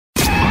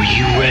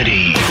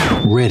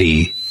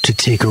Ready to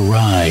take a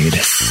ride.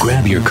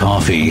 Grab your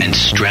coffee and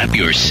strap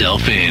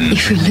yourself in.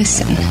 If we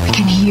listen, we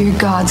can hear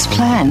God's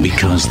plan.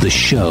 Because the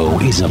show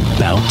is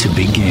about to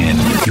begin.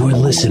 You're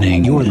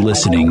listening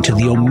to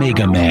the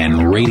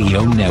Omegaman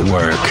Radio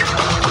Network.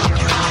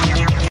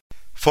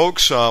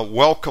 Folks,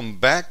 welcome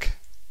back.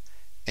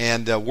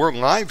 And we're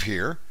live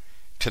here.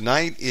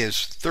 Tonight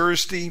is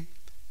Thursday,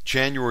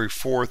 January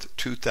 4th,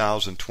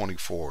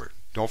 2024.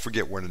 Don't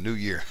forget, we're in a new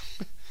year.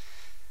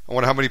 I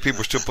wonder how many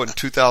people are still putting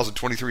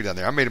 2023 down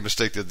there. I made a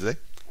mistake the other day.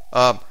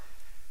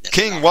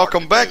 King,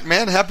 welcome back,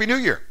 man. Happy New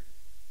Year.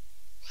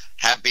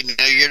 Happy New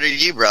Year to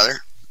you, brother.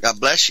 God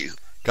bless you.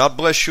 God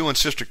bless you and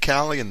Sister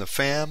Callie and the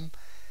fam.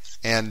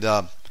 And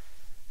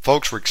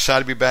folks, we're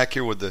excited to be back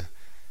here with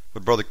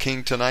Brother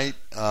King tonight.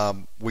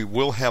 We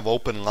will have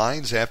open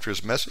lines after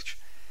his message.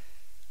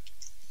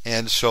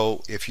 And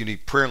so if you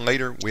need prayer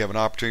later, we have an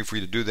opportunity for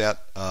you to do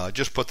that.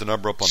 Just put the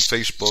number up on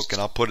Facebook,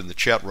 and I'll put it in the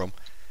chat room.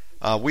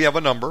 We have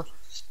a number.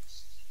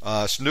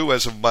 It's new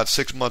as of about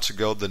 6 months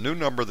ago. The new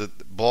number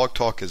that Blog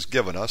Talk has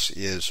given us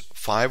is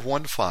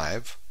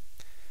 515.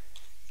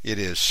 It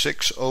is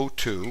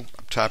 602.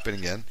 I'm typing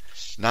again.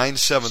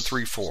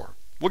 9734.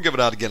 We'll give it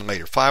out again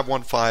later.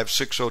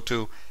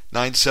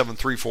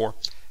 515-602-9734.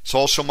 It's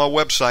also my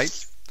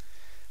website,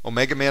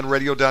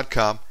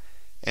 OmegamanRadio.com.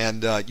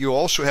 And you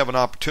also have an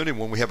opportunity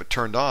when we have it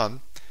turned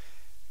on,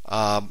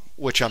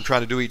 which I'm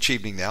trying to do each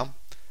evening now,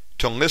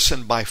 to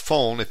listen by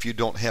phone if you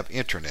don't have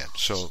internet.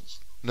 So,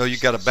 no, you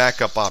got a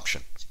backup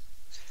option.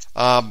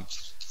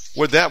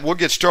 With that, we'll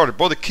get started.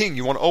 Brother King,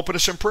 you want to open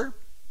us in prayer?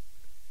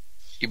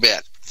 You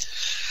bet.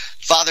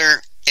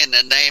 Father, in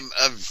the name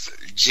of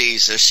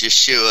Jesus,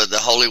 Yeshua, the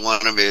Holy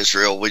One of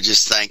Israel, we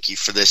just thank you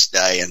for this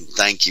day and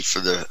thank you for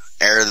the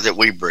air that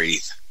we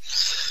breathe.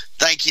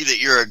 Thank you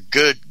that you're a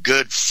good,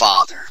 good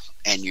Father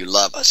and you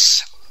love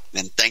us.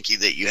 And thank you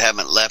that you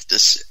haven't left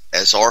us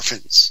as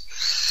orphans.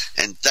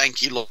 And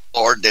thank you,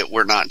 Lord, that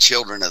we're not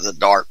children of the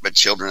dark, but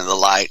children of the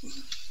light.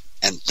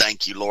 And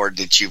thank you, Lord,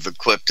 that you've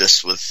equipped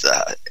us with,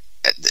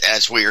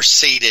 as we are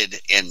seated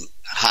in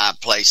high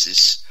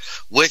places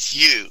with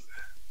you,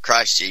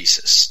 Christ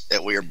Jesus,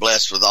 that we are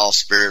blessed with all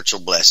spiritual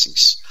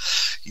blessings.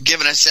 You've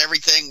given us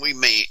everything we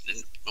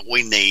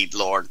need,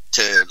 Lord,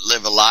 to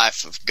live a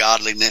life of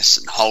godliness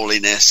and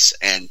holiness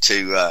and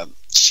to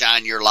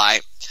shine your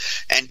light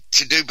and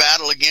to do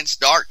battle against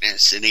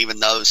darkness and even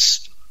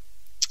those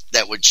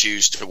that would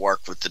choose to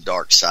work with the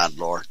dark side,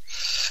 Lord.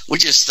 We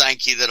just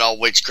thank you that all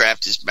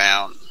witchcraft is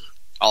bound.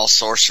 All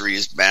sorcery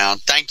is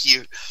bound. Thank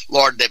you,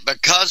 Lord, that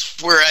because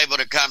we're able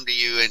to come to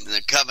you in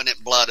the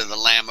covenant blood of the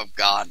Lamb of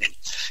God and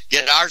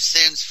get our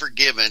sins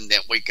forgiven,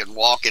 that we can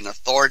walk in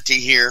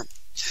authority here,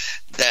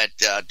 that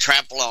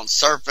trample on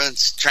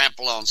serpents,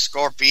 trample on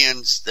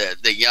scorpions,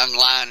 the young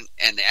lion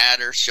and the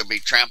adder shall be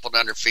trampled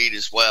under feet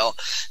as well.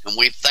 And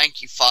we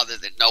thank you, Father,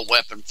 that no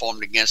weapon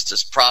formed against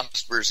us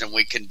prospers, and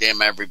we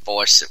condemn every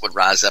voice that would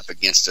rise up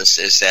against us,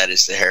 as that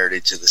is the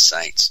heritage of the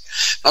saints.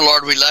 Now,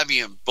 Lord, we love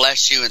you and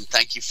bless you and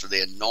thank you for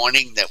the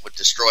anointing that would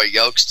destroy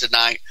yokes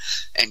tonight,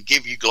 and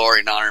give you glory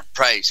and honor and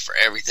praise for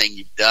everything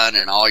you've done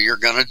and all you're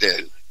going to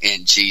do.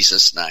 In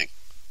Jesus' name,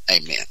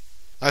 amen.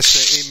 I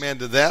say amen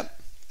to that.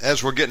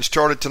 As we're getting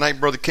started tonight,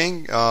 Brother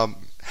King, how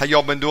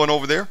y'all been doing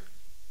over there?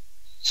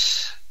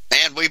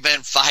 Man, we've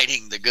been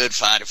fighting the good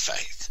fight of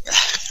faith.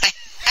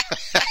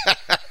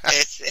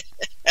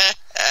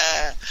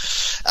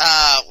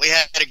 We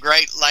had a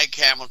great Lake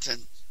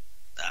Hamilton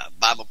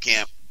Bible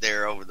camp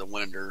there over the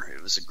winter.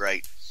 It was a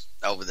great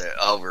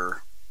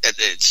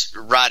it's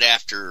right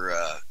after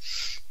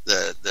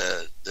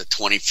the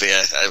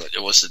 25th.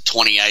 It was the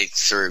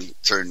 28th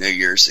through New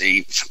Year's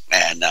Eve,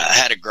 and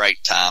had a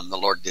great time. The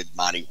Lord did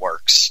mighty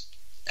works,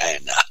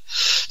 and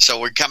so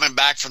we're coming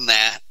back from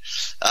that.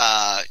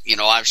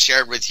 I've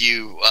shared with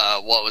you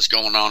what was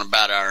going on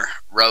about our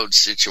road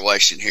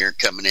situation here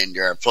coming into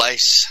our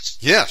place.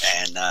 Yes,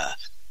 and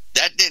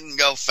that didn't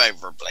go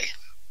favorably,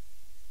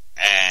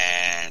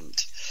 and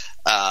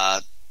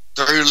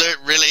through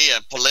really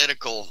a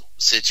political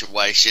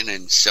situation,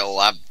 and so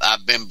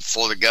I've been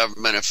before the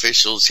government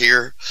officials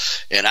here,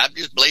 and I'm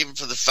just believing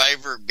for the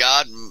favor of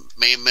God. And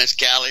me and Miss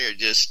Callie are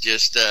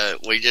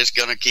we just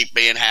going to keep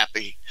being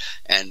happy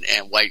and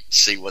wait and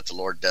see what the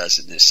Lord does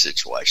in this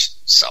situation.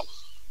 So,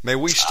 may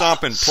we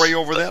stop and pray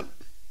over that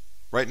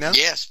right now?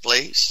 Yes,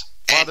 please.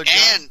 Father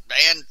God. And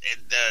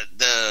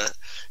the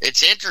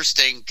it's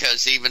interesting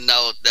because even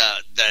though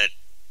the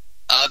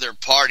other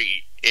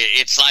party,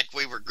 it's like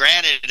we were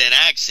granted an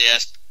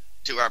access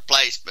to our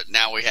place, but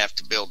now we have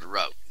to build a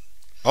road.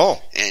 Oh,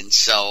 and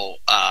so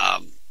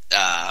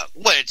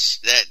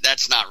which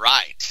that's not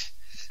right.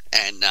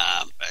 And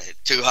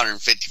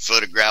 250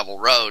 foot of gravel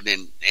road,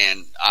 and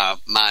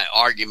my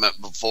argument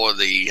before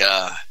the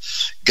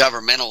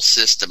governmental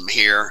system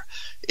here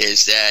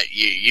is that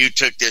you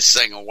took this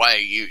thing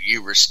away,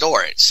 you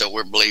restore it. So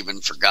we're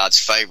believing for God's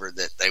favor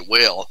that they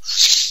will.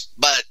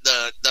 But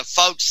the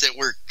folks that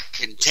we're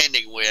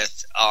contending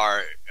with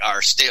are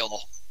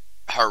still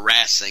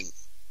harassing,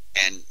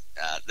 and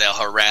they'll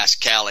harass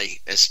Callie,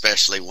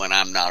 especially when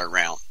I'm not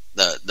around.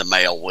 the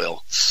male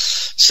will.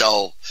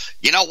 So,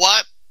 you know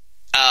what?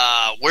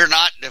 We're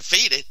not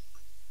defeated,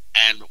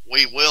 and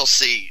we will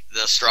see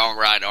the strong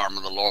right arm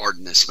of the Lord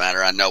in this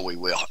matter. I know we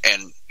will.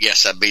 And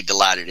yes, I'd be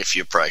delighted if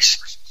you pray.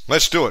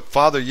 Let's do it.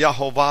 Father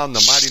Yehovah, in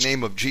the mighty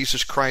name of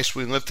Jesus Christ,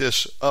 we lift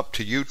this up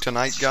to you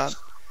tonight, God.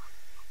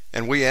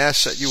 And we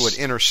ask that you would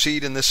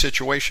intercede in this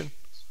situation.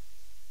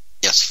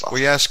 Yes, Father.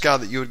 We ask,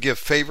 God, that you would give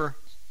favor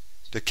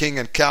to King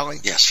and Callie.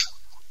 Yes.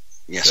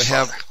 Yes, to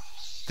Father. have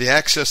the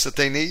access that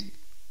they need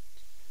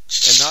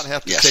and not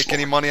have to take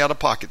any money out of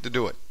pocket to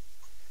do it.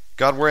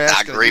 God, we're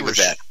asking that you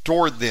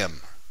restore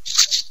them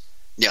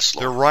yes,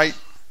 Lord. their right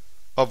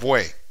of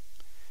way.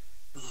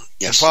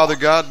 Yes, and Father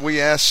Lord. God, we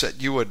ask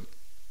that you would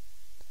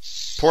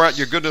pour out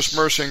your goodness,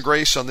 mercy, and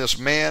grace on this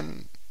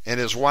man and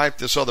his wife,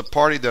 this other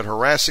party that are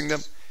harassing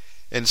them,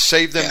 and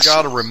save them,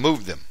 God, Lord. or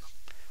remove them.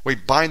 We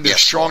bind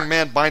this strong Lord.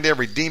 man, bind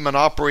every demon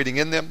operating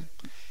in them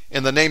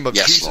in the name of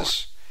Jesus. Lord.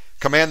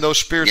 Command those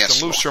spirits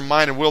to loose Lord. their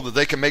mind and will that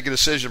they can make a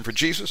decision for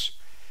Jesus.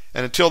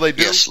 And until they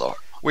do, Lord.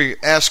 we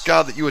ask,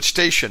 God, that you would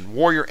station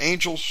warrior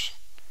angels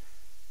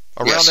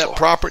around that Lord.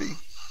 property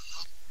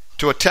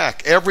to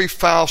attack every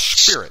foul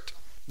spirit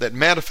that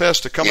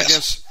manifests to come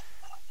against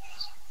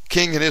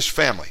King and his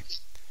family.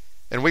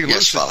 And we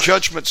loose the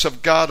judgments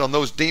of God on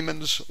those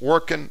demons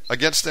working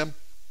against them.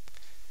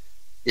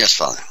 Yes,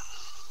 Father.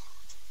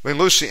 We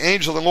loose the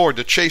angel of the Lord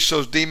to chase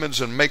those demons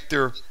and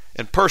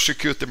and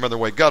persecute them in their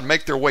way. God,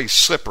 make their way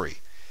slippery.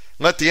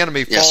 Let the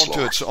enemy fall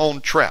into its own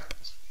trap.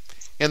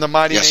 In the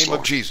mighty name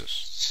of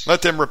Jesus.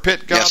 Let them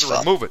repent, God, and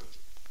remove it.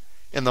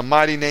 In the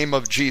mighty name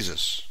of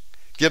Jesus.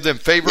 Give them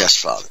favor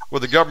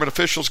with the government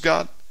officials,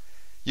 God.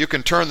 You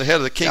can turn the head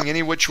of the king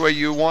any which way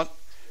you want.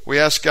 We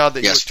ask, God,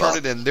 that you would turn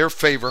it in their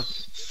favor.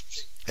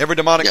 Every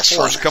demonic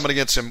force coming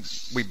against them,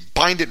 we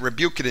bind it and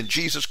rebuke it in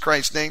Jesus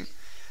Christ's name.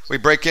 We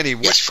break any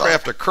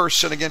witchcraft or curse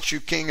sin against you,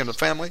 King, and the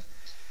family.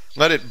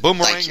 Let it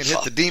boomerang and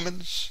hit the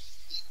demons.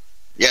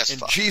 In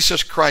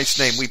Jesus Christ's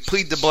name, we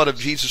plead the blood of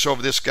Jesus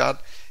over this, God.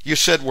 You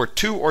said where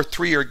 2 or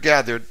 3 are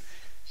gathered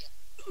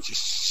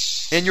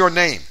in your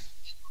name,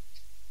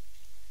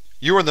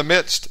 you are in the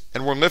midst,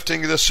 and we're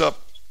lifting this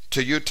up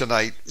to you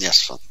tonight.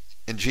 Yes, Father.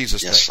 In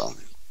Jesus' name.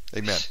 Father.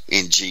 Amen.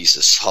 In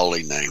Jesus'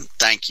 holy name.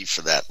 Thank you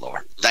for that,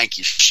 Lord. Thank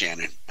you,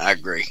 Shannon. I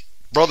agree.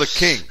 Brother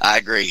King. I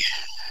agree.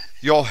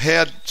 Y'all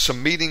had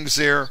some meetings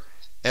there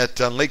at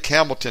Lake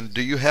Hamilton.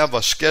 Do you have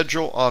a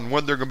schedule on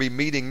when they're going to be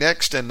meeting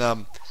next?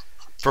 And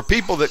for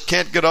people that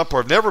can't get up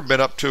or have never been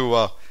up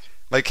to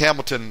Lake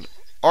Hamilton,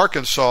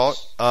 Arkansas,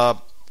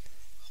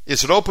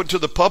 is it open to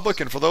the public?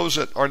 And for those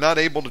that are not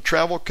able to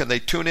travel, can they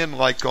tune in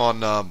like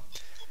on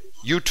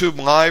YouTube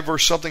Live or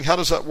something? How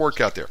does that work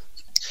out there?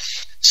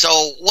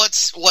 So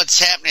what's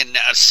happening?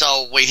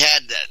 So we had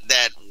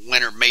that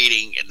winter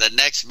meeting. The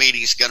next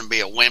meeting is going to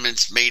be a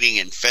women's meeting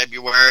in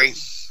February.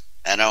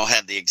 I don't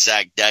have the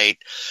exact date,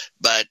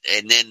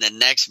 and then the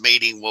next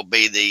meeting will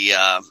be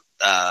the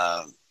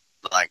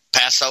like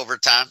Passover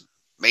time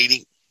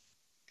meeting,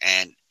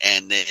 and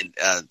then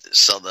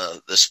so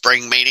the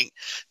spring meeting.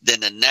 Then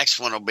the next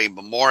one will be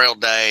Memorial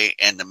Day,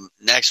 and the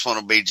next one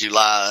will be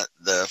July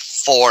the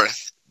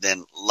 4th.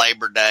 Then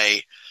Labor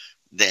Day,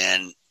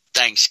 then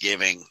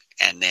Thanksgiving,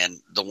 and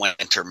then the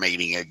winter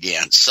meeting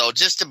again. So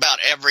just about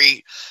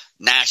every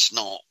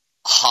national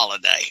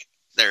holiday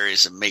there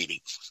is a meeting.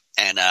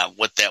 And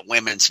with that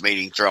women's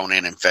meeting thrown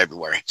in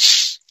February.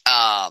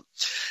 That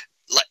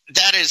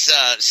is,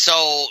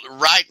 so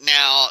right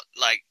now,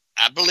 like,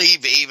 I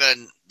believe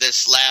even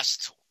this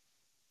last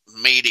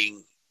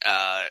meeting,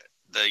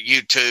 the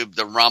YouTube,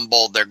 the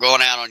Rumble, they're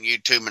going out on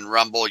YouTube and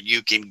Rumble.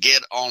 You can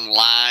get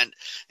online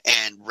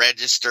and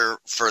register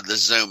for the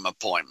Zoom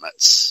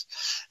appointments.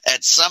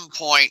 At some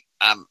point,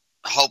 I'm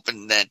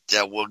hoping that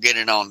we'll get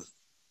it on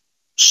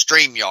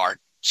StreamYard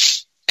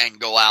and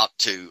go out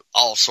to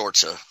all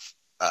sorts of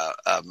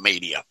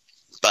media,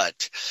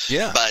 but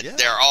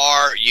there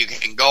are, you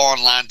can go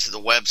online to the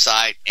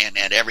website and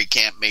at every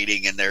camp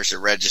meeting, and there's a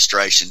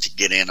registration to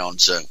get in on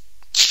Zoom.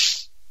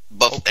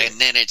 But and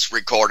then it's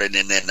recorded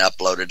and then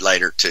uploaded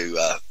later to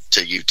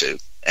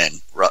YouTube and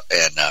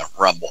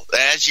Rumble.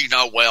 As you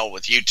know well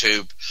with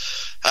YouTube,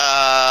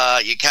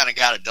 you kind of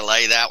got to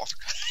delay that one,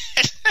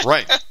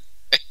 right?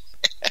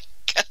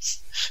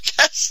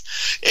 Because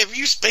if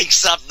you speak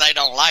something they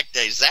don't like,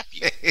 they zap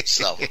you.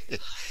 So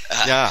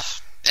yeah.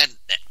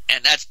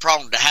 And that's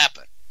prone to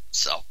happen.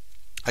 So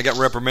I got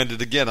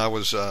reprimanded again. I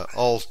was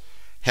all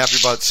happy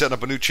about setting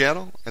up a new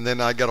channel, and then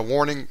I got a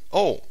warning.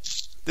 Oh,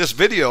 this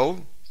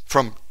video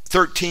from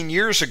 13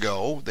 years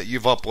ago that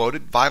you've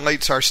uploaded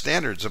violates our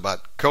standards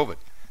about COVID.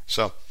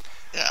 So,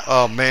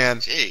 oh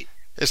man,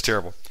 it's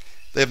terrible.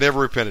 They've never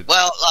repented.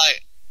 Well,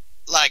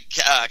 like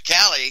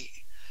Callie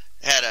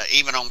had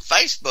even on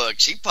Facebook,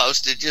 she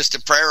posted just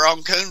a prayer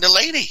on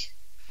Kundalini.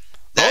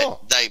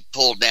 That they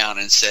pulled down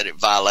and said it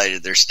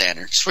violated their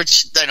standards,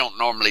 which they don't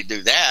normally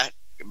do that.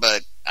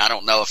 But I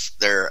don't know if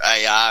their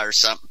AI or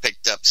something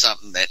picked up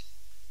something that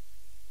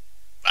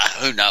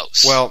who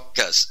knows. Well,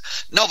 because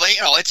nobody,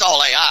 it's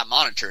all AI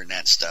monitoring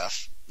that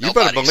stuff. You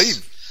better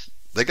believe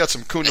They got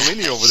some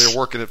Kundalini over there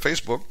working at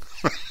Facebook.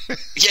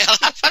 Yeah,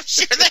 I'm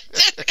sure they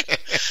do.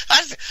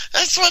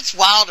 That's what's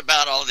wild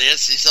about all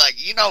this. It's like,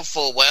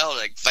 full well,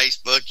 like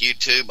Facebook,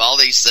 YouTube, all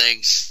these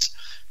things,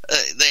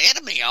 the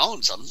enemy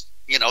owns them.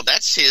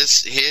 That's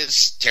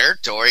his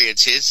territory.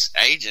 It's his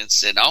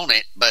agents that own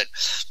it. But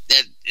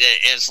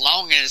as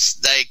long as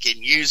they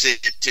can use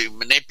it to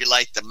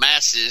manipulate the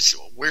masses,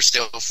 we're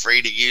still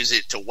free to use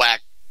it to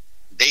whack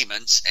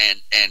demons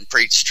and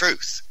preach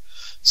truth.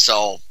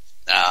 So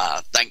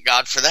thank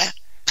God for that.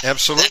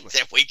 Absolutely.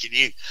 that we can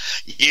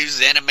use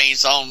the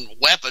enemy's own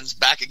weapons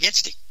back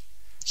against him.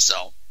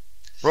 So,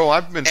 bro,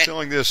 I've been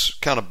feeling this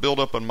kind of build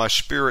up in my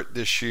spirit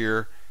this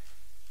year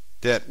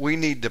that we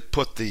need to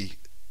put the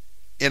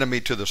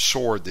enemy to the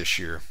sword this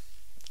year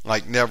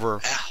like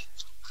never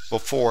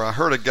before. I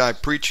heard a guy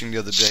preaching the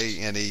other day,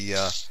 and he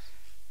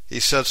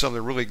said something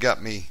that really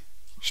got me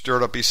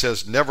stirred up. He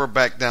says, never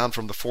back down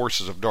from the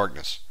forces of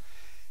darkness.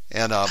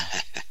 And I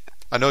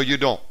know you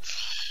don't,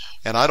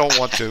 and I don't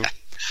want to,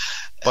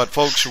 but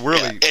folks,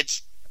 really,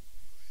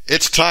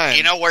 it's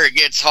time. Where it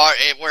gets hard,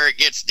 where it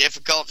gets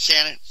difficult,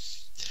 Shannon,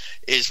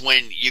 is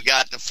when you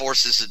got the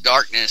forces of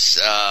darkness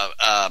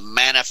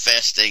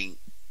manifesting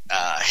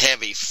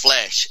heavy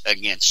flesh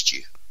against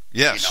you.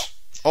 Yes.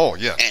 Oh,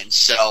 yeah. And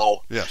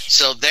so, yes.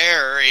 So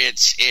there,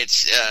 it's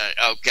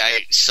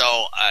okay.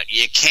 So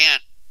you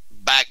can't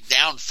back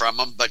down from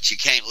them, but you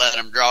can't let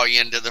them draw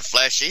you into the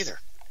flesh either.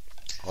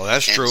 Well,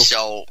 that's true.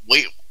 So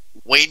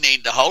we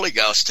need the Holy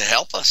Ghost to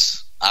help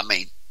us. I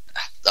mean,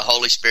 the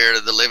Holy Spirit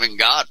of the living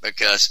God,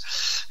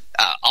 because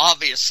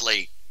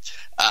obviously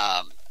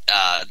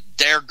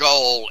their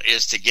goal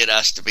is to get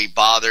us to be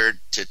bothered,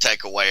 to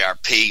take away our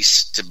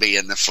peace, to be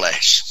in the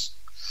flesh.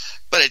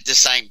 But at the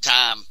same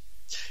time,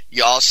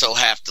 you also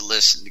have to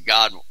listen to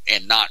God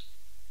and not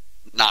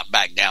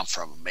back down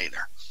from Him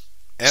either.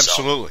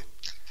 Absolutely.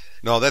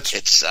 No,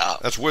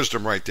 that's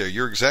wisdom right there.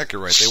 You're exactly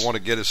right. They want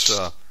to get us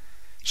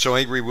so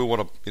angry we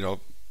want to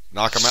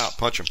knock them out,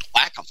 punch them,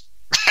 whack them.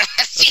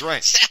 That's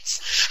right.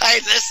 Hey,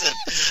 listen,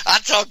 I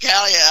told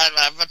Callie,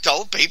 I've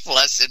told people,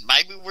 I said,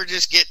 maybe we're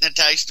just getting a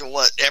taste of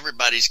what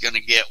everybody's going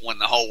to get when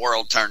the whole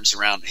world turns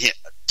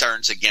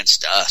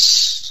against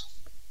us,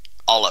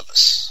 all of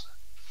us.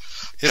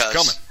 It's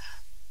coming.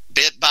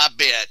 Bit by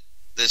bit,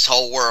 this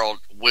whole world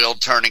will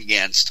turn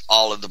against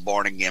all of the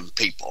born again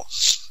people.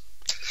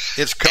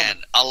 It's coming.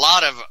 And a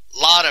lot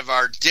of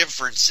our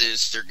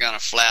differences are going to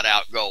flat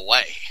out go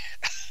away.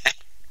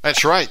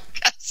 That's right.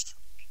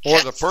 Or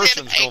the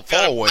person's going to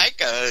fall away.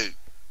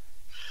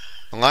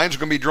 The line's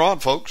going to be drawn,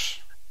 folks.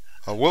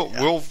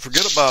 We'll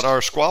forget about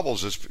our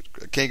squabbles, as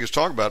King is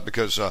talking about,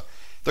 because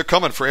they're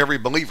coming for every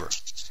believer.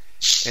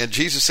 And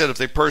Jesus said, if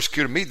they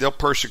persecuted me, they'll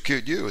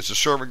persecute you. Is the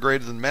servant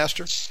greater than the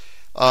master?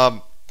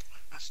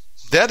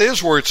 That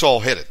is where it's all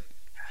headed.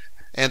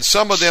 And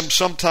some of them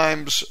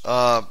sometimes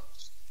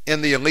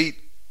in the elite,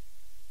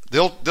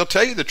 they'll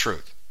tell you the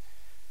truth.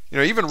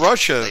 Even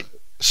Russia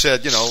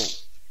said,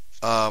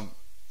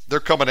 they're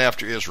coming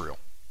after Israel.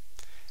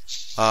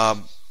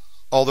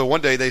 Although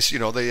one day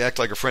they act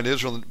like a friend of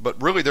Israel,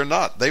 but really they're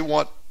not. They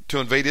want to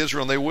invade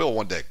Israel, and they will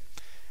one day,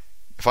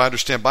 if I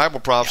understand Bible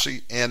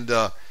prophecy. Yeah. And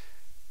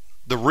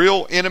the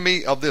real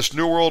enemy of this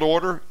New World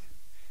Order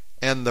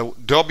and the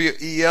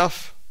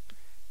WEF,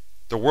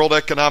 the World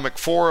Economic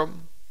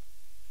Forum,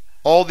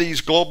 all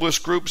these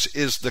globalist groups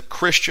is the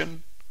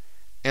Christian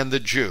and the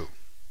Jew.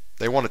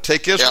 They want to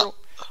take Israel,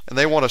 and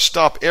they want to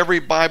stop every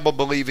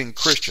Bible-believing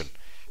Christian,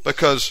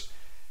 because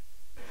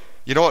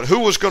you know what? Who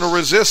was going to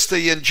resist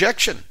the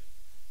injection?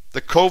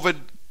 The COVID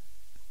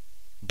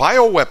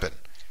bioweapon.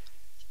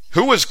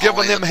 Who was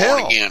giving them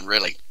hell? Again,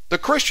 really. The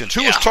Christians.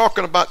 Who was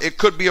talking about it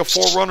could be a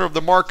forerunner of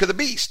the mark of the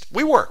beast?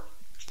 We were.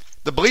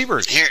 The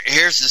believers.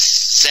 Here's the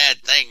sad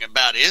thing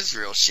about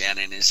Israel,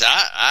 Shannon, is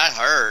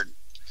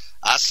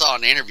I saw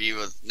an interview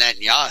with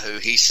Netanyahu.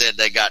 He said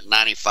they got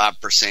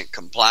 95%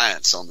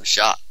 compliance on the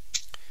shot.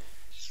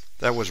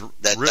 That was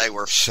they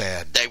were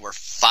sad. They were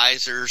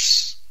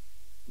Pfizer's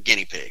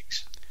guinea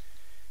pigs.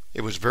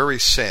 It was very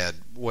sad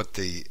what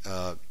the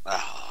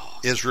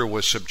Israel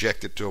was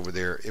subjected to over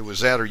there. It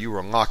was that, or you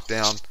were locked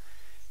down,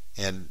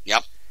 and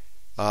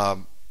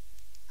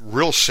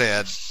real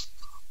sad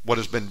what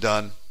has been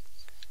done.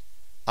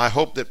 I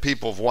hope that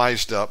people have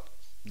wised up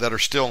that are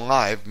still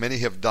alive. Many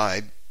have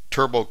died.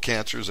 Turbo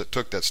cancers that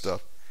took that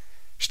stuff,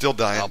 still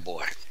dying. Oh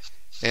boy!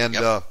 And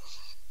it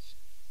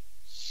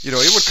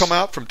would come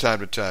out from time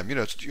to time.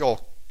 It's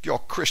y'all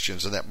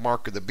Christians and that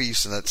mark of the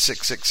beast and that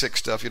 666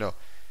 stuff.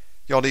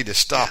 Y'all need to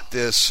stop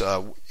this.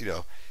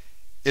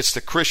 It's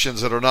the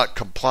Christians that are not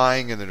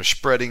complying, and they're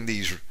spreading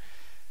these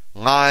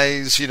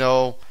lies,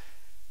 and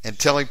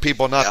telling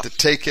people not to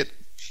take it.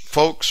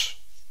 Folks,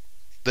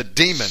 the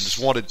demons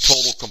wanted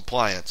total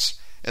compliance,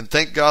 and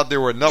thank God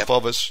there were enough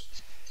of us,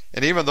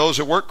 and even those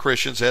that weren't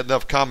Christians had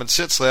enough common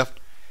sense left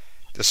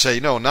to say,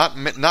 no, not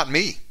me,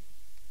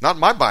 not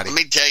my body.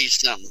 Let me tell you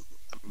something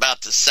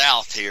about the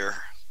South here,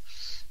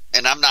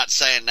 and I'm not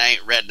saying they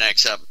ain't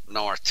rednecks up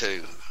north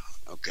too,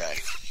 okay?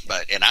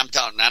 But I'm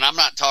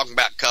not talking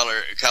about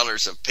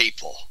colors of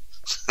people.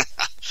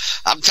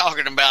 I'm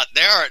talking about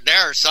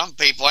there are some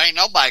people, ain't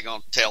nobody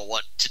going to tell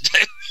what to do.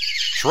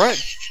 That's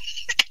right.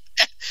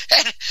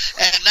 and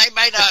they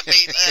may not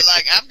be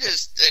like, and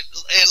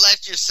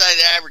let's just say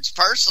the average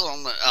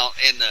person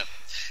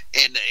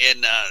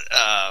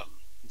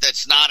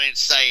that's not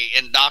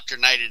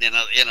indoctrinated in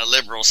a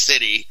liberal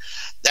city,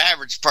 the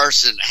average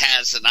person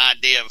has an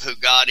idea of who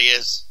God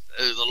is,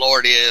 who the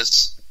Lord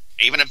is,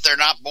 even if they're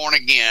not born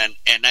again,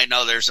 and they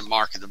know there's a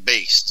mark of the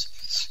beast.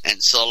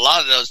 And so a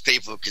lot of those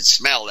people could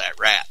smell that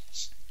rat,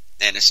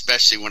 and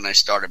especially when they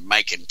started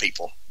making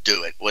people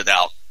do it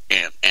without.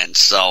 And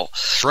so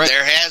right.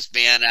 There has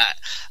been.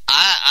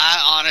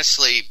 I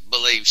honestly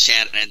believe,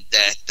 Shannon,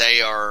 that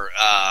they are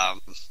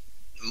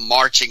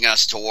marching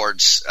us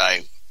towards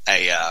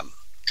a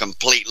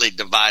completely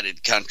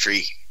divided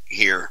country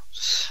here.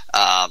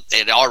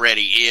 It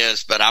already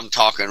is, but I'm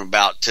talking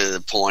about to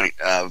the point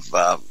of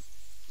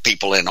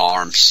people in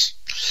arms,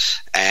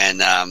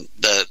 and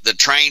the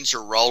trains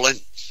are rolling.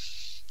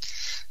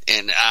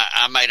 And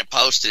I made a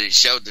post that it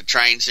showed the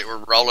trains that were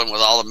rolling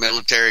with all the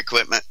military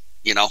equipment.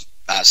 You know,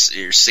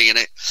 you're seeing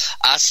it.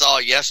 I saw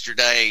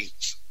yesterday.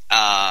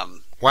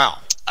 Wow.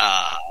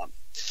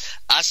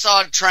 I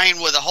saw a train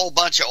with a whole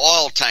bunch of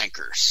oil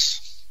tankers,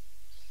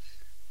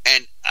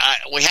 and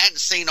we hadn't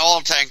seen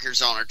oil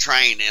tankers on a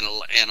train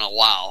in a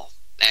while.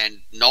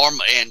 And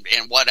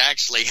and what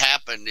actually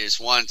happened is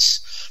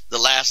once the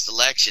last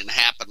election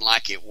happened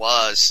like it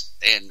was,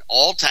 and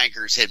oil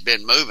tankers had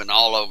been moving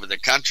all over the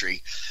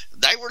country,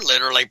 they were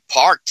literally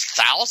parked,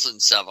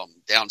 thousands of them,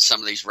 down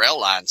some of these rail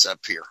lines up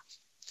here.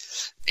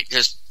 It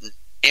just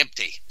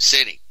empty,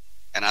 sitting.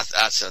 And I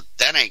said,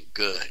 that ain't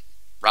good,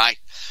 right?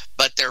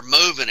 But they're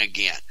moving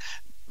again.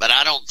 But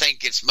I don't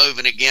think it's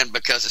moving again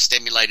because of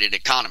stimulated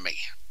economy,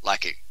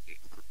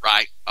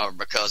 right? Or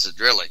because of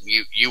drilling.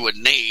 You would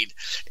need,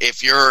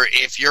 if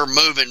you're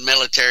moving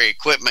military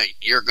equipment,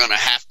 you're going to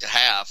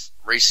have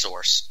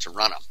resource to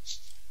run them.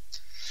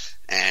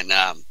 And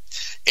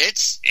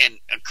and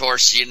of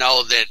course, you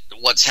know that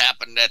what's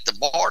happened at the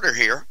border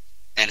here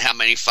and how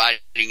many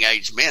fighting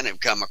age men have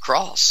come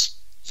across.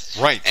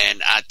 Right.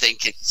 And I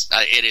think it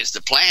is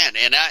the plan.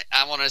 And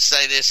I want to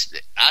say this,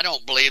 I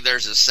don't believe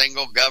there's a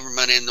single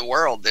government in the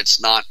world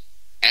that's not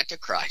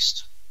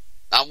Antichrist.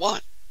 Not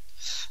one.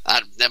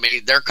 I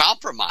mean, they're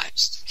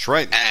compromised. That's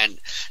right. And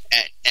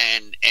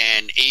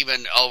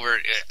even over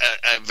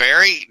a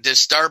very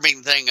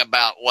disturbing thing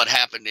about what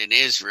happened in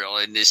Israel,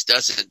 and this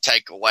doesn't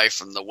take away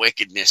from the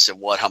wickedness of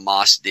what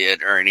Hamas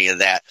did or any of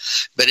that,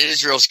 but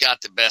Israel's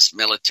got the best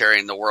military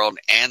in the world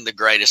and the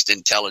greatest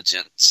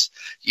intelligence.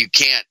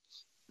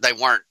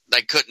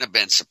 They couldn't have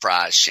been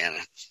surprised,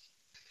 Shannon.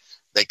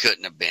 They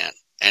couldn't have been.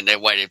 And they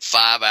waited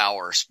 5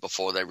 hours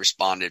before they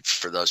responded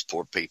for those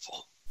poor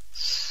people.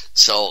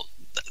 So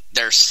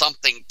there's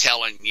something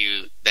telling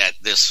you that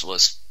this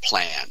was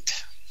planned.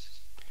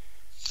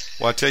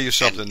 Well, I'll tell you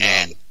something.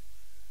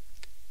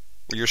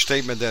 Your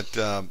statement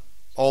that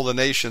all the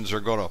nations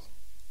are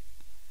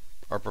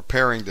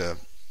preparing to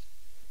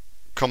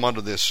come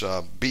under this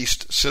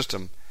beast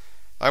system,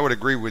 I would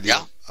agree with you.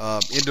 Yeah.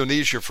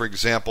 Indonesia, for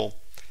example,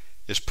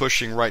 is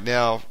pushing right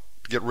now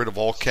to get rid of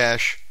all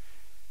cash.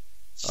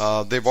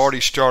 They've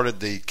already started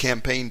the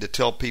campaign to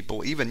tell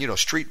people, even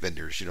street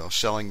vendors,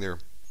 selling their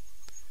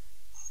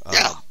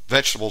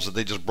vegetables that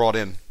they just brought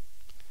in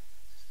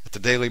at the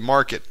daily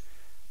market,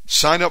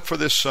 sign up for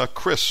this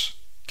QRIS,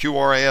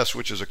 QRIS,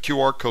 which is a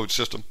QR code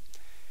system,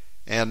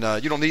 and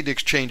you don't need to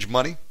exchange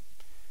money.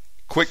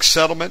 Quick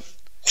settlement.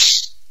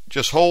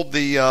 Just hold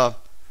the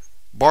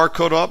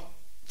barcode up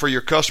for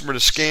your customer to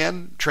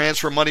scan,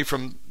 transfer money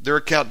from their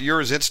account to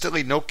yours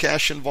instantly, no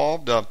cash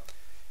involved.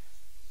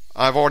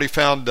 I've already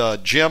found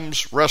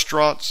gyms,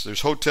 restaurants,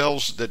 there's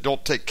hotels that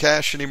don't take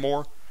cash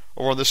anymore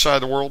over on this side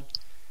of the world.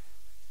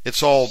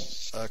 It's all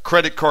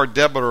credit card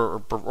debit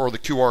or the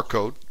QR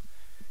code.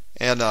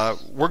 And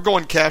we're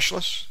going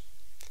cashless,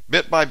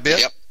 bit by bit.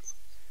 Yep.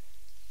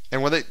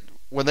 And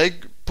when they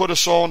put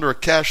us all under a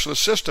cashless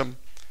system,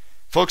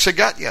 folks, they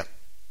got you.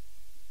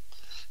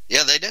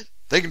 Yeah, they did.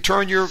 They can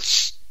turn your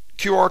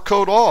QR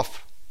code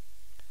off.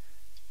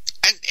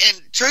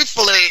 And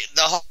truthfully,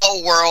 the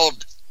whole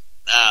world,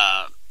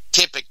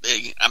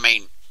 typically, I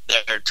mean,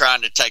 they're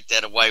trying to take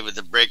that away with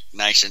the BRIC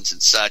nations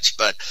and such,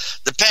 but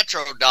the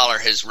petrodollar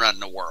has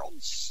run the world,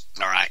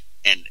 all right,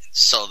 and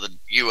so the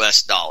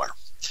U.S. dollar.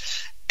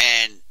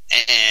 And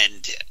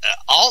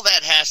all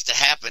that has to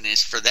happen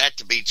is for that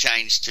to be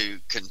changed to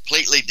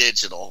completely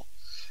digital,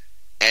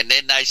 and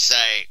then they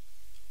say,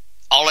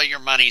 all of your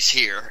money's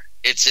here.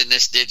 It's in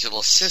this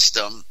digital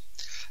system,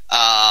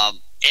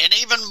 and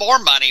even more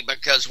money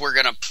because we're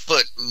going to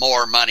put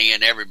more money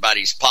in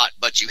everybody's pot.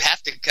 But you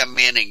have to come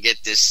in and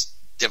get this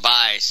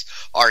device,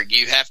 or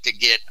you have to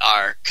get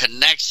our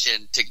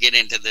connection to get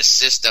into this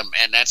system,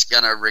 and that's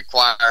going to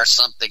require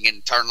something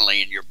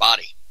internally in your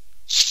body.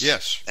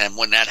 Yes. And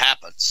when that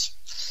happens,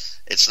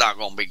 it's not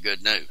going to be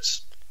good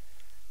news.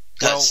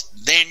 Because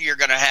then you're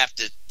going to have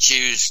to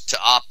choose to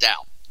opt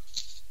out.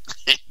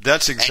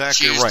 That's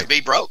exactly and choose right. To be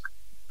broke.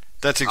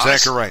 That's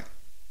exactly right.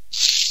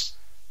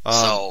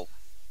 So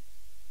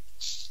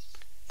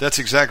That's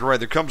exactly right.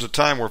 There comes a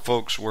time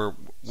where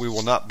we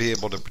will not be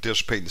able to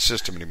participate in the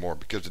system anymore,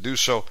 because to do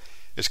so,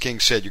 as King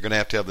said, you're going to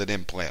have that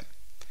implant.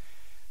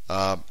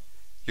 You're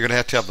going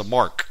to have the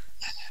mark.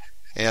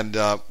 And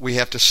we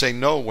have to say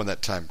no when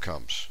that time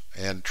comes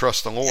and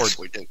trust the Lord, yes,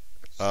 we do.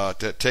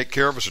 To take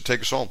care of us or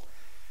take us home.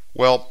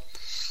 Well,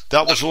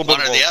 that was a little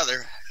bit of the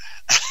other.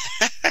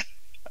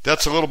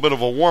 That's a little bit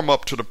of a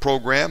warm-up to the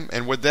program.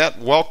 And with that,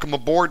 welcome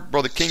aboard.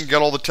 Brother King, you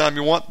got all the time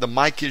you want. The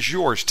mic is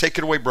yours. Take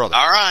it away, brother.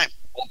 All right.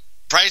 Well,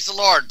 praise the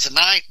Lord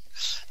tonight.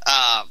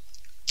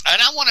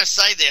 And I want to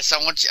say this.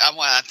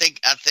 I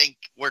think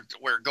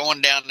we're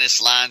going down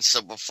this line.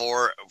 So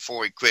before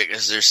we quit,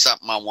 because there's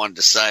something I wanted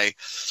to say,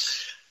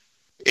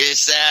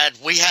 is that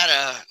we had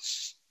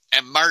a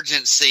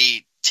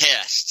emergency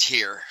test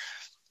here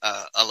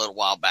a little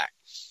while back,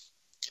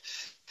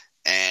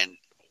 and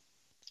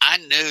I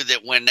knew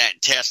that when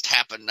that test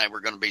happened, they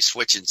were going to be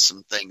switching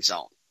some things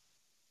on.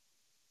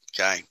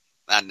 Okay.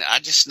 And I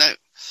just knew.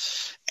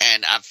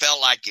 And I felt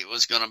like it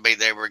was going to be,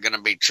 they were going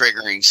to be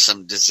triggering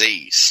some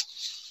disease.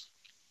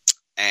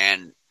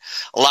 And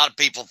a lot of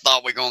people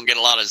thought we're going to get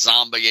a lot of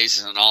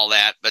zombies and all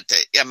that. But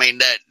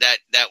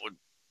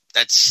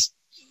that's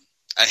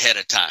ahead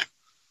of time.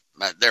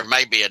 But there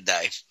may be a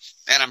day,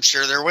 and I'm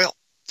sure there will.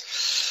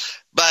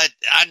 But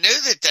I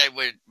knew that they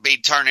would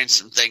be turning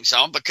some things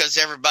on, because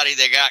everybody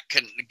that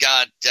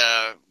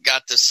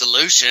got the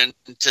solution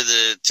to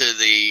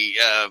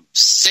the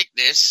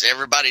sickness,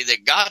 everybody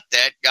that got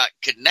that got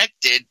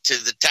connected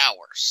to the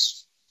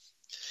towers,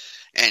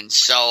 and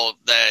so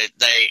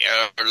they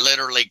are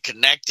literally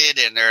connected,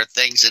 and there are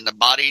things in the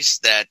bodies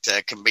that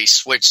can be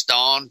switched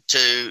on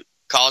to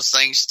cause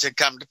things to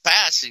come to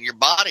pass in your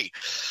body.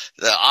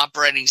 The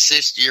operating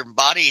system, your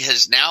body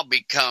has now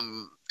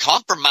become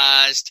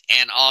compromised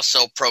and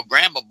also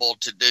programmable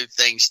to do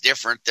things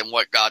different than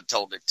what God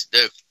told it to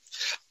do,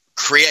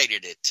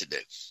 created it to do.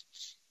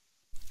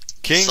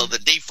 King? So the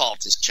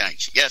default has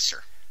changed. Yes,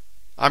 sir.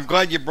 I'm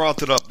glad you brought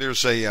that up.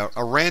 There's a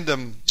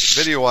random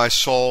video I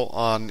saw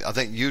on, I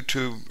think,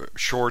 YouTube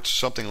Shorts,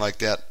 something like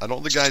that. I don't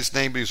know the guy's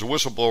name, but he's a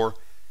whistleblower.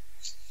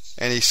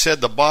 And he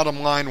said the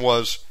bottom line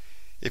was,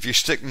 if you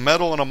stick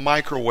metal in a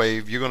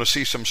microwave, you're going to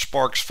see some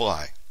sparks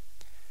fly.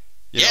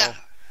 You know?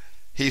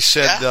 He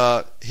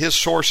said his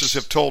sources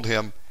have told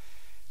him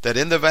that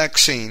in the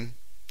vaccine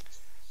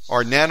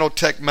are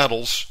nanotech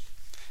metals,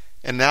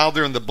 and now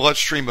they're in the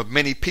bloodstream of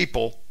many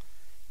people,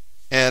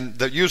 and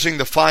they're using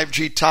the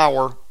 5G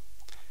tower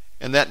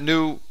and that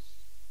new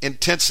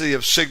intensity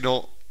of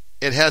signal.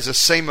 It has the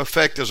same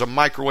effect as a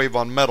microwave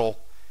on metal,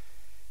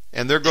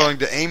 and they're going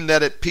to aim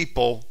that at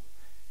people,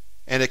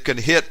 and it can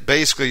hit,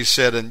 basically, he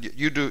said, and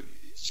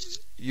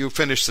you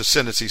finished the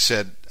sentence, he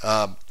said,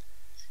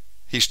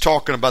 he's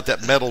talking about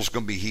that metal's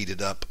going to be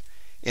heated up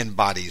in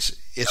bodies.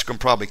 It's going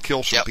to probably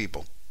kill some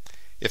people.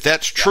 If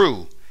that's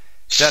true,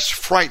 that's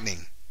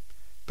frightening,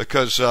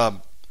 because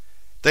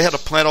they had a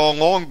plan all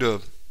along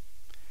to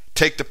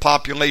take the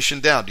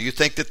population down. Do you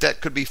think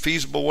that could be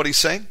feasible, what he's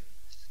saying?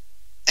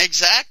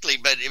 Exactly,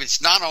 but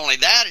it's not only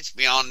that, it's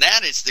beyond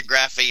that. It's the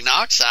graphene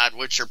oxide,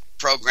 which are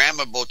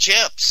programmable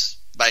chips,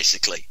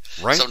 basically.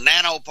 Right. So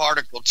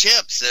nanoparticle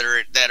chips that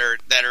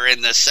are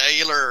in the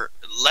cellular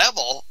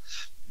level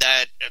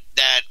that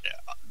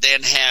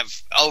then have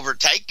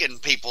overtaken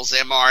people's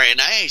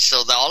mRNA.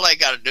 So all they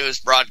got to do is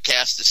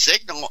broadcast the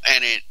signal,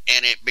 and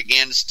it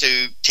begins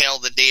to tell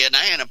the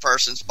DNA in a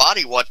person's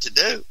body what to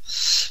do.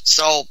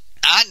 So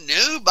I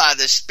knew by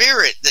the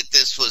Spirit that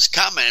this was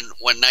coming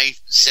when they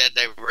said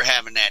they were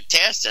having that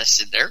test. I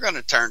said, they're going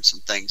to turn some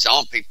things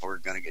on. People are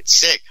going to get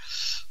sick.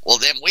 Well,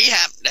 then we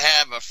happen to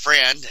have a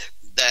friend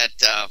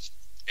that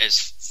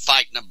is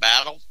fighting a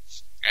battle,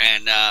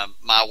 and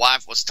my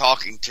wife was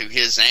talking to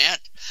his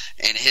aunt,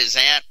 and his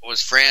aunt was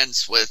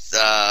friends with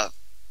a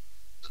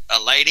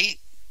lady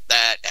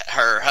that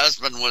her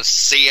husband was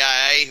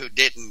CIA, who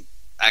didn't,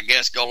 I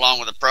guess, go along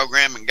with the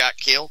program and got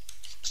killed.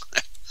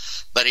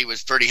 But he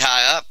was pretty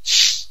high up,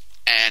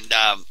 and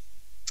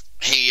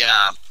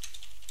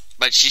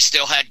but she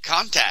still had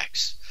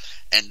contacts,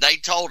 and they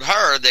told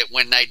her that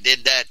when they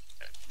did that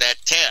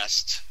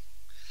test,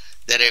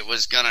 that it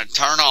was going to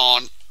turn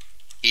on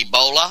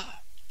Ebola,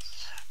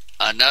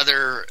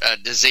 another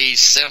disease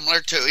similar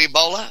to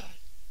Ebola,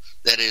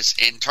 that is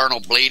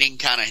internal bleeding,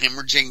 kind of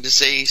hemorrhaging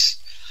disease,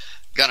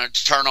 going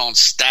to turn on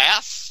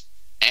staph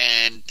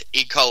and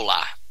E.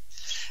 coli,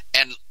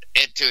 and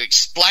to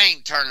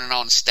explain turning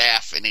on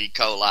staph and E.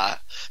 coli,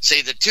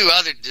 see the two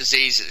other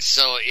diseases.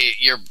 So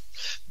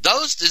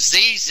those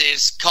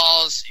diseases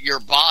cause your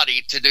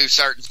body to do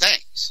certain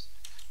things.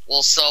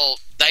 Well, so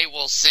they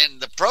will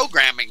send the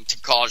programming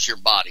to cause your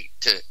body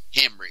to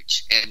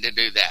hemorrhage and to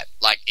do that,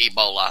 like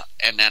Ebola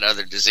and that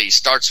other disease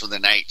starts with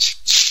an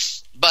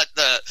H. But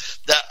the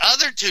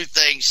other two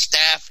things,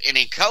 staph and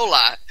E.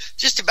 coli,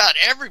 just about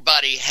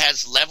everybody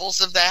has levels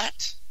of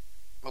that.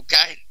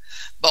 Okay.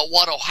 But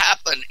what will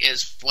happen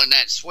is when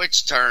that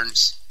switch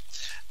turns,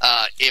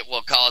 it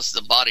will cause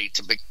the body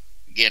to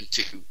begin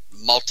to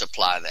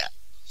multiply that.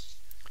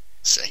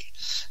 See,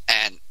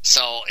 and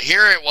so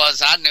here it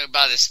was. I knew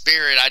by the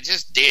Spirit, I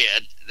just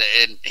did,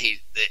 and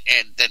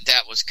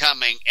that was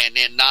coming. And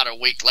then not a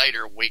week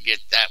later, we get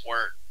that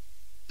word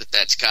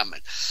that's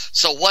coming.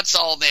 So what's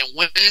all then?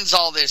 When's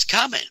all this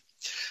coming?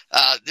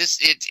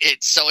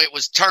 So it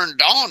was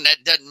turned on.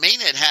 That doesn't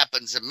mean it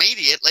happens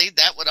immediately.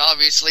 That would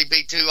obviously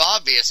be too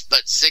obvious.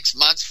 But 6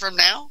 months from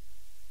now,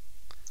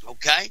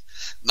 okay,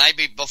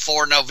 maybe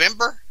before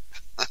November,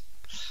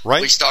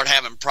 right, we start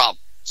having problems.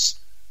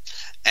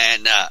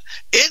 And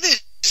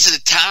it is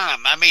a time.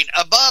 I mean,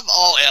 above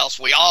all else,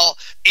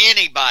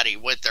 anybody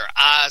with their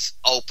eyes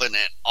open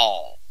at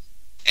all.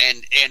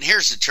 And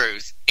here's the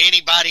truth: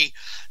 anybody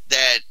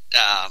that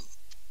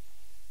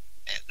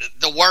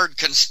the word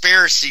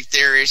conspiracy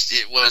theorist,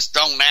 it was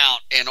thrown out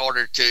in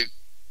order to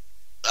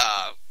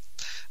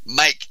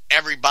make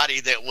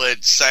everybody that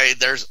would say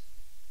there's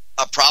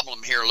a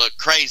problem here look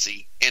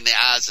crazy in the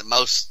eyes of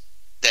most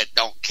that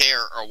don't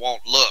care or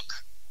won't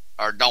look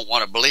or don't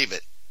want to believe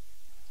it.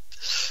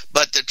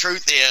 But the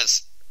truth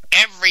is,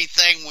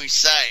 everything we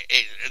say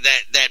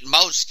that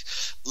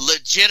most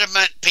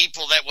legitimate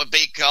people that would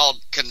be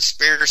called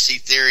conspiracy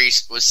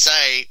theories would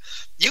say,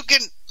 you can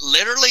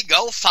literally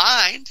go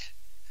find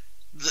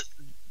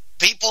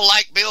people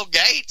like Bill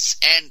Gates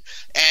and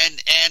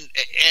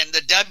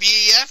the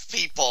WEF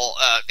people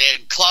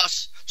and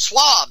Klaus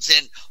Schwab's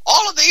and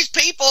all of these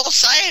people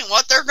saying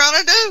what they're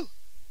going to do.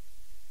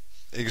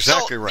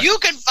 Exactly right. You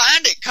can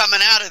find it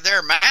coming out of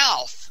their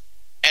mouth,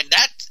 and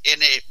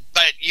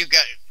but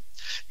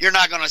you're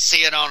not going to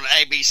see it on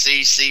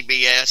ABC,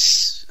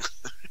 CBS.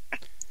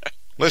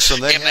 Listen,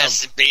 they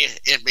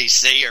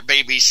NBC or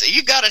BBC.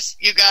 You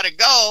gotta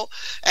go,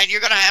 and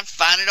you're gonna have to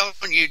find it on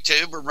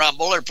YouTube or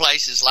Rumble or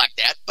places like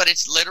that. But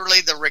it's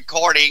literally the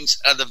recordings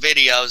of the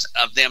videos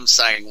of them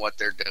saying what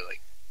they're doing.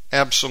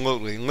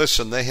 Absolutely.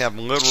 Listen, they have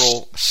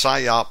literal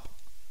PSYOP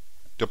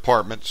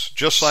departments,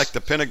 just like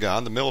the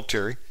Pentagon, the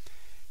military,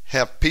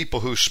 have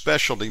people whose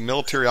specialty,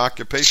 military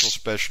occupational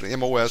specialty,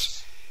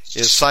 MOS,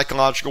 is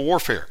psychological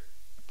warfare.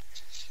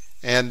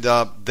 And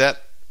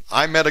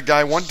I met a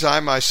guy one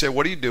time. I said,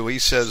 what do you do? He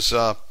says,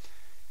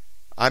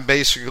 I'm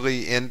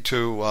basically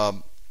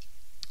into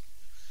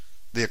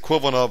the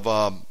equivalent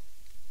of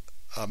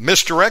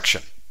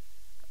misdirection.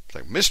 It's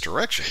like,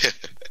 misdirection?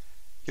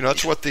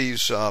 That's what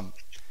these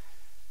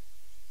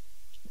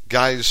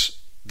guys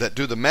that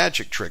do the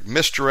magic trick,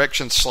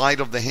 misdirection,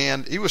 sleight of the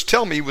hand. He was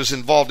telling me he was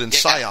involved in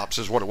PSYOPs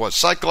is what it was,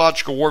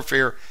 psychological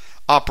warfare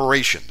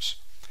operations.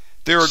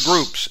 There are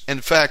groups. In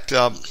fact,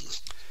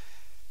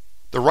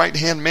 the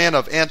right-hand man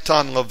of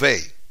Anton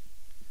LaVey,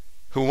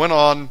 who went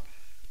on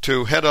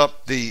to head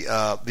up the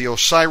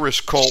Osiris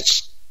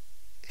cult,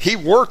 he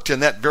worked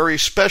in that very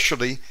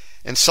specialty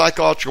in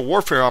psychological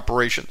warfare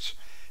operations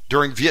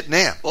during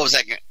Vietnam. What was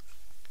that?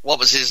 What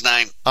was his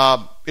name?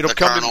 It'll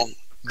come to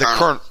the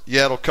Colonel.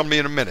 Yeah, it'll come to me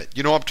in a minute.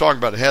 You know what I'm talking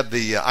about? It had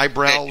the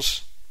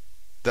eyebrows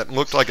that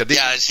looked like a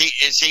demon. Yeah,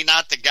 is he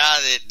not the guy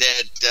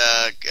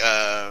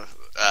that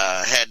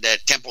had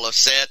that Temple of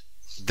Set?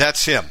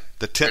 That's him.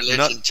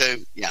 Religion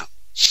too. Yeah.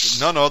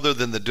 None other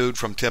than the dude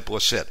from Temple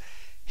of Set.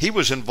 He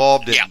was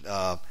involved in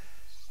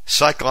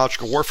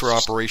psychological warfare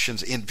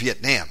operations in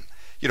Vietnam.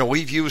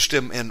 We've used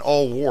him in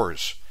all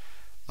wars.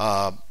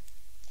 The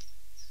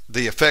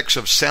effects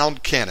of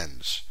sound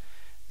cannons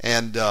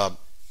and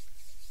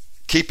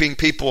keeping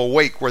people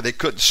awake where they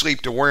couldn't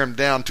sleep to wear them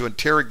down, to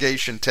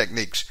interrogation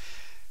techniques.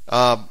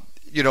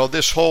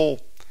 This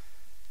whole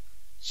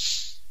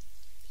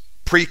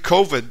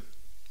pre-COVID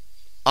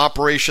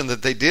operation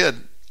that they did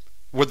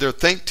with their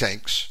think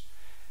tanks,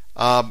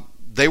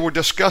 they were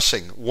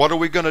discussing, what are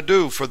we going to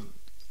do for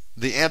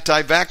the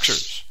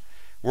anti-vaxxers?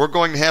 We're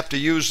going to have to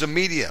use the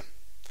media,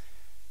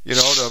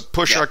 to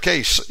push our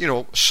case,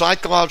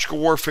 psychological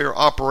warfare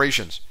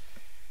operations.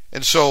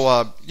 And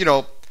so,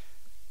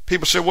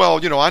 people say, well,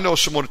 I know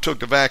someone who took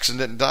the vaccine and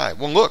didn't die.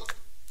 Well, look,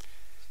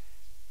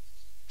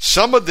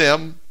 some of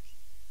them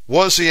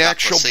was the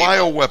actual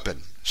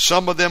bioweapon.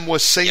 Some of them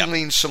was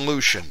saline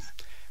solution.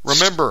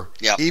 Remember,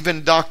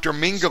 even Dr.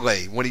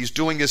 Mengele, when he's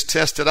doing his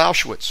test at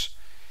Auschwitz,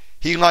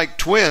 he liked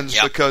twins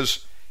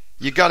because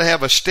you got to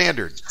have a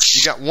standard.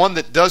 You got one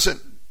that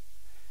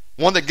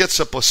gets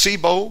a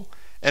placebo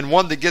and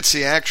one that gets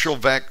the actual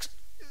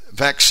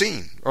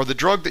vaccine or the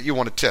drug that you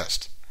want to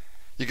test.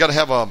 You got to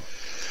have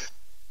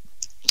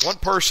one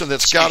person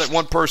that's got it,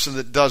 one person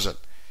that doesn't.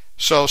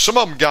 So some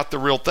of them got the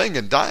real thing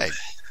and died.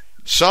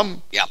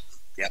 Some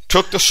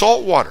took the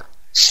salt water.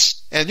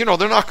 And, they're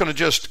not going to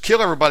just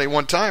kill everybody at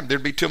one time.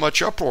 There'd be too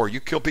much uproar. You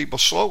kill people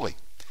slowly.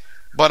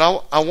 But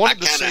I wanted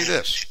to say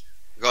this.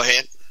 Go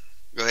ahead.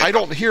 I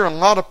don't hear a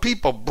lot of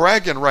people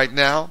bragging right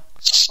now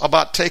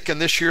about taking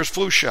this year's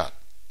flu shot.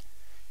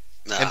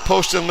 No. And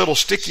posting little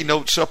sticky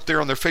notes up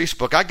there on their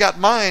Facebook. I got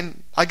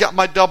mine. I got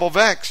my double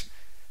vax.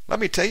 Let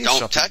me tell you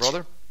something,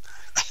 brother.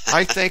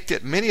 I think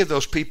that many of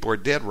those people are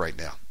dead right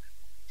now.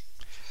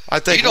 I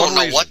think you don't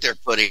know what they're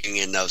putting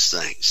in those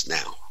things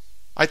now.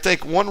 I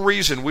think one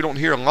reason we don't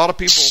hear a lot of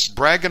people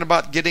bragging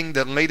about getting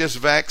the latest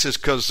vax is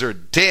because they're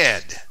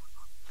dead.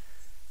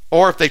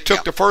 Or if they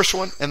took the first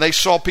one and they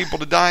saw people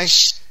to die,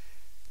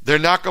 they're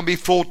not going to be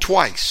fooled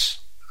twice.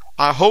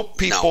 I hope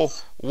people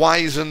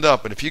wisened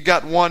up. And if you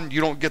got one,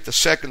 you don't get the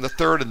second, the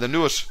third, and the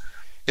newest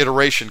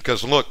iteration.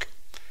 Because look,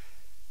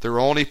 they're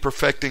only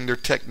perfecting their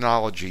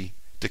technology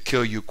to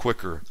kill you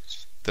quicker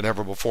than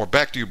ever before.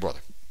 Back to you, brother.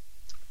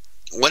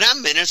 When I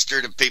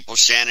minister to people,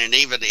 Shannon,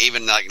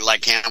 even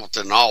like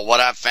Hamilton and all,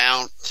 what I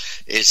found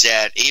is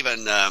that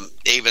even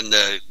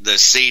the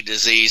C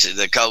disease,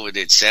 the COVID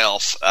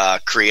itself,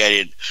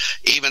 created,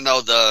 even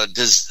though the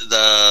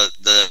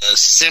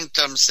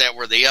symptoms that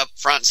were the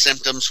upfront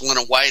symptoms went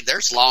away,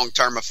 there's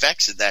long-term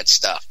effects of that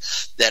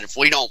stuff. That if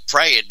we don't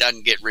pray, it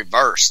doesn't get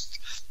reversed.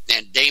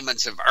 And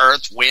demons of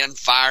earth, wind,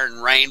 fire,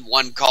 and rain,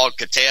 one called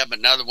Keteb,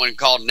 another one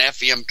called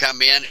Nephilim,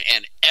 come in,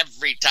 and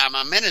every time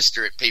I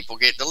minister it, people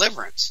get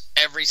deliverance.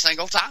 Every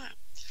single time.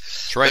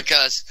 That's right.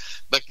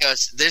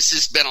 Because this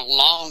has been a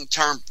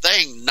long-term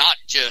thing, not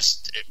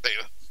just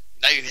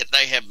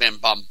they have been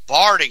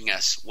bombarding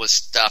us with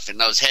stuff and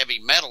those heavy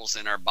metals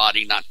in our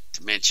body, not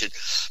to mention.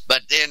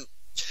 But then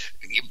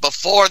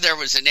before there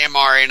was an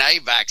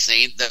mRNA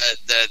vaccine,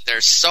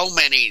 there's so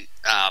many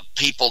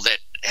people that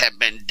have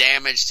been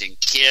damaged, and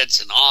kids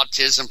and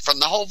autism from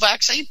the whole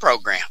vaccine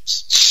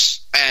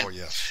programs. And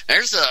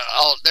there's a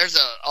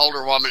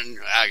older woman,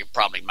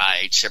 probably my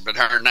age, but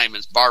her name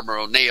is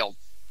Barbara O'Neill,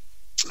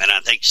 and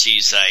I think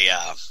she's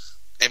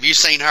have you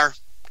seen her?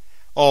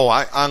 Oh,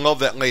 I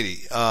love that lady.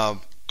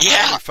 I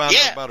only found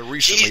out about her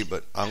recently,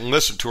 but I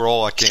listen to her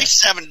all I can.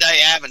 She's Seventh-day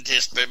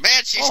Adventist, but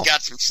man, she's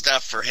got some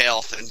stuff for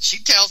health, and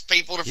she tells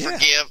people to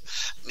forgive.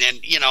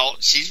 And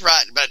she's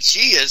right, but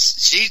I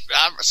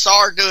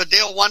saw her do a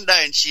deal one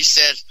day, and she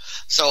says,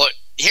 so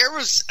here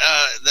was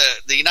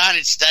the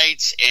United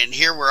States, and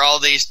here were all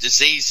these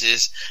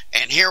diseases,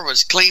 and here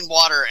was clean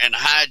water and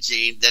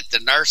hygiene that the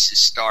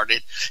nurses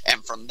started,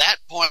 and from that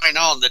point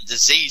on, the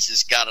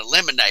diseases got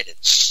eliminated.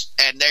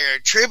 And they're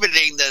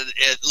attributing the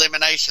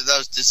elimination of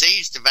those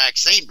diseases to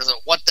vaccine, but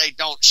what they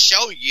don't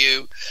show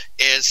you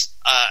is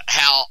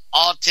how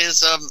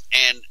autism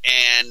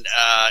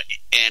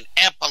and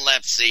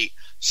epilepsy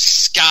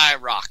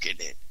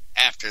skyrocketed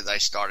after they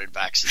started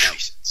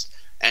vaccinations,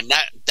 and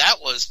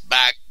that was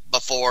back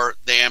before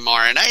the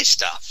mRNA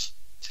stuff.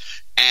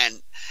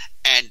 And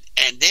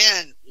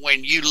then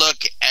when you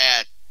look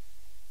at,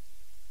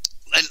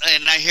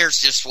 and here's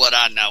just what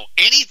I know,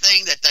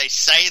 anything that they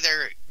say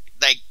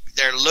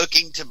they're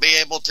looking to be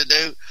able to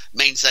do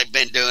means they've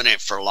been doing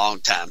it for a long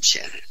time,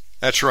 Shannon.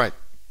 That's right.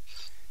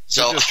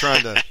 So they're just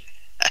trying to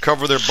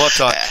cover their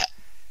buttocks.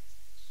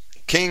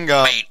 King,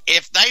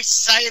 if they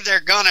say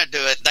they're going to do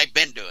it, they've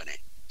been doing it.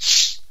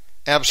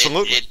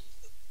 Absolutely.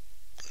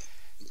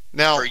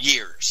 Now, for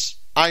years.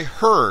 I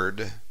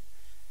heard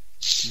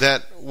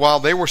that while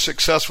they were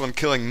successful in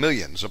killing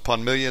millions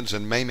upon millions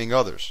and maiming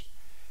others,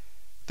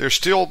 they're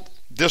still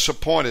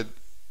disappointed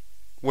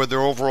with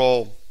their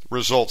overall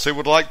results. They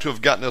would like to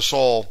have gotten us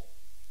all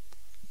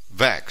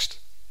vaxxed.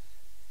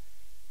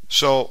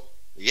 So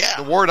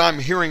the word I'm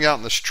hearing out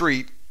in the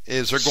street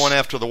is they're going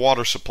after the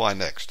water supply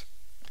next.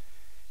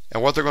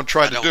 And what they're going to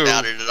try to do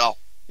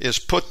is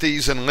put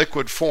these in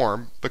liquid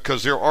form,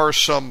 because there are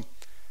some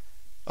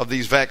of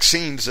these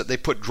vaccines that they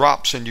put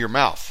drops into your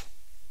mouth.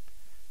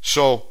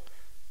 So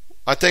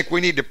I think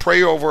we need to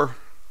pray over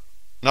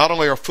not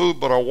only our food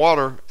but our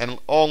water, and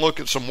all look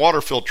at some water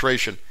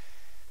filtration.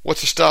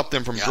 What's to stop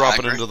them from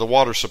dropping into the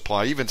water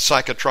supply, even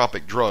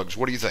psychotropic drugs?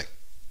 What do you think?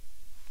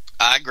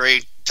 I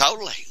agree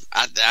totally.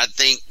 I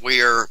think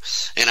we are,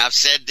 and I've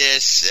said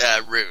this,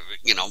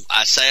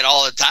 I say it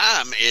all the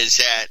time, is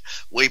that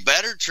we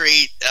better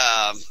treat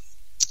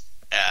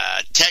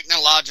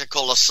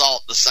technological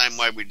assault the same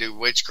way we do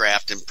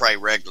witchcraft, and pray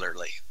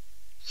regularly.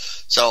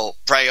 So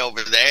pray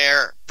over the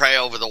air, pray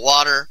over the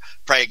water,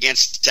 pray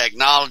against the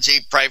technology,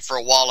 pray for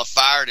a wall of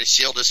fire to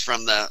shield us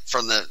from the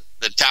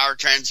tower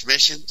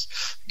transmissions.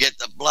 Get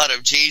the blood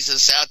of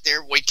Jesus out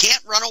there. We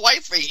can't run away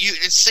from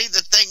it. See,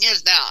 the thing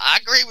is, now, I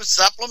agree with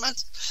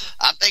supplements.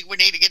 I think we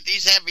need to get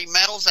these heavy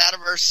metals out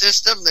of our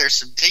system. There's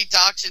some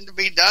detoxing to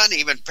be done,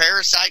 even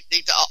parasite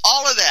detox,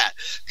 all of that,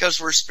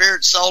 because we're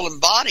spirit, soul, and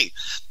body.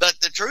 But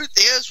the truth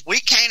is, we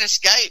can't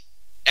escape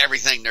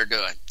everything they're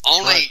doing.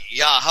 Only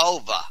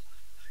Jehovah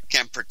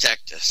can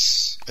protect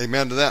us.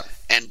 Amen to that.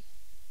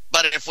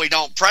 But if we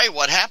don't pray,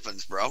 what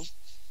happens, bro?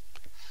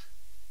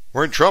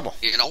 We're in trouble.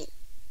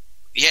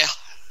 Yeah.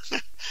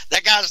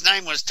 That guy's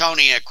name was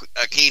Tony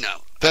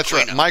Aquino. That's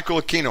right,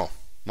 Michael Aquino,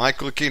 yeah.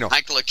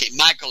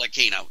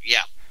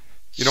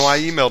 I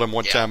emailed him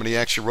one time, and he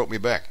actually wrote me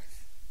back.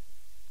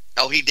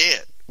 Oh, he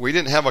did? We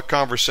didn't have a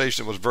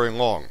conversation that was very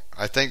long.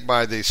 I think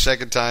by the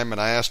second time,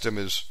 and I asked him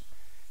his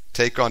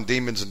take on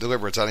demons and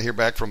deliverance, I didn't hear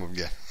back from him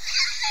again.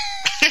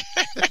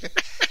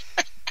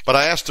 But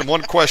I asked him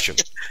one question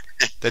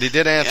that he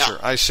did answer.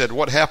 I said,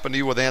 what happened to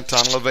you with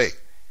Anton LaVey?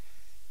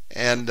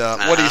 And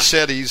what he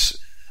said, he's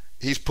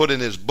put in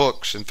his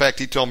books. In fact,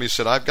 he told me, he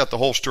said, I've got the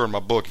whole story in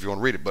my book if you want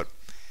to read it,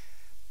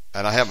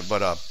 and I haven't.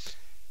 But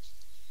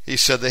he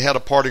said they had a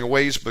parting of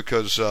ways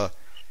because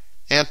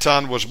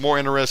Anton was more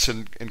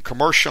interested in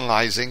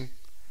commercializing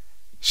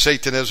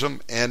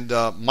Satanism. And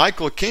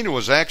Michael Aquino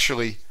was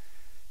actually,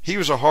 he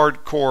was a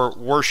hardcore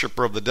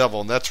worshiper of the devil,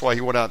 and that's why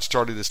he went out and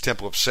started his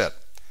Temple of Set.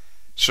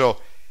 So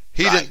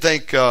he didn't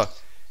think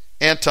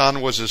Anton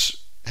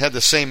had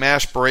the same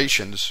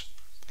aspirations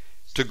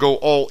to go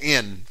all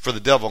in for the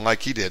devil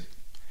like he did.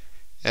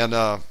 And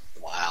of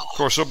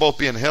course, they'll both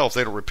be in hell if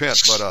they don't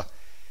repent. But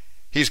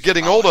he's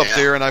getting old up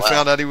there, and I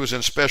found out he was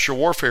in special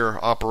warfare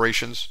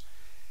operations.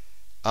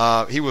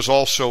 He was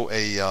also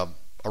a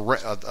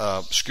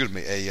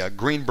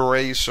Green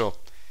Beret, so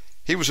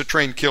he was a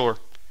trained killer.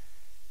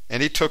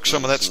 And he took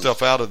some of that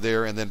stuff out of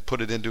there and then put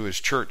it into his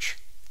church.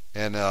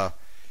 And at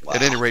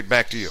any rate,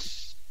 back to you.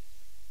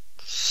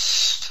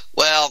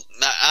 Well,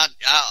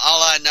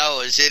 all I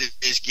know is it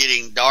is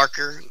getting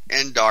darker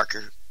and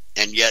darker,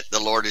 and yet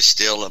the Lord is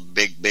still a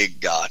big, big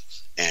God.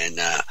 And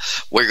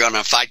we're going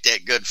to fight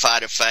that good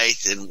fight of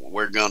faith, and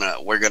we're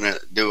gonna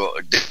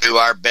do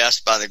our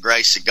best by the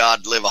grace of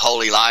God to live a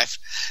holy life,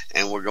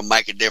 and we're going to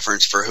make a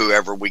difference for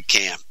whoever we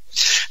can.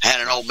 I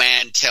had an old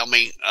man tell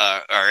me,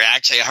 or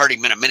actually I heard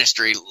him in a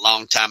ministry a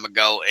long time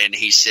ago, and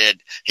he said,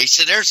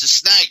 there's a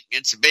snake.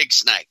 It's a big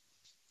snake.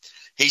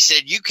 He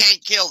said, you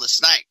can't kill the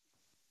snake.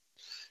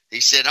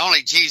 He said,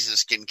 only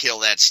Jesus can kill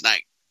that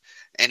snake.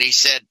 And he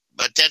said,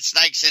 but that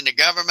snake's in the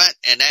government,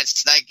 and that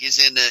snake is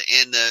in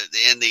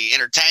the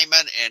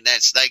entertainment, and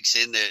that snake's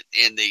in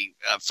the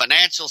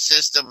financial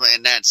system,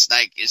 and that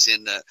snake is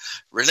in the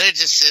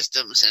religious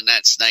systems, and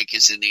that snake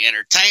is in the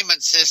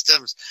entertainment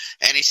systems.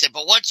 And he said,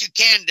 but what you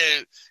can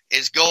do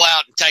is go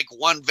out and take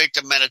one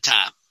victim at a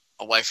time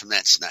away from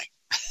that snake.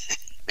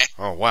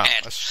 Oh, wow.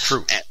 That's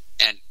true.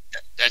 And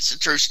that's a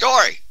true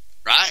story,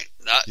 right?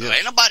 Yes.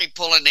 Ain't nobody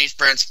pulling these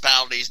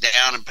principalities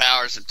down and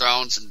powers and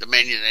thrones and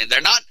dominion. And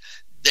they're not.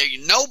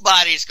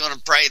 Nobody's going to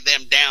pray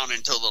them down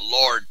until the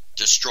Lord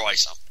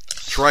destroys them.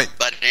 That's right.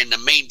 But in the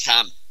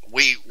meantime,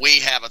 we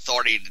have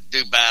authority to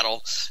do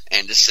battle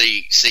and to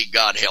see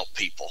God help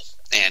people.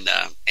 And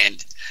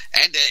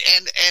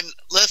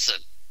listen,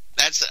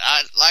 that's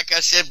like I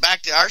said,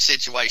 back to our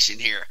situation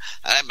here.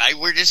 Maybe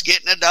we're just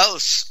getting a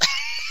dose.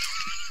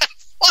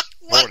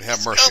 what Lord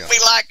have mercy. It's going to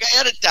be like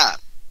ahead of time.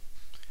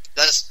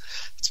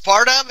 It's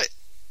part of it.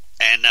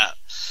 And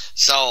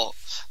so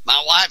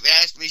my wife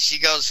asked me, she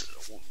goes,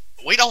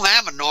 we don't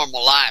have a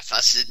normal life.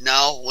 I said,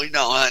 no, we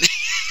don't, honey.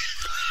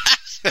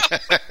 We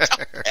don't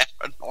have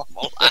a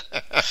normal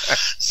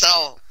life.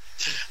 So,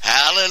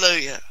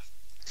 hallelujah.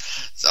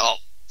 So,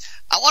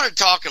 I want to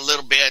talk a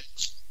little bit.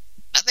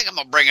 I think I'm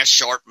going to bring a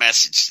short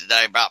message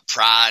today about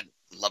pride,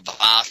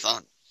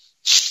 Leviathan.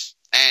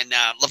 And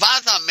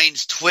Leviathan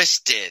means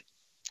twisted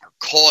or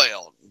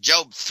coiled.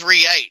 Job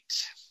 3:8.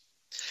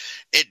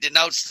 It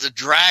denotes the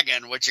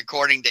dragon, which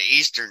according to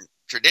Eastern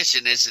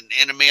tradition is an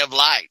enemy of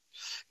light.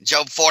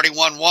 Job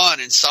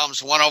 41:1 and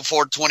Psalms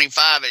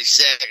 104:25 it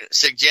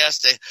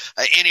suggests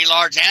any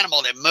large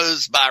animal that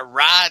moves by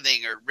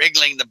writhing or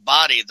wriggling the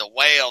body, the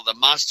whale, the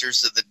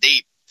monsters of the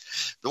deep.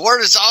 The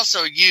word is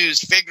also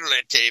used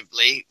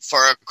figuratively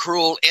for a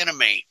cruel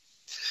enemy.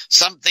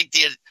 Some think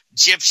the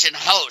Egyptian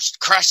host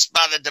crushed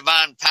by the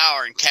divine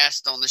power and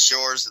cast on the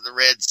shores of the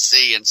Red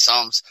Sea in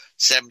Psalms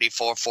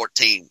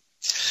 74:14.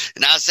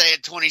 In Isaiah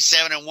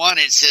 27:1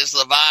 it says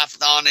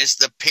Leviathan is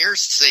the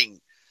piercing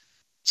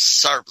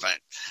serpent.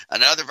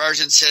 Another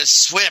version says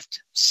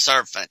swift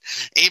serpent.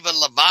 Even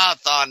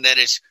Leviathan, that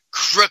is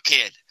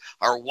crooked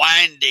or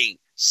winding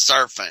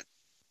serpent.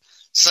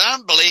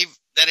 Some believe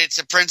that it's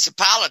a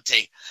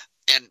principality,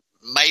 and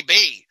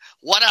maybe.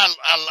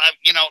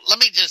 Let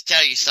me just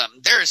tell you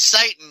something. There is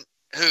Satan,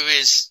 who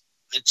is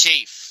the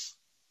chief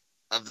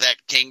of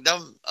that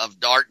kingdom of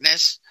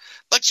darkness,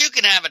 but you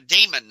can have a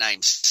demon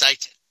named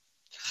Satan.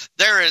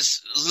 There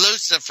is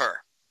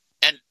Lucifer,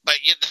 but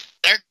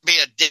there could be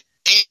a demon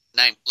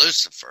named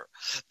Lucifer.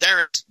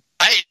 There is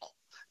Baal,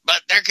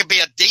 but there could be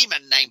a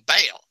demon named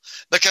Baal.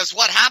 Because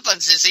what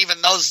happens is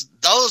even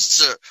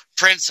those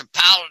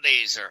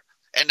principalities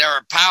and there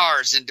are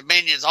powers and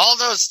dominions, all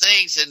those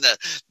things, and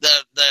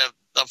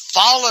the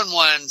fallen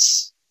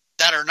ones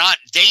that are not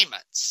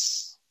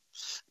demons,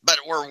 but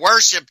were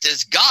worshipped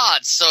as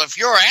gods. So if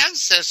your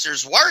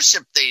ancestors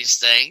worship these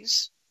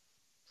things,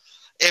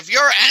 if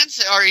your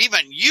ancestors or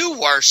even you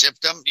worship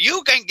them,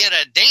 you can get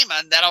a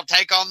demon that'll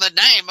take on the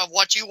name of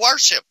what you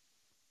worship.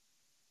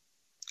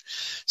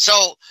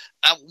 So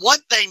one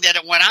thing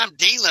that when I'm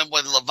dealing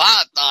with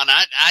Leviathan,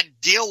 I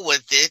deal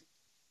with it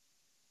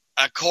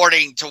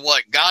according to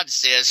what God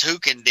says who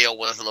can deal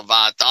with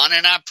Leviathan,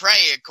 and I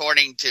pray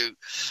according to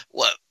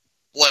what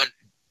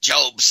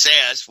Job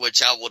says,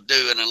 which I will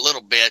do in a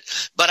little bit.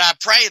 But I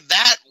pray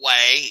that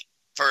way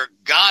for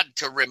God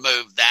to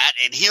remove that,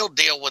 and He'll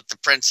deal with the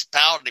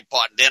principality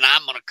part. Then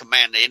I'm going to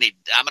command it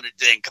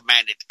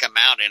to come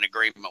out in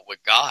agreement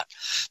with God.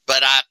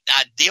 But I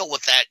deal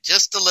with that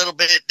just a little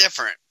bit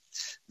different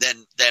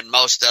than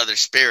most other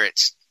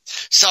spirits.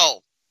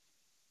 So,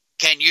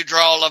 can you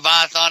draw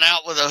Leviathan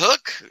out with a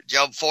hook?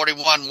 Job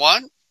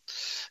 41:1.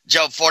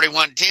 Job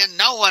 41:10.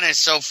 No one is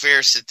so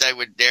fierce that they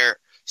would dare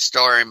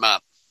store him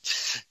up.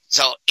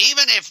 So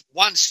even if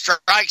one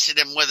strikes at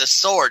him with a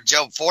sword,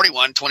 Job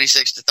 41,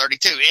 26 to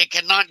 32, it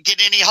cannot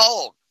get any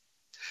hold,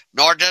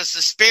 nor does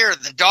the spear,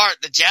 the dart,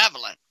 the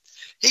javelin.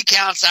 He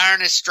counts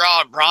iron as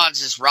straw and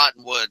bronze as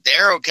rotten wood. The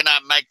arrow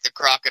cannot make the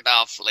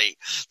crocodile flee.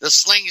 The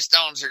sling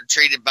stones are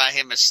treated by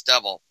him as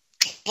stubble.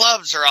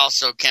 Clubs are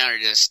also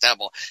counted as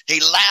stubble. He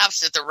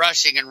laughs at the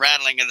rushing and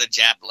rattling of the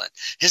javelin.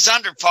 His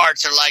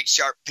underparts are like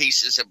sharp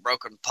pieces of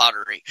broken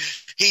pottery.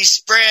 He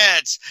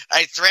spreads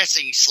a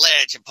threshing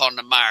sledge upon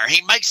the mire.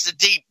 He makes the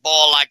deep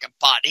boil like a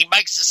pot. He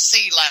makes the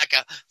sea like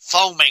a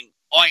foaming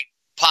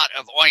pot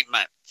of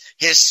ointment.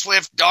 His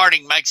swift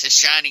darting makes a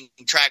shining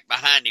track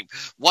behind him.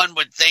 One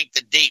would think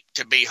the deep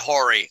to be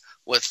hoary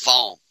with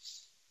foam.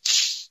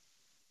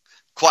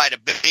 Quite a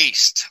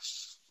beast.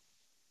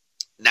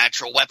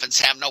 Natural weapons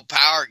have no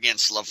power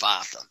against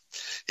Leviathan.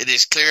 It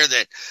is clear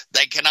that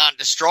they cannot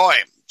destroy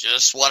him.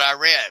 Just what I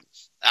read.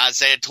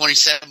 Isaiah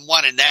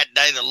 27:1, in that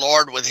day the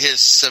Lord with his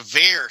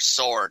severe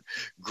sword,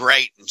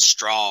 great and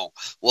strong,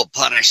 will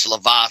punish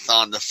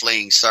Leviathan the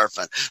fleeing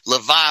serpent.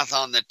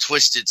 Leviathan the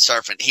twisted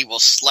serpent. He will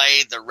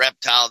slay the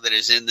reptile that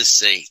is in the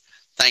sea.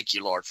 Thank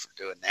you, Lord, for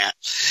doing that.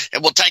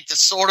 It will take the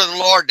sword of the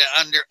Lord to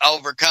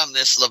overcome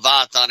this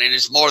Leviathan. It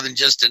is more than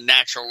just a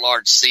natural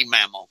large sea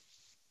mammal.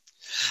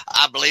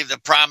 I believe the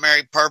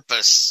primary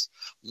purpose,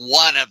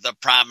 one of the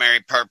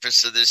primary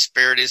purpose of this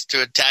spirit is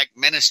to attack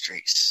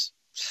ministries.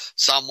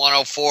 Psalm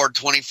 104,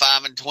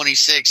 25 and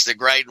 26, the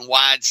great and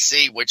wide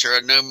sea, which are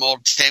innumerable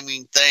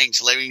teeming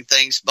things, living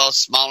things both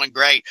small and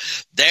great.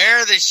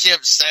 There the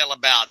ships sail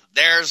about.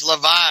 There's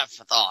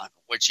Leviathan,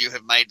 which you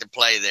have made to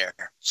play there.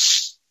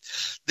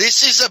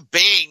 This is a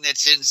being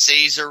that's in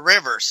seas or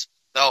rivers.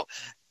 So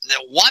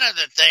one of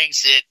the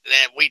things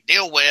that we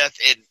deal with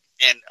in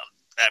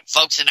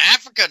folks in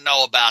Africa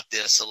know about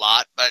this a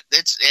lot, but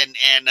it's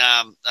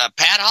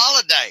Pat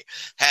Holliday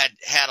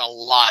had a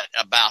lot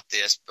about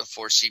this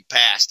before she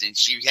passed, and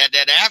she had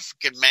that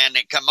African man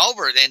that come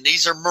over, and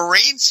these are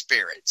marine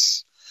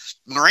spirits.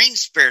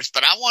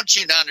 But I want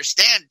you to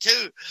understand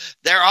too,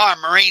 there are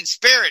marine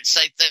spirits,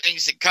 say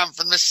things that come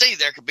from the sea.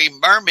 There could be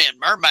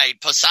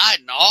mermaid,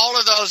 Poseidon, all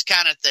of those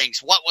kind of things.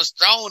 What was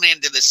thrown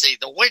into the sea,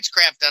 the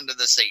witchcraft under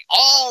the sea,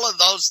 all of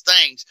those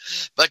things.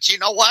 But you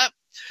know what?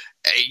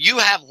 You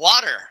have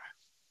water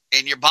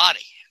in your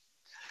body.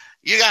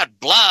 You got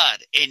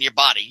blood in your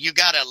body. You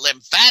got a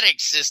lymphatic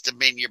system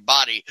in your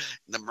body.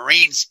 The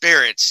marine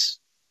spirits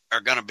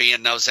are going to be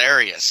in those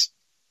areas.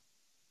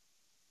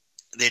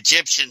 The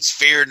Egyptians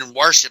feared and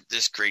worshiped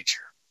this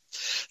creature.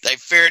 They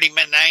feared him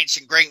in the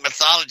ancient Greek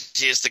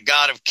mythology as the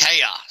god of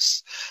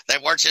chaos. They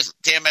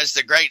worshipped him as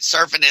the great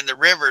serpent in the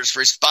rivers,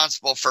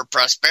 responsible for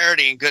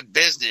prosperity and good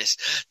business.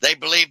 They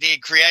believed he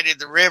had created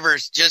the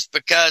rivers just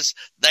because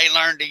they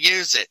learned to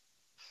use it.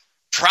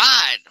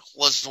 Pride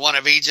was one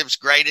of Egypt's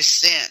greatest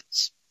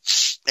sins.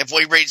 If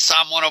we read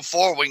Psalm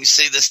 104, we can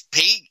see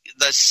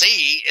the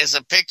sea is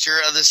a picture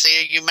of the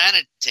sea of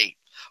humanity,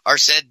 or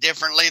said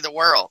differently, the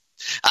world.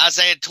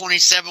 Isaiah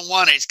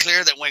 27:1, it's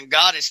clear that when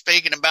God is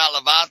speaking about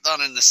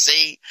Leviathan in the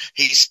sea,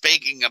 he's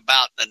speaking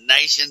about the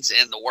nations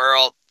in the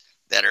world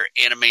that are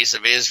enemies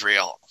of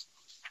Israel.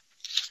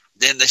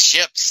 Then the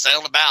ships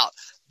sailed about.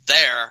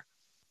 There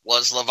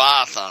was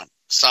Leviathan.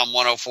 Psalm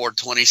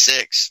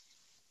 104:26.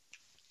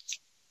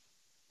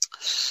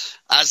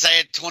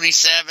 Isaiah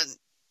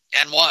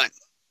 27:1.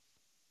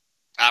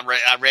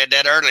 I read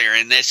that earlier.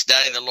 In this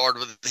day, the Lord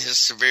with his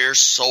severe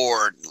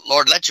sword.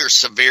 Lord, let your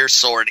severe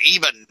sword,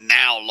 even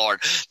now,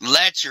 Lord,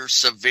 let your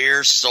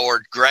severe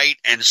sword, great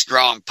and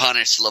strong,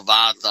 punish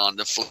Leviathan,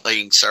 the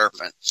fleeing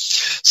serpent.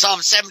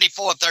 Psalm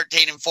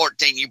 74:13 and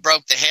 14. You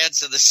broke the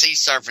heads of the sea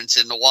serpents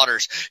in the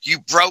waters. You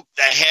broke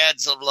the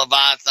heads of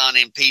Leviathan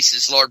in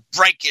pieces, Lord.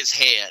 Break his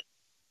head.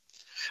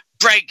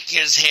 Break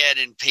his head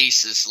in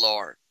pieces,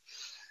 Lord.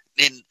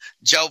 In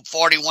Job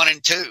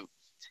 41:2.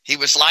 He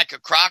was like a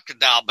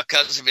crocodile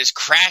because of his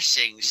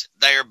crashings.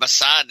 They are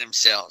beside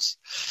themselves.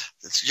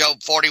 It's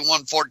Job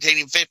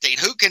 41:14 and 15.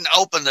 Who can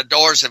open the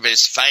doors of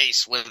his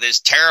face with his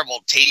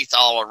terrible teeth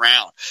all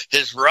around?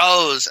 His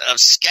rows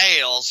of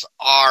scales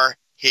are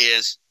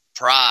his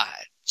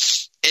pride.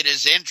 It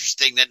is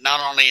interesting that not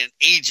only in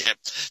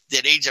Egypt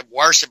did Egypt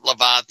worship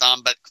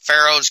Leviathan, but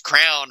Pharaoh's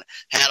crown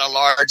had a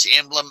large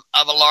emblem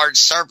of a large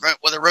serpent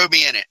with a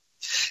ruby in it.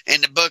 In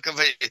the book of,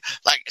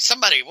 like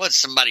what did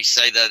somebody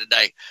say the other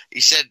day?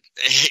 He said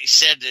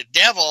the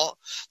devil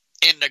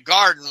in the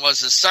garden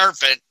was a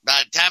serpent.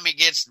 By the time he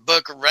gets to the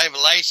book of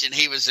Revelation,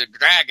 he was a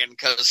dragon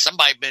because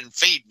somebody been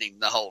feeding him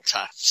the whole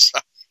time. So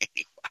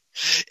anyway,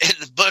 in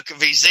the book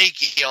of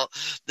Ezekiel,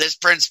 this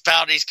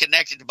principality is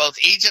connected to both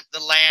Egypt,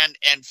 the land,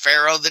 and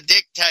Pharaoh, the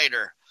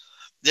dictator.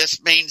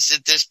 This means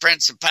that this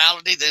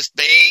principality, this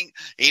being,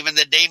 even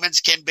the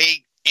demons, can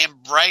be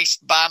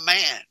embraced by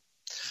man.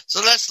 So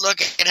let's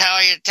look at how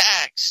he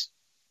attacks.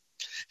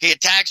 He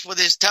attacks with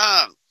his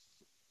tongue.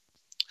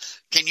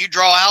 Can you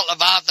draw out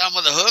Leviathan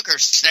with a hook or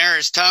snare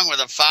his tongue with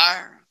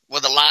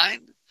a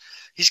line?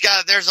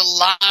 There's a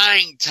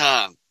lying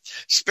tongue.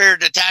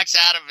 Spirit attacks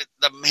out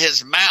of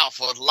his mouth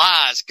with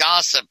lies,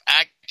 gossip,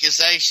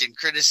 accusation,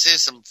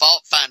 criticism,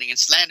 fault finding, and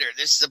slander.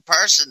 This is a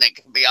person that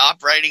can be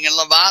operating in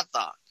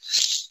Leviathan.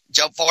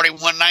 Job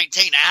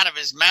 41:19, out of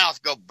his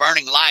mouth go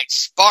burning light,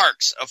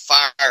 sparks of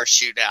fire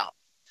shoot out.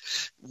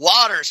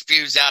 Water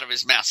spews out of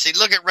his mouth. See,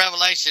 look at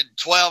Revelation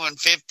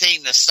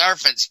 12:15. The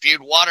serpent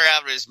spewed water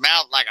out of his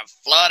mouth like a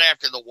flood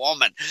after the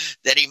woman,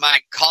 that he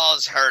might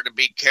cause her to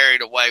be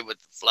carried away with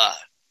the flood.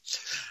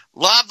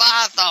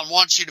 Leviathan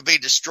wants you to be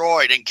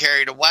destroyed and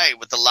carried away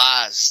with the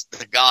lies,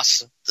 the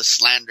gossip, the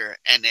slander,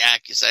 and the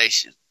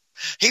accusation.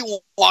 He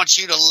wants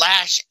you to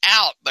lash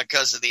out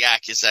because of the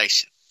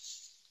accusation.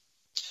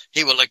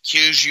 He will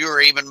accuse you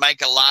or even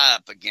make a lie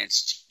up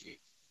against you.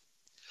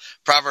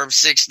 Proverbs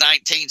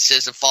 6:19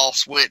 says a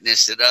false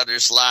witness that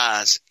utters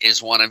lies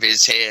is one of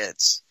his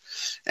heads.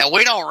 Now,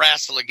 we don't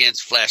wrestle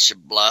against flesh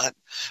and blood.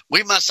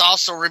 We must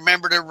also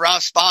remember to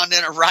respond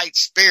in a right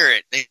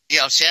spirit.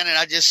 Shannon,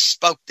 I just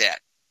spoke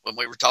that when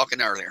we were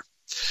talking earlier.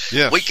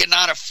 Yes. We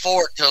cannot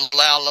afford to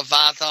allow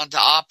Leviathan to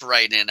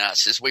operate in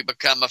us as we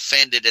become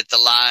offended at the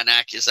lie and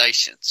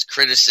accusations,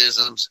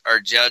 criticisms,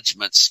 or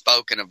judgments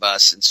spoken of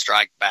us and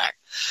strike back.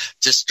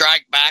 To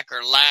strike back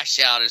or lash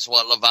out is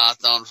what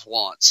Leviathan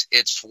wants.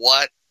 It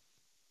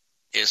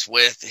is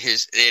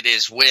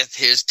with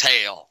his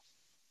tail.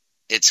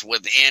 It's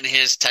within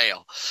his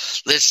tail.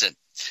 Listen,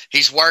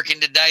 he's working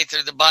today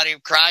through the body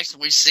of Christ.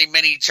 We see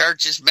many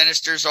churches,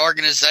 ministers,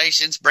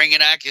 organizations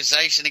bringing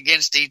accusation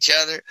against each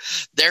other.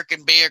 There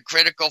can be a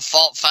critical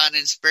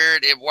fault-finding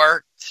spirit at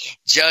work,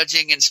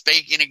 judging and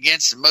speaking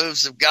against the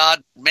moves of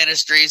God,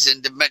 ministries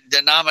and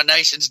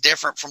denominations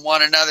different from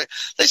one another.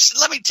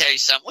 Listen, let me tell you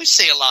something. We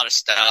see a lot of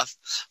stuff.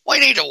 We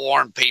need to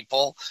warn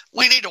people.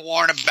 We need to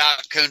warn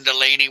about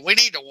Kundalini. We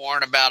need to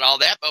warn about all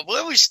that. But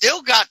we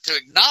still got to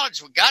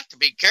acknowledge we got to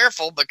be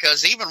careful,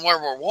 because even where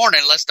we're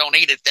warning, let's don't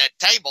eat at that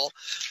table,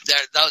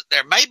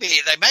 they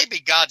may be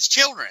God's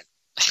children.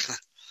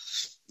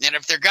 And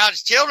if they're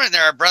God's children,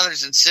 they're our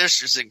brothers and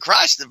sisters in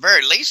Christ. At the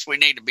very least, we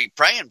need to be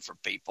praying for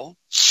people.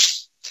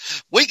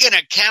 We can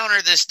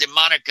counter this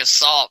demonic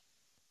assault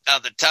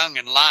of the tongue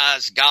and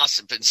lies,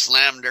 gossip, and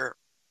slander.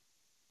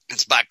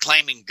 It's by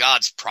claiming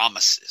God's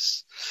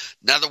promises.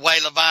 Another way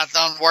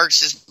Leviathan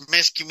works is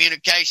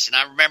miscommunication.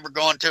 I remember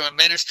going to a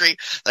ministry.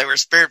 They were a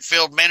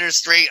spirit-filled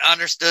ministry,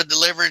 understood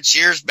deliverance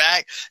years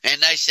back,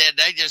 and they said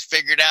they just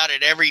figured out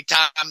that every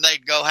time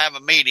they'd go have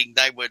a meeting,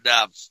 they would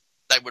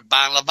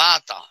bind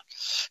Leviathan.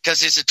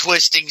 Because it's a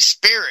twisting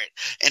spirit,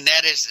 and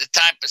that is the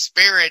type of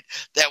spirit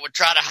that would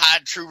try to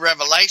hide true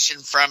revelation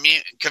from you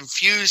and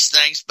confuse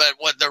things. But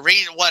what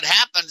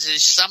happens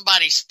is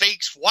somebody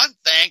speaks one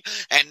thing,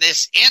 and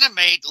this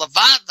enemy,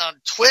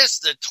 Leviathan, twists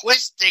the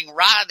twisting,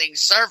 writhing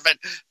serpent,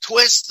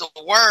 twists the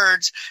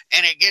words,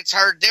 and it gets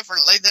heard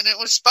differently than it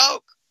was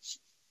spoke.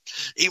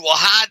 He will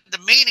hide the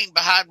meaning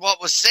behind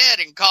what was said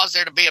and cause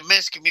there to be a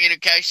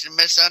miscommunication and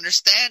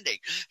misunderstanding.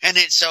 And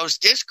it sows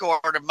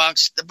discord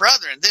amongst the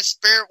brethren. This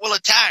spirit will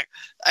attack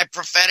a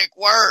prophetic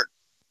word.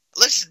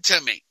 Listen to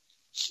me.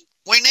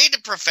 We need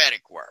a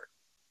prophetic word.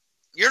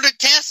 You're to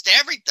test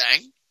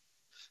everything.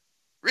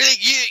 Really,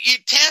 you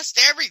test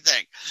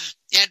everything.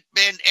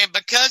 And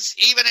because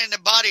even in the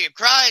body of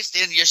Christ,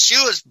 in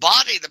Yeshua's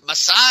body, the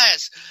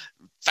Messiah's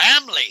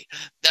family,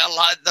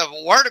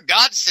 the Word of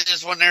God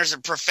says when there's a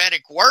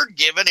prophetic word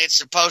given, it's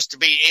supposed to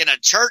be in a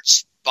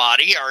church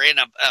body or in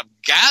a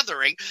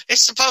gathering.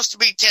 It's supposed to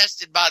be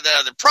tested by the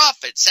other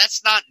prophets.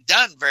 That's not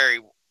done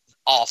very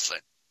often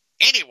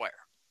anywhere.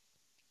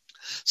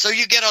 So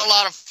you get a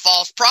lot of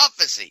false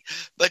prophecy,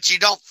 but you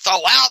don't throw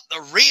out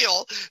the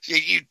real.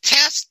 You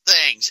test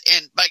things,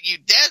 but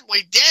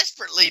we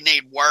desperately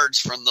need words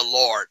from the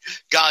Lord.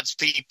 God's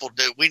people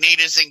do. We need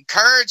His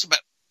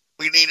encouragement.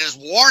 We need His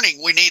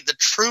warning. We need the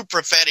true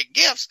prophetic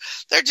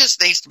gifts. There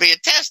just needs to be a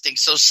testing.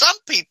 So some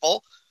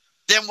people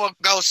then will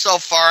go so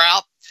far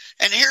out,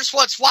 and here's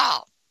what's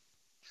wild.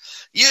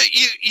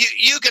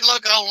 You can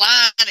look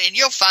online and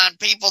you'll find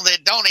people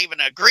that don't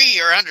even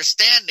agree or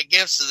understand the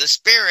gifts of the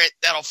Spirit.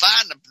 They'll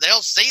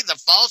see the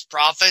false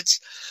prophets,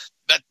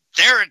 but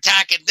they're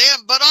attacking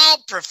them, but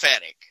all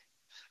prophetic.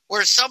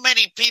 Where so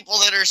many people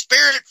that are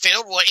Spirit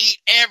filled will eat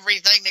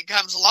everything that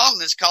comes along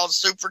that's called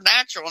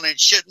supernatural, and it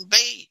shouldn't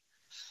be.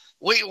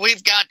 We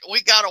got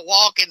to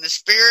walk in the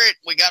Spirit.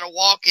 We got to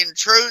walk in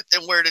truth,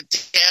 and we're to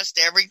test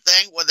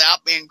everything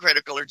without being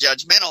critical or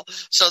judgmental,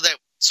 so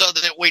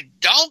that we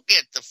don't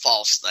get the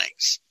false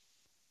things,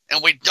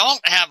 and we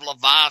don't have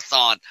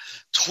Leviathan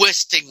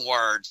twisting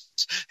words,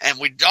 and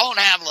we don't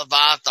have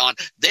Leviathan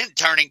then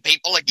turning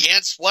people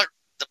against what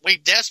we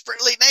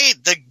desperately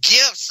need, the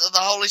gifts of the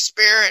Holy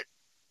Spirit.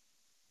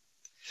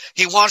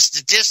 He wants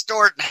to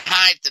distort and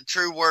hide the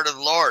true word of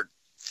the Lord.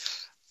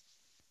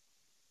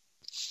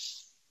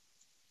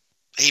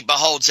 He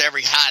beholds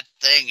every high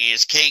thing. He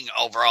is king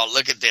over all.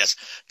 Look at this.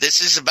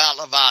 This is about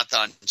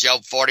Leviathan.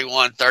 Job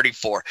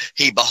 41:34.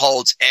 He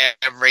beholds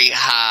every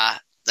high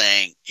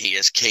thing. He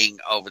is king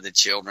over the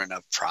children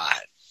of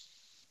pride.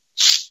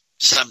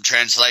 Some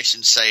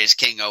translations say he's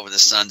king over the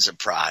sons of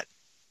pride.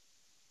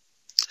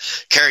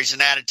 carries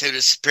an attitude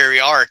of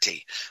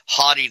superiority,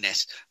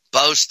 haughtiness,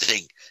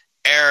 boasting,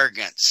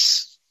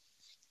 arrogance.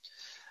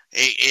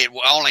 It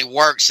only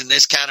works in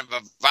this kind of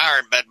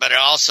environment, but it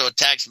also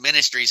attacks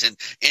ministries and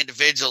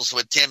individuals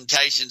with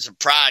temptations of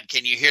pride.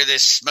 Can you hear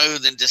this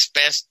smooth and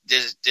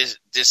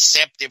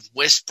deceptive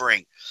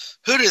whispering?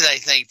 Who do they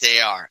think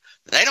they are?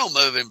 They don't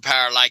move in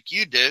power like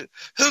you do.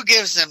 Who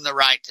gives them the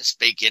right to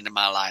speak into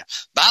my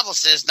life? Bible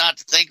says not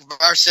to think of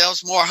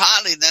ourselves more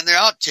highly than they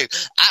ought to.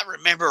 I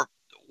remember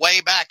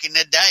way back in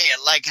the day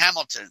at Lake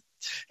Hamilton,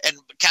 and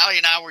Callie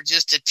and I were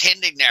just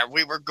attending there.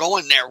 We were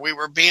going there. We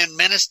were being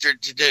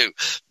ministered to do.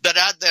 But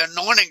the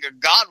anointing of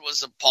God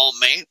was upon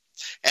me,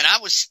 and I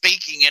was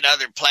speaking at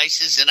other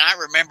places, and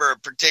I remember a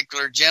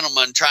particular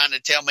gentleman trying to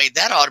tell me,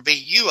 that ought to be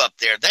you up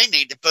there. They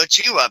need to put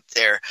you up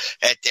there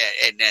at that,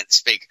 and that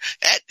speaker.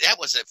 That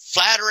was a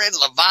flattering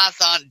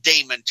Leviathan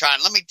demon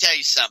trying. Let me tell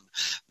you something.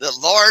 The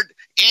Lord,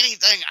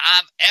 anything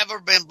I've ever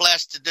been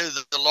blessed to do,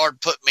 that the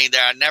Lord put me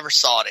there, I never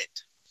sought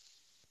it.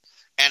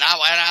 And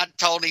I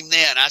told him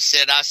then, I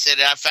said,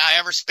 if I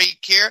ever speak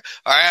here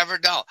or I ever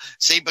don't.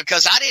 See,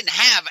 because I didn't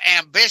have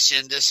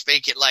ambition to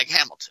speak at Lake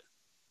Hamilton.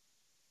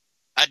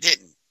 I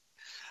didn't.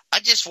 I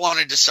just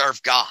wanted to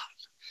serve God.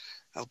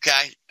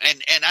 Okay.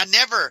 And I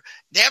never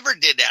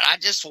did that. I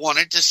just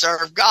wanted to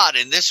serve God.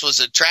 And this was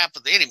a trap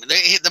of the enemy.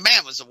 The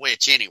man was a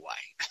witch anyway.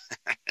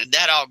 And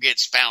that all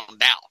gets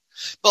found out.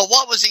 But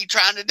what was he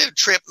trying to do?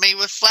 Trip me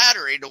with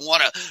flattery, to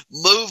want to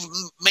move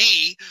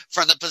me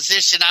from the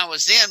position I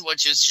was in,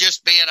 which is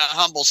just being a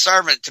humble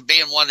servant, to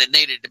being one that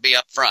needed to be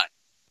up front,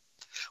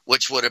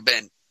 which would have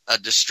been a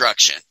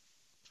destruction.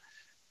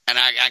 And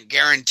I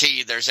guarantee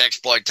you there's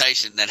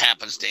exploitation that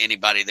happens to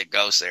anybody that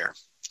goes there.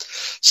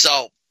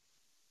 So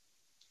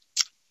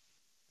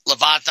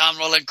Leviathan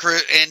will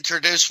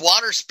introduce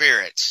water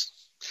spirits.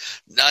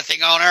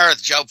 Nothing on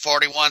earth, Job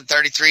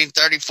 41:33 and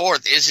 34,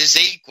 is his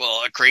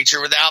equal, a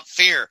creature without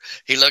fear.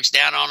 He looks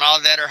down on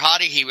all that are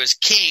haughty. He was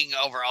king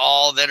over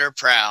all that are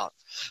proud.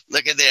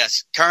 Look at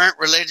this. Current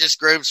religious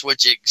groups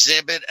which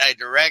exhibit a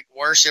direct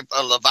worship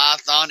of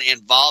Leviathan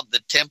involve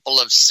the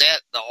Temple of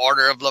Set, the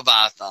Order of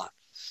Leviathan.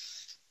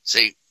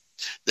 See,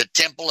 the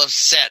Temple of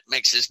Set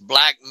mixes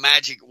black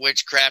magic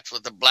witchcraft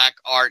with the black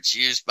arts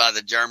used by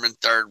the German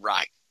Third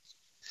Reich.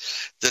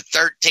 The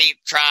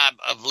 13th tribe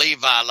of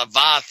Levi,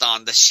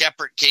 Leviathan, the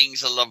shepherd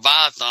kings of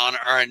Leviathan,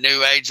 are a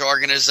New Age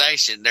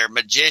organization. They're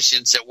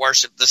magicians that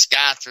worship the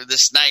sky through the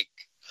snake.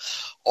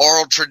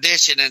 Oral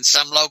tradition and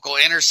some local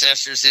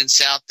intercessors in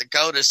South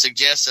Dakota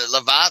suggest that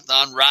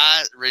Leviathan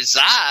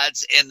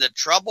resides in the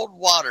troubled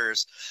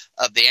waters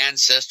of the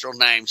ancestral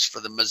names for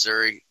the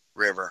Missouri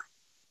River.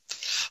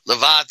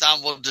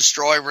 Leviathan will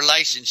destroy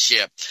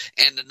relationship.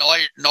 In the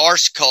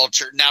Norse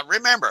culture, now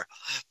remember,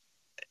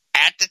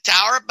 at the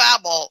Tower of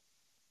Babel,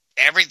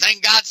 everything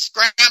got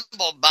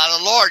scrambled by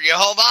the Lord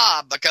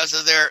Jehovah because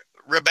of their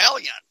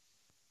rebellion.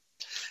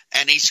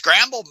 And he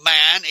scrambled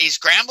man, he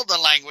scrambled the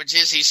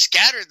languages, he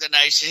scattered the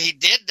nation. He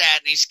did that,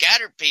 and he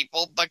scattered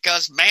people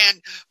because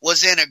man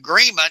was in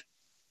agreement,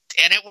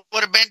 and it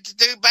would have been to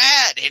do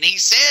bad. And he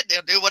said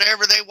they'll do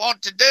whatever they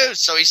want to do,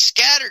 so he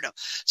scattered them.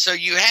 So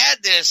you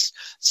had this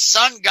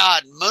sun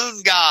god,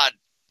 moon god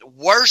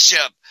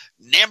worship,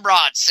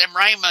 Nimrod,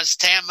 Semiramis,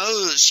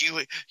 Tammuz.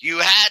 You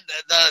had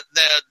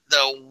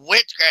the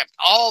witchcraft,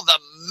 all the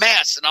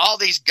mess, and all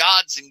these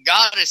gods and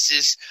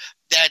goddesses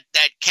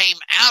that came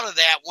out of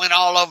that, went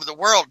all over the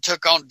world,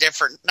 took on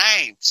different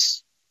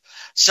names.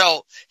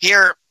 So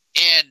here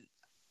in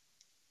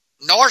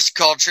Norse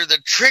culture, the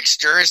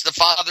trickster is the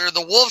father of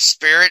the wolf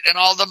spirit and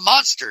all the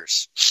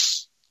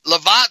monsters.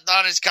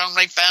 Leviathan is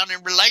commonly found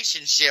in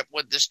relationship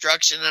with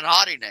destruction and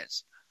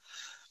haughtiness.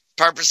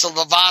 Purpose of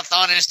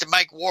Leviathan is to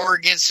make war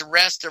against the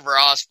rest of her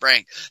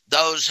offspring,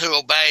 those who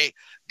obey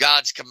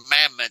God's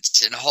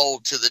commandments and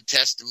hold to the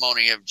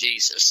testimony of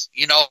Jesus.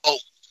 You know,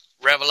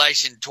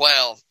 Revelation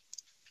 12,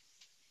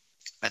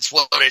 that's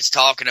what it's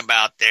talking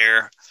about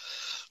there.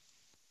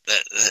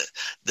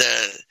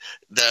 The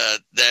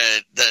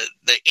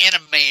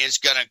enemy is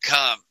going to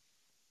come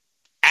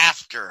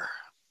after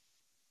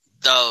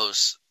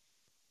those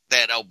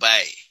that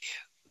obey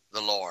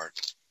the Lord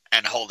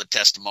and hold the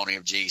testimony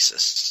of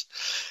Jesus.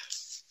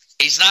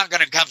 He's not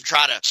going to come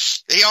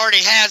he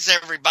already has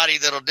everybody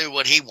that'll do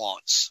what he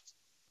wants.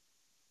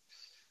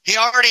 He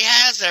already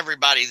has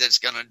everybody that's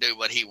going to do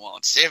what he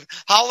wants.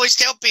 I always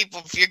tell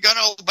people, if you're going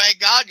to obey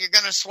God, you're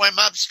going to swim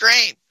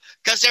upstream,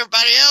 because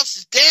everybody else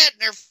is dead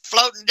and they're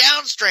floating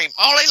downstream.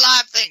 Only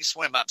live things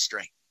swim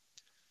upstream.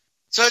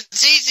 So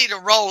it's easy to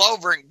roll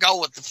over and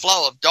go with the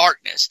flow of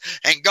darkness,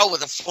 and go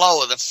with the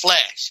flow of the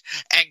flesh,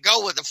 and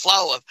go with the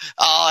flow of,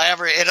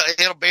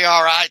 it'll be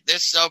all right.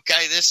 This is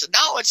okay.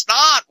 No, it's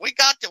not. We're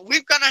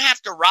going to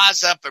have to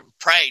rise up and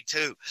pray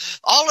too.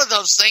 All of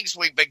those things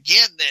we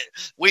began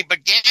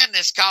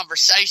this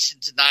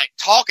conversation tonight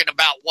talking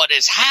about what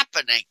is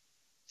happening.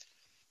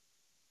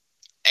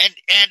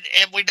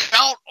 And we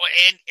don't,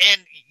 and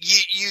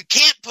you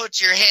can't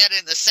put your head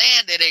in the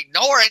sand and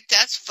ignore it.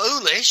 That's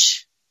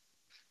foolish.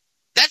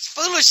 That's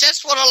foolish.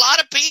 That's what a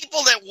lot of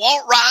people that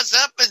won't rise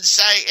up and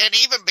say, and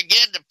even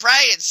begin to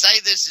pray and say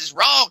this is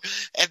wrong,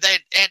 and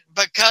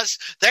because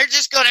they're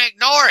just going to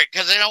ignore it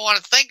because they don't want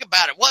to think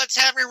about it. Well, it's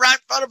happening right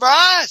in front of our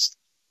eyes.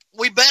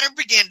 We better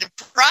begin to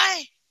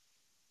pray.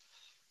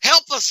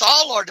 Help us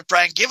all, Lord, to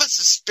pray, and give us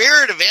a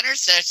spirit of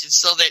intercession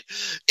so that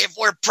if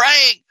we're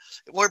praying,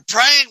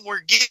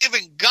 we're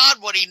giving God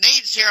what he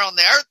needs here on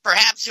the earth.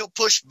 Perhaps he'll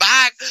push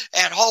back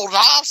and hold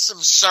off some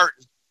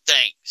certain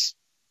things.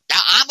 Now,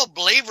 I'm a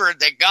believer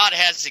that God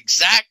has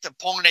exact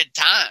appointed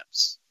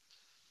times.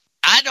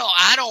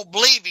 I don't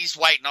believe he's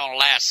waiting on a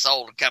last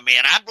soul to come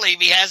in. I believe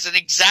he has an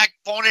exact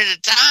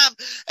appointed time,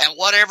 and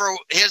whatever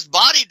his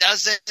body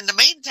does in the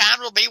meantime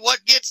will be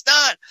what gets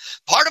done.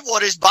 Part of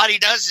what his body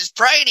does is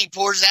pray, and he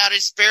pours out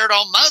his spirit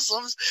on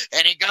Muslims,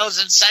 and he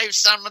goes and saves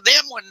some of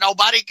them when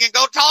nobody can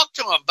go talk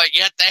to them, but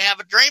yet they have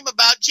a dream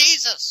about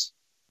Jesus.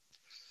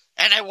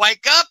 And they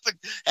wake up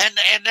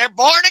and they're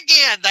born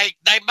again.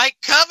 They make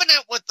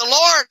covenant with the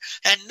Lord,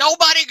 and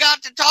nobody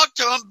got to talk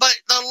to them, but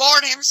the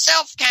Lord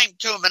himself came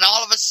to them, and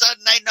all of a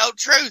sudden they know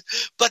truth.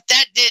 But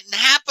that didn't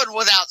happen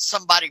without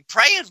somebody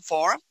praying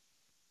for them.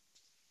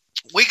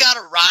 We got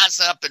to rise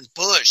up and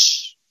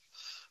push.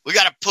 We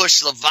got to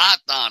push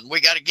Leviathan.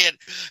 We got to get,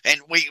 and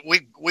we're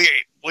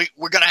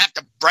going to have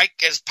to break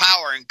his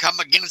power and come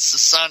against the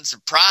sons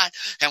of pride,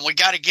 and we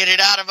got to get it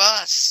out of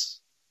us.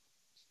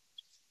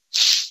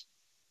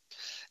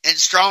 In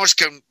Strong's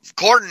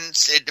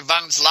Concordance, it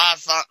defines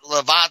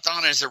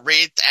Leviathan as a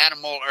wreathed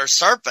animal or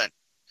serpent.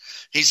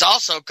 He's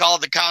also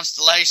called the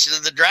constellation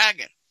of the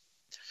dragon.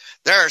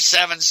 There are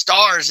 7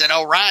 stars in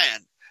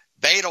Orion: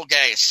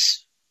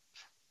 Betelgeuse,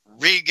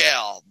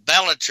 Rigel,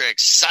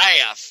 Bellatrix,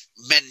 Saiph,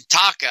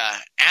 Mintaka,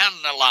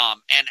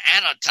 Anilam, and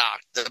Anatok,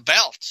 the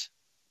belt.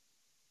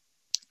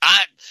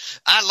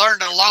 I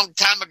learned a long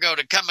time ago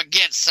to come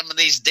against some of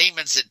these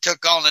demons that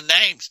took on the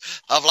names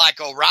of like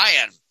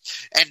Orion,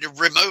 and to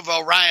remove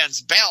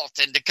Orion's belt,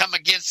 and to come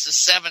against the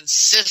 7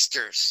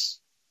 sisters,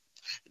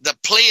 the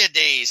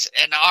Pleiades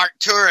and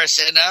Arcturus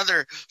and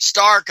other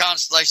star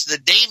constellations, the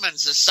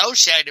demons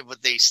associated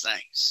with these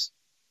things.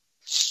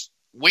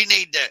 We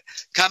need to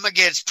come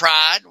against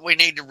pride. We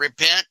need to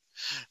repent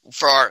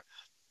for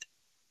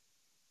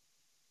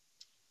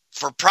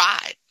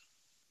pride.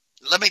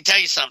 Let me tell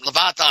you something.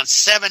 Leviathan,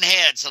 7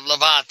 heads of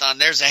Leviathan.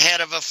 There's a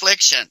head of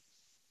affliction.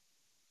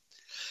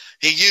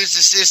 He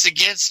uses this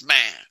against man.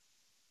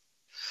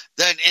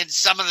 Then in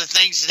some of the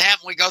things that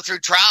happen, we go through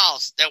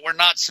trials that we're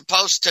not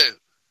supposed to.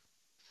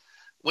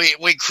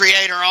 We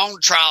create our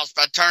own trials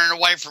by turning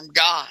away from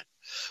God.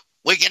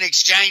 We can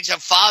exchange a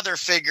father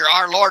figure,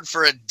 our Lord,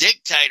 for a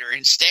dictator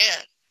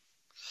instead.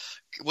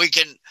 We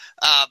can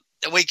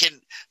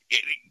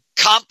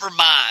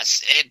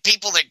compromise, and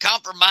people that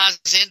compromise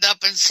end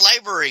up in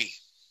slavery.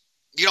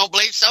 You don't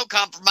believe so?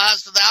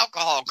 Compromise with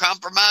alcohol,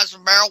 compromise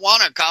with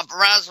marijuana,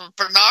 compromise with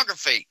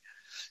pornography.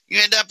 You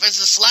end up as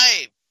a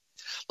slave.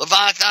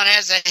 Leviathan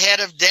has a head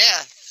of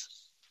death.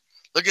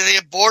 Look at the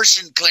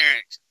abortion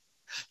clearance,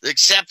 the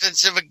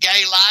acceptance of a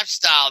gay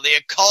lifestyle, the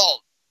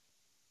occult.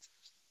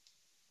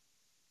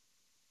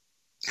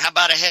 How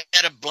about a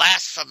head of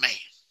blasphemy?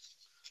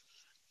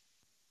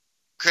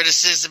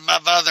 Criticism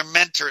of other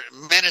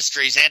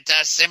ministries,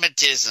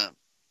 anti-Semitism.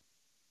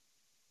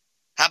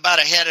 How about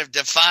a head of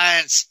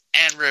defiance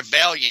and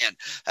rebellion,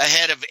 a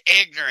head of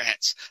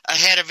ignorance, a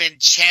head of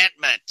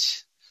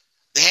enchantment,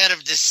 the head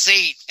of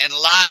deceit and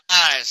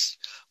lies?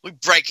 We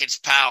break its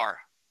power.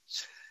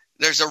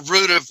 There's a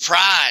root of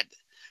pride,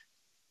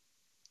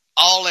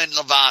 all in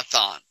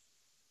Leviathan.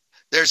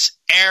 There's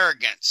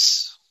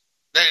arrogance.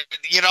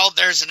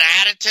 There's an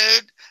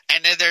attitude,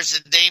 and then there's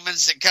the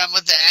demons that come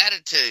with the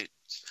attitude.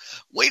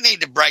 We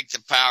need to break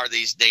the power of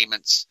these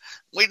demons.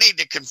 We need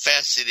to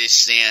confess it is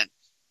sin.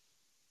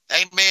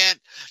 Amen.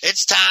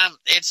 It's time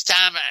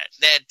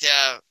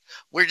that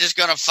we're just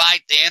going to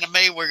fight the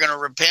enemy. We're going to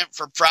repent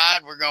for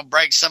pride. We're going to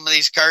break some of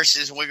these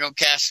curses, and we're going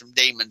to cast some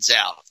demons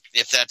out,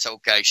 if that's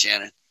okay,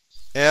 Shannon.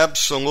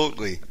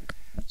 Absolutely.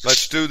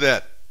 Let's do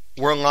that.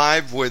 We're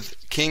live with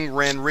King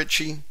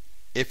Richey.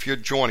 If you're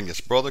joining us,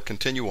 brother,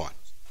 continue on.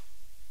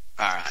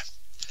 All right.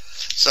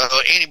 So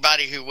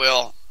anybody who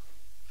will,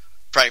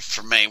 pray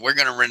for me. We're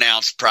going to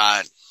renounce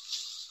pride.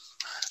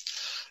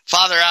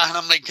 Father, I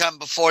humbly come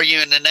before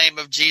you in the name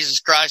of Jesus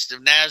Christ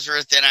of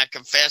Nazareth, and I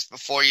confess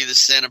before you the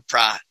sin of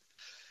pride.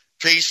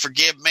 Please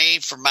forgive me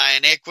for my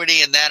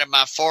iniquity and that of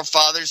my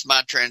forefathers,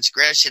 my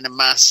transgression and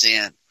my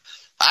sin.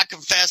 I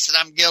confess that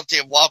I'm guilty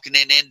of walking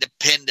in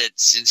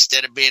independence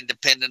instead of being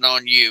dependent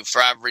on you,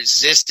 for I've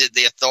resisted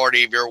the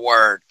authority of your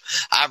word.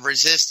 I've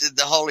resisted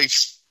the Holy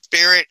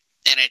Spirit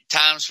and at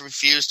times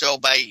refused to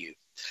obey you.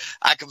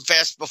 I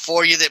confess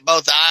before you that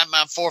both I and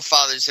my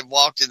forefathers have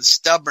walked in the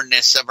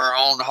stubbornness of our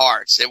own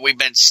hearts, that we've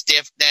been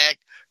stiff-necked,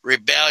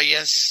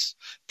 rebellious,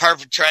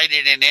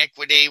 perpetrated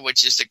iniquity,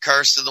 which is the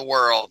curse of the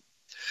world.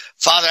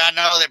 Father, I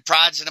know that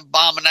pride's an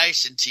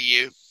abomination to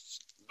you.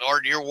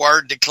 Lord, your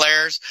word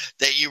declares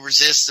that you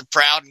resist the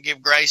proud and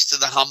give grace to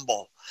the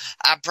humble.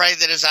 I pray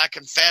that as I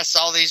confess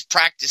all these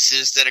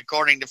practices, that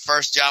according to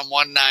 1 John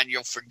 1:9,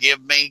 you'll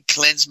forgive me,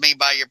 cleanse me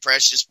by your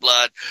precious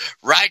blood,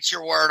 write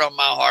your word on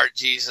my heart,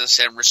 Jesus,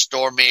 and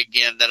restore me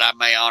again that I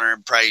may honor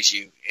and praise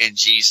you in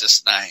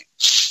Jesus' name.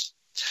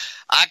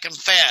 I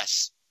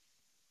confess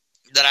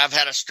that I've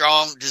had a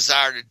strong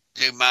desire to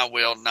do my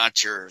will,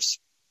 not yours.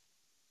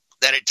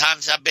 That at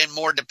times I've been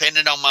more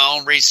dependent on my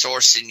own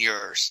resource than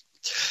yours.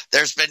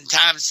 There's been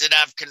times that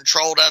I've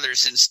controlled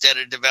others instead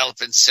of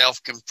developing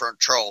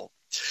self-control.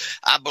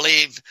 I have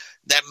believed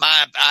that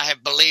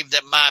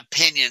my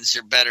opinions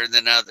are better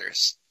than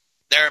others.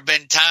 There have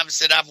been times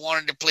that I've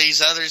wanted to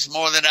please others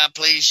more than I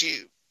please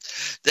you.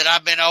 That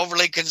I've been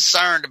overly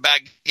concerned about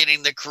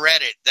getting the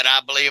credit that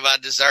I believe I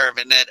deserve,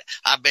 and that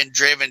I've been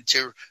driven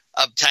to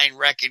obtain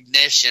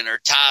recognition or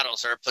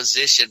titles or a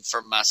position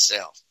for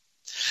myself.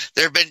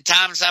 There have been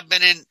times I've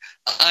been in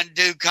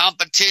undue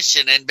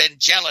competition and been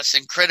jealous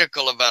and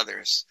critical of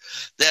others,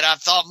 that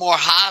I've thought more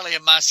highly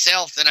of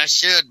myself than I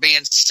should,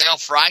 being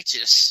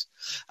self-righteous.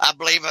 I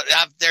believe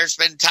there's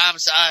been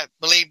times I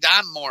believed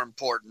I'm more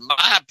important,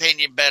 my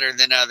opinion better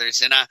than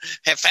others, and I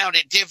have found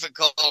it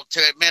difficult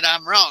to admit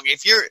I'm wrong.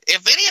 If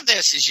any of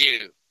this is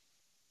you,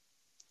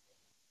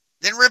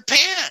 then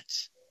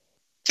repent.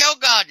 Tell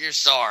God you're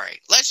sorry.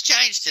 Let's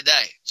change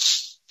today.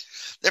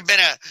 There's been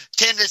a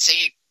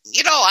tendency.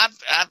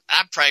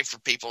 I pray for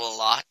people a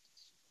lot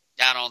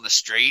out on the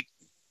street.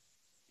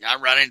 I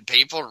run into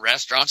people in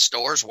restaurants,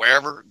 stores,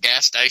 wherever,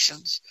 gas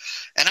stations,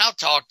 and I'll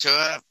talk to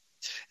them.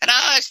 And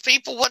I ask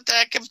people what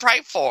they can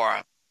pray for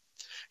them.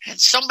 And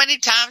so many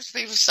times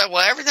people say,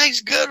 well,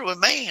 everything's good with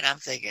me. And I'm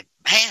thinking,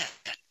 man,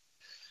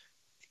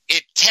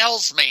 it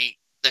tells me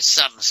that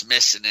something's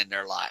missing in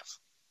their life.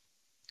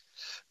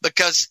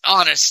 Because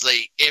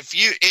honestly, if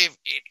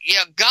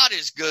God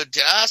is good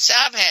to us.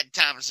 I've had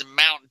times in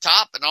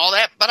mountaintop and all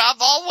that, but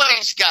I've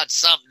always got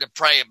something to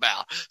pray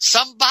about,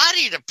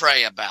 somebody to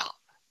pray about.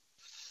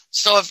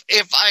 So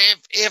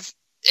if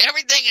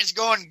everything is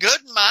going good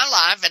in my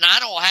life and I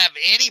don't have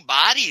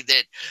anybody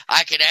that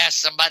I could ask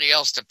somebody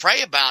else to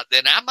pray about,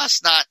 then I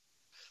must not.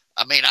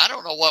 I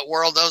don't know what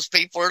world those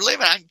people are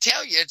living. I can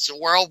tell you it's a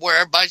world where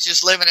everybody's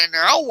just living in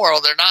their own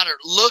world. They're not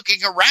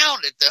looking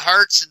around at the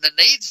hurts and the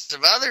needs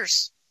of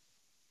others.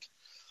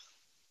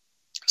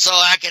 So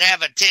I could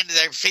have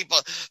people,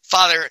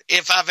 Father,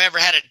 if I've ever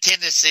had a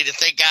tendency to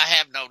think I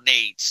have no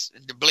needs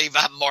and to believe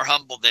I'm more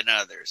humble than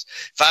others,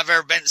 if I've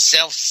ever been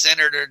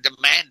self-centered or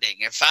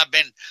demanding, if I've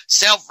been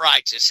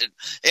self-righteous, and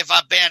if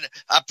I've been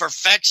a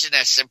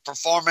perfectionist and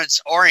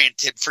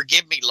performance-oriented,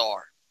 forgive me,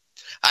 Lord.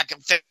 I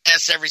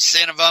confess every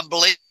sin of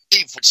unbelief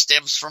which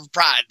stems from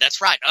pride.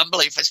 That's right.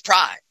 Unbelief is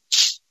pride.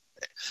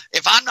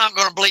 If I'm not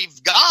going to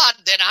believe God,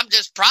 then I'm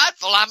just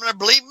prideful. I'm going to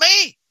believe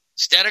me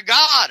instead of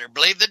God, or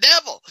believe the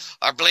devil,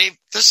 or believe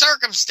the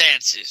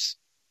circumstances.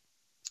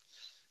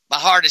 My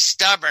heart is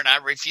stubborn. I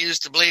refuse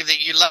to believe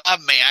that you love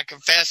me. I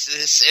confess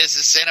this is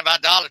a sin of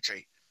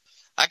idolatry.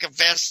 I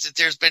confess that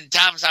there's been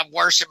times I've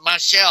worshiped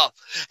myself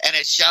and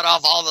it shut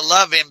off all the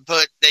love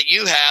input that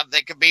you have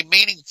that could be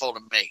meaningful to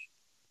me.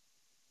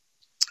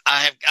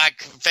 I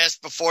confess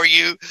before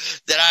you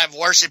that I have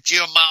worshipped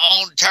you on my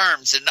own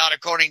terms and not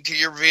according to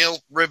your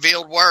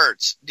revealed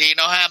words. Do you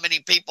know how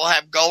many people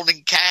have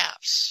golden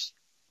calves?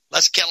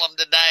 Let's kill them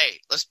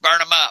today. Let's burn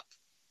them up.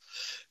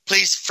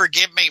 Please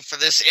forgive me for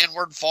this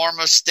inward form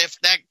of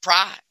stiff-necked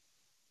pride.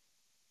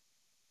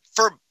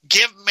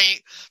 Forgive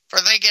me for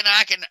thinking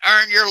I can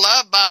earn your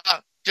love by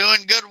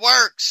doing good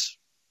works.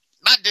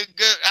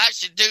 I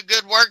should do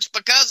good works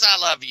because I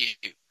love you.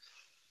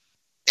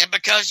 And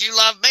because you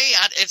love me,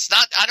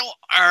 I don't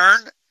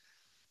earn.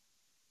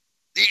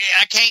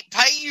 I can't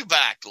pay you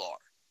back, Lord.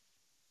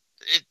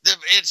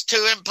 It's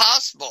too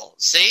impossible.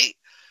 See?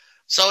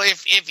 So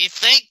if you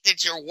think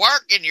that you're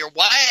working your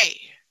way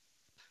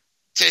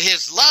to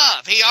his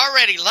love, he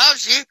already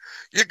loves you.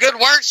 Your good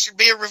works should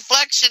be a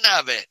reflection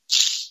of it.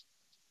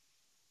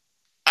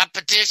 I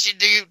petition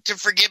you to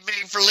forgive me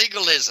for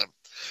legalism,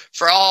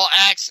 for all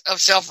acts of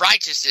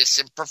self-righteousness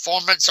and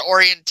performance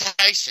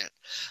orientation.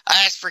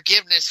 I ask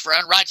forgiveness for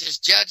unrighteous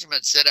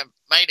judgments that I've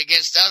made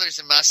against others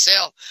and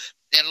myself.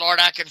 And Lord,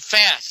 I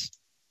confess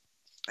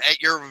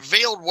that your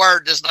revealed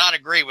word does not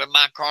agree with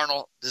my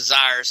carnal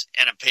desires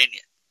and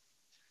opinion.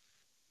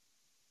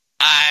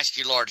 I ask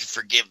you, Lord, to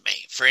forgive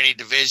me for any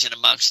division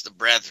amongst the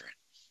brethren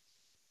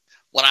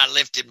when I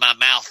lifted my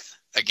mouth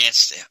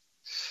against them.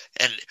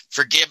 And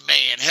forgive me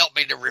and help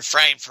me to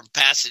refrain from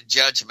passing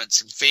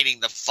judgments and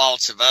feeding the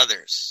faults of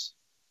others.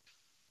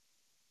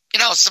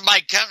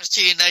 Somebody comes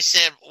to you and they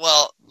said,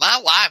 well, my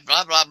wife,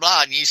 blah, blah,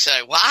 blah. And you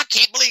say, well, I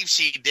can't believe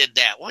she did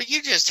that. Well,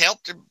 you just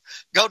helped her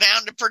go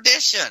down to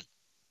perdition.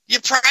 You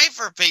pray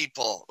for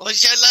people. Well, you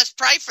say, let's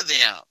pray for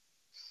them.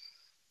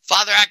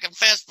 Father, I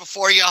confess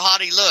before you a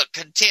haughty look,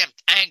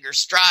 contempt, anger,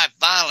 strife,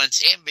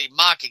 violence, envy,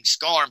 mocking,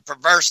 scorn,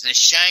 perverseness,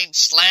 shame,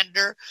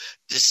 slander,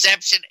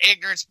 deception,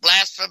 ignorance,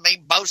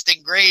 blasphemy,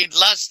 boasting, greed,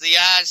 lust of the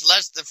eyes,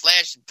 lust of the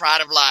flesh, and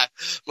pride of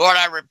life. Lord,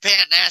 I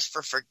repent and ask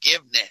for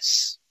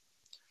forgiveness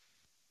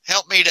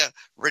me to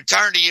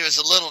return to you as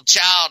a little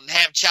child and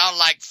have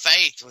childlike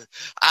faith.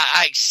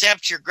 I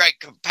accept your great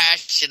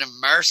compassion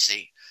and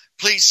mercy.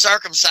 Please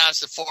circumcise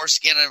the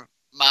foreskin of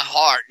my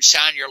heart and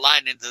shine your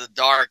light into the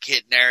dark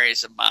hidden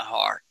areas of my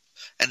heart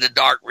and the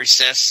dark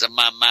recesses of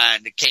my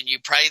mind. Can you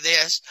pray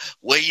this?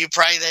 Will you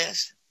pray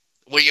this?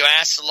 Will you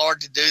ask the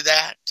Lord to do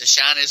that, to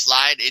shine his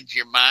light into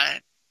your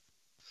mind?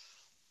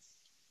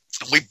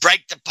 We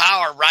break the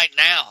power right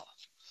now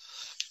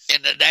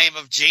in the name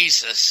of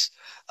Jesus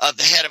of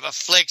the head of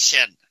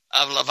affliction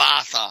of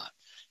Leviathan.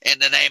 In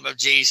the name of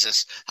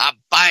Jesus, I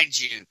bind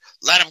you.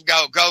 Let him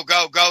go, go,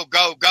 go, go,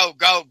 go, go,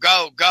 go,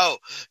 go, go.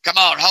 Come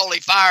on,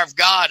 holy fire of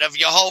God, of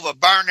Jehovah,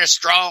 burn the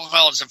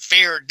strongholds of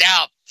fear,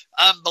 doubt,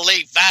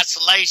 unbelief,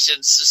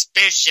 vacillation,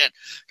 suspicion.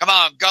 Come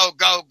on, go,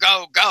 go,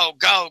 go, go,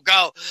 go,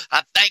 go.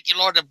 I thank you,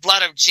 Lord, the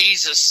blood of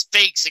Jesus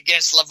speaks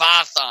against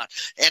Leviathan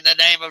in the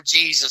name of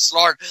Jesus.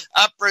 Lord,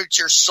 uproot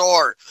your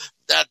sword,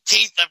 the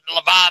teeth of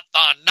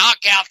Leviathan, knock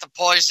out the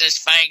poisonous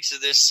fangs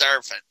of this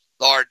serpent.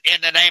 Lord, in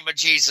the name of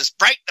Jesus,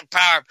 break the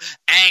power of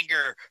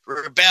anger,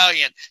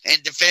 rebellion,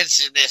 and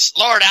defensiveness.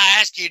 Lord, I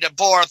ask you to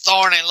bore a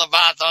thorn in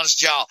Leviathan's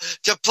jaw,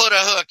 to put a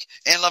hook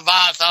in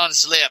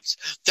Leviathan's lips,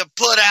 to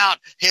put out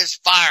his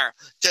fire,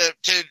 to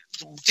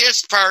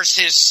disperse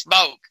his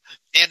smoke.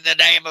 In the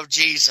name of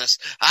Jesus,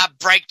 I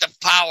break the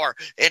power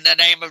in the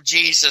name of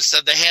Jesus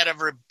of the head of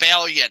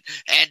rebellion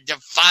and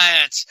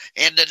defiance.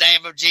 In the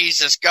name of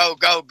Jesus, go,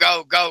 go,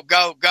 go, go,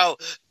 go, go.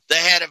 The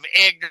head of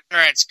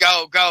ignorance,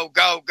 go, go,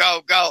 go,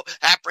 go, go.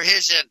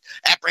 Apprehension,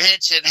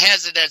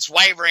 hesitance,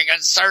 wavering,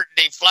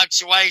 uncertainty,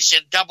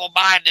 fluctuation,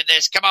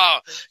 double-mindedness. Come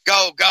on,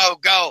 go, go,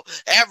 go.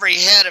 Every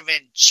head of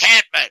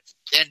enchantment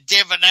and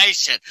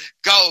divination,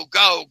 go,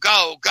 go,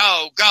 go,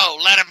 go, go.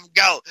 Let them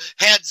go.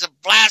 Heads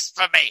of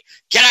blasphemy,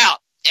 get out.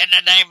 In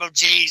the name of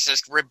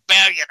Jesus,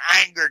 rebellion,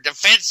 anger,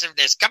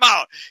 defensiveness, come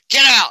on,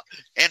 get out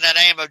in the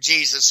name of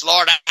Jesus.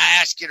 Lord, I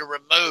ask you to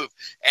remove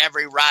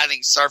every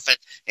writhing serpent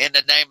in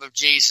the name of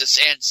Jesus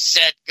and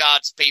set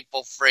God's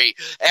people free.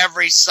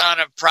 Every son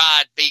of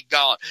pride be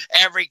gone.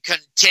 Every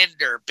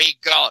contender be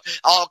gone.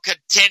 All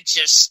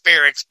contentious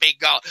spirits be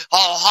gone.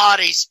 All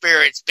haughty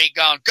spirits be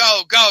gone.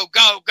 Go, go,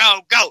 go,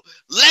 go, go.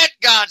 Let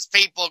God's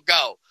people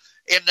go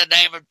in the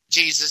name of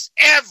Jesus.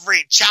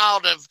 Every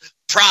child of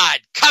pride,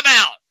 come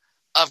out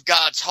of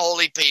God's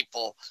holy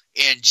people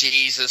in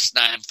Jesus'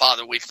 name.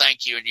 Father, we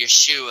thank you in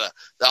Yeshua,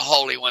 the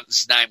Holy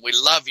One's name. We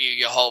love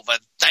you, Jehovah,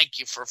 and thank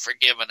you for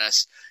forgiving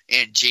us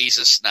in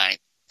Jesus' name.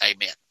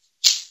 Amen.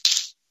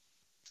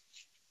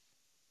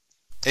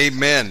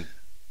 Amen.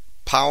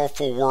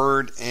 Powerful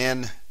word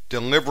and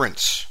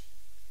deliverance.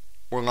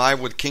 We're live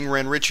with King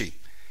Ren Richey.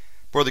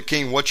 Brother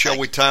King, what shall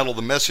we title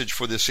the message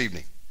for this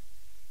evening?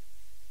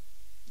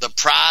 The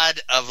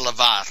Pride of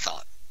Leviathan.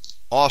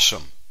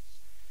 Awesome.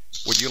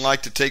 Would you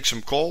like to take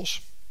some calls?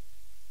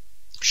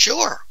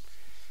 Sure.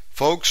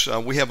 Folks,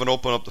 we haven't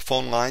opened up the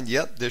phone line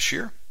yet this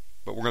year,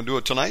 but we're going to do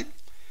it tonight.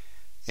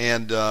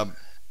 And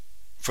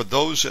for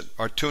those that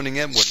are tuning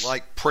in would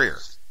like prayer.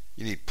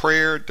 You need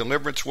prayer,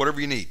 deliverance, whatever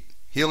you need.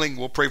 Healing,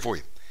 we'll pray for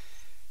you.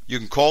 You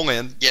can call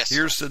in. Yes.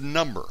 Here's the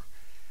number,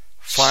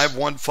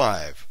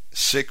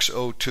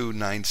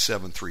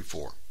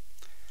 515-602-9734.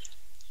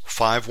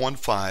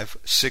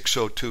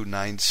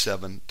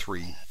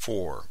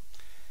 515-602-9734.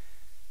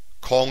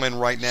 Call in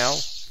right now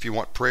if you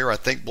want prayer. I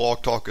think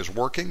Blog Talk is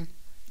working.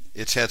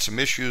 It's had some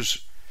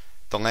issues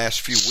the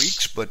last few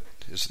weeks, but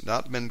it's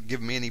not been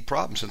giving me any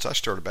problems since I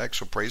started back,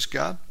 so praise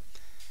God.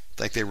 I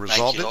think they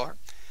resolved it. Lord.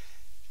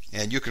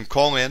 And you can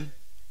call in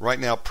right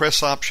now.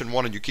 Press option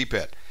 1 on your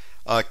keypad.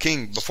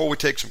 King, before we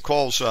take some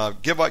calls,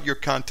 give out your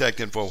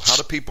contact info. How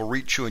do people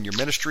reach you in your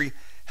ministry?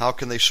 How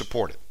can they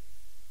support it?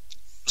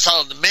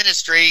 So the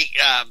ministry,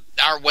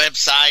 our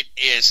website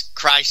is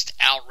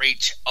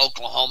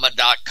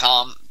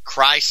ChristOutreachOklahoma.com.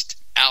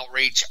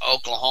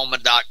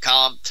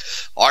 ChristOutreachOklahoma.com,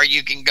 or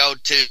you can go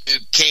to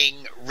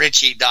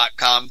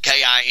KingRichey.com,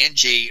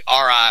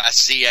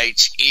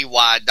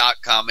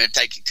 KingRichey.com, and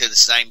take you to the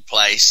same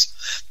place.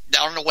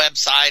 On the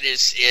website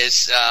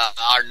is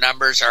our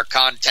numbers, our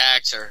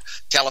contacts, our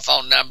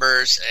telephone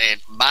numbers,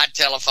 and my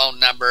telephone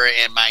number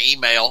and my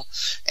email.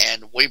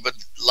 And we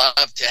would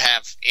love to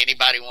have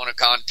anybody want to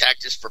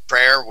contact us for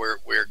prayer.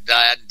 We're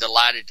glad and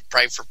delighted to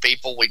pray for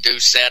people. We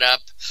do set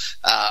up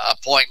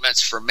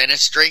appointments for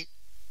ministry,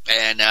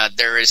 and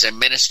there is a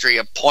ministry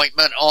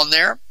appointment on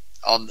there.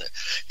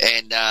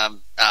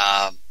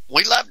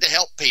 We love to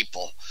help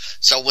people.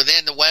 So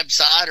within the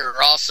website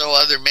are also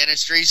other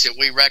ministries that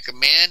we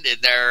recommend,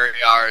 and there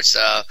is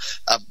a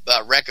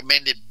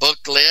recommended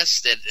book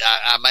list that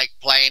I make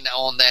plain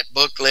on that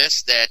book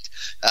list that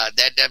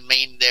doesn't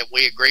mean that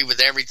we agree with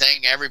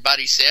everything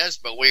everybody says,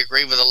 but we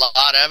agree with a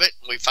lot of it.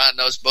 We find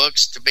those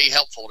books to be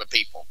helpful to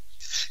people.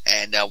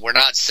 And we're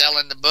not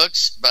selling the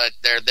books, but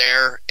they're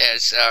there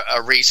as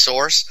a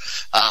resource.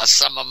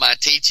 Some of my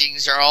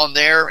teachings are on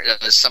there,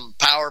 some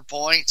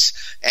PowerPoints,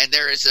 and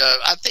there is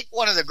I think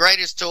one of the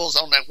greatest tools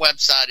on that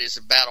website is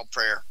a battle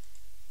prayer.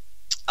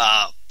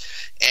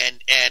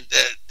 And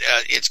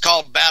it's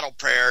called Battle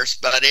Prayers,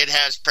 but it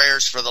has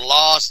prayers for the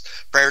lost,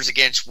 prayers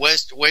against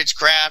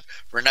witchcraft,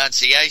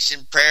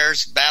 renunciation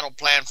prayers, battle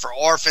plan for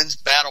orphans,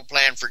 battle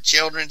plan for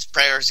children,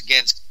 prayers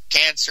against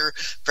cancer,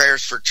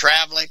 prayers for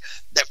traveling.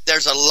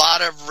 There's a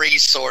lot of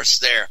resource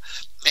there.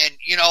 And,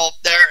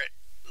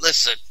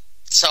 listen,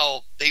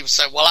 so people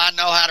say, well, I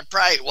know how to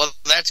pray. Well,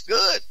 that's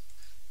good.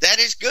 That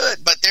is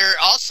good. But there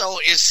also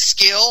is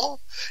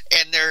skill,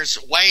 and there's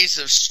ways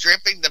of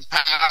stripping the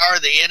power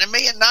of the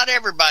enemy, and not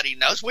everybody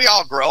knows. We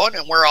all growing,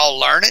 and we're all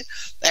learning.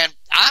 And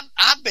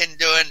I've been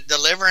doing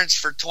deliverance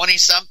for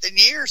 20-something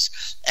years,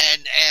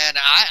 and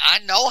I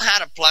know how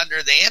to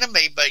plunder the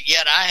enemy, but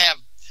yet I have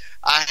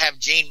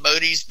Gene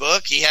Moody's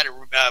book. He had a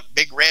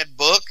big red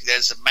book.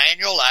 There's a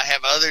manual. I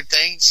have other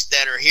things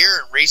that are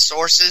here and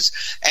resources.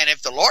 And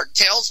if the Lord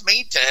tells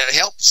me to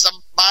help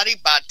somebody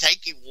by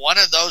taking one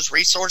of those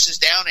resources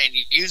down and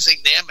using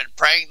them and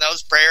praying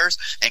those prayers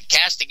and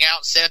casting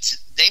out sets of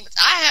demons,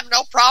 I have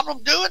no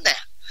problem doing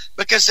that,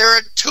 because they're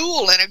a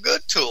tool and a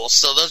good tool.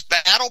 So those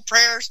battle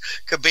prayers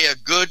could be a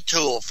good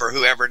tool for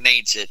whoever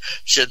needs it,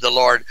 should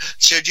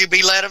you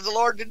be led of the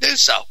Lord to do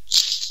so.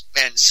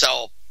 And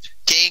so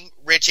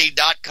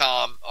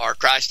KingRichey.com or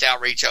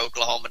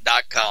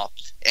ChristOutreachOklahoma.com.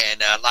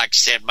 And like I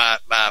said, my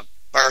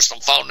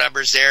personal phone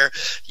number's there.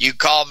 You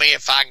call me.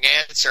 If I can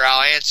answer,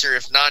 I'll answer.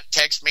 If not,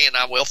 text me and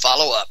I will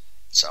follow up.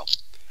 So,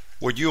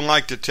 would you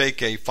like to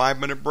take a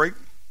 5-minute break?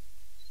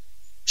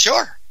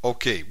 Sure.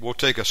 Okay, we'll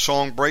take a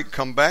song break,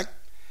 come back,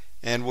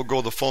 and we'll go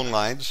to the phone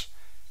lines.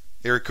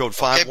 Area code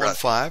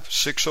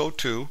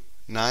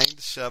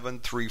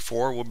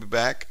 515-602-9734. We'll be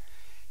back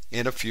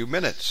in a few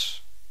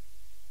minutes.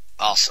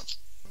 Awesome.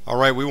 All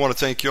right, we want to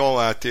thank you all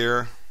out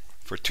there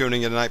for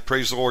tuning in tonight.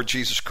 Praise the Lord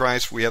Jesus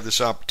Christ. We have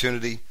this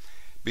opportunity to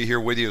be here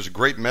with you. It was a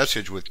great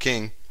message with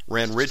King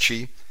Ran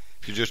Richey.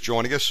 If you're just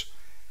joining us,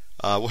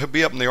 we'll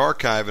be up in the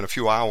archive in a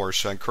few hours,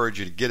 so I encourage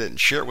you to get it and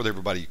share it with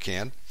everybody you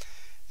can.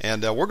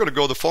 And we're going to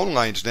go to the phone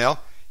lines now.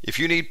 If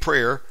you need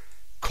prayer,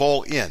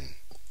 call in.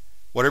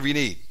 Whatever you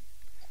need.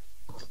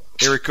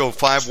 Area code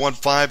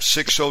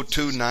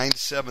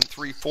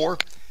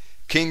 515-602-9734.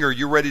 King, are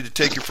you ready to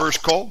take your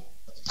first call?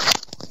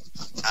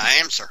 I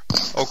am, sir.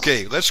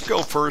 Okay, let's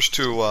go first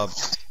to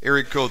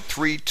area code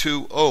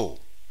 320.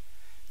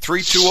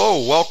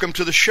 320, welcome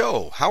to the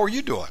show. How are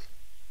you doing?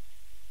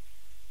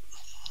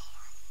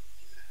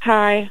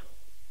 Hi.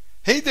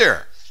 Hey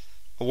there.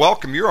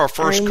 Welcome. You're our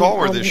first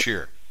caller this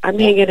year. I'm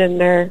hanging in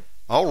there.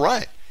 All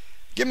right.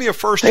 Give me a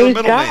first and a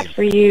middle God name.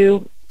 For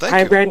you.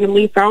 I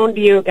randomly found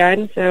you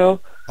again,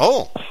 so.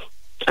 Oh.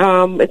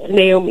 It's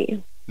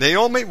Naomi.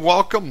 Naomi,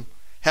 welcome.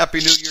 Happy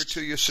New Year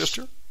to you,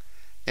 sister.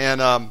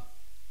 And I'm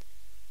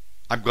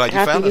glad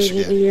you found us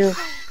again.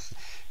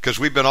 Because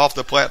we've been off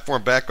the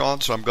platform, back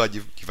on, so I'm glad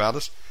you found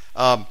us.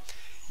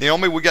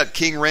 Naomi, we got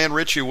King Ran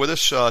Richey with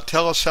us.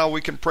 Tell us how we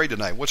can pray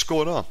tonight. What's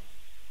going on?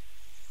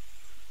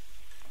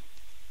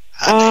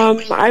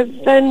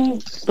 I've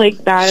been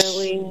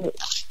battling.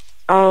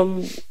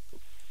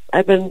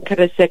 I've been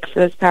kind of sick for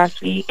this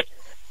past week.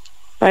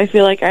 But I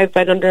feel like I've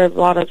been under a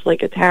lot of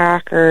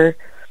attack, or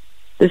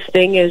this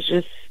thing is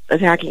just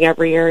attacking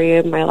every area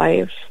of my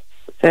life.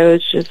 So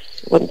it's just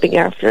one thing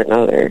after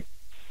another.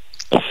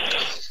 But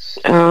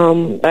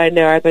I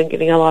know I've been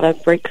getting a lot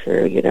of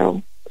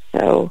breakthrough,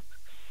 So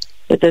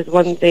if there's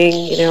one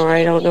thing,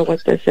 I don't know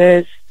what this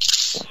is.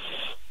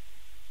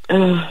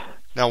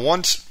 Now,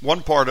 one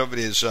part of it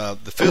is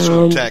the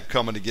physical attack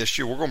coming against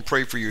you. We're going to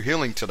pray for your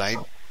healing tonight.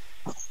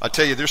 I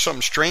tell you, there's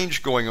something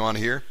strange going on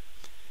here.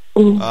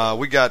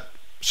 We got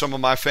some of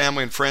my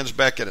family and friends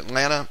back in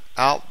Atlanta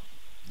out.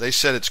 They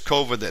said it's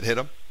COVID that hit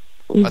them.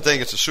 I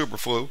think it's a super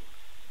flu.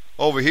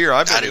 Over here,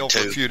 I've been ill for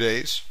a few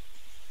days.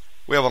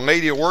 We have a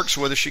lady that works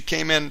with us. She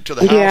came into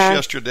the house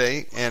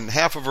yesterday, and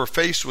half of her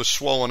face was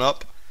swollen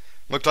up.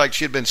 Looked like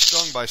she had been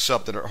stung by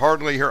something.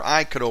 Hardly her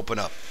eye could open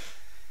up.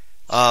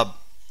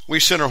 We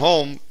sent her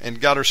home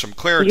and got her some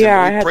Claritin. Yeah,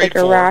 I had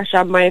a rash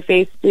on my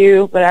face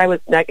too, but I was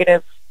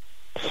negative.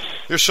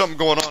 There's something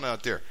going on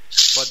out there.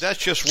 But that's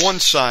just one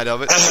side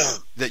of it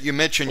that you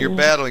mentioned you're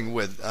battling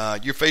with.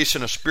 You're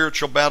facing a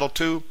spiritual battle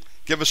too.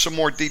 Give us some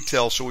more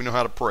details so we know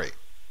how to pray.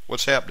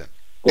 What's happening?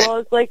 Well,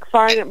 it's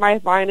my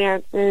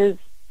finances.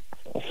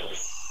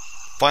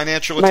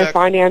 Financial attack? My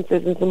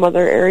finances in some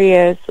other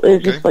areas.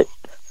 It was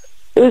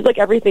it was like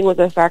everything was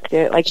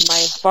affected. Like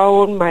my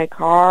phone, my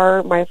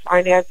car, my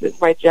finances,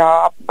 my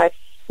job,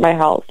 my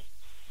health.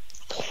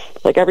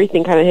 Like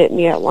everything kind of hit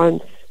me at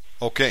once.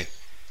 Okay.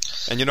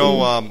 And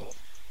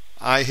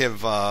I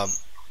have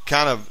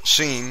kind of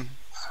seen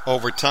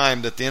over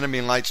time that the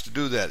enemy likes to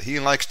do that. He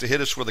likes to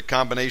hit us with a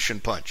combination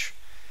punch.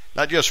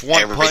 Not just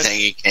one punch. Everything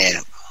he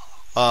can.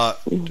 A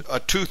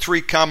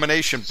 2-3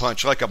 combination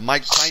punch, like a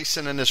Mike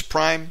Tyson in his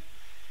prime,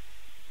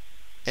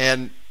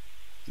 and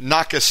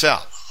knock us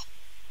out.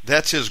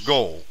 That's his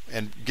goal,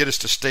 and get us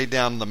to stay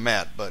down on the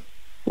mat. But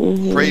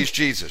praise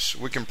Jesus.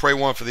 We can pray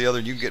one for the other,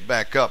 and you can get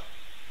back up.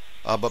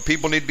 But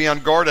people need to be on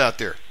guard out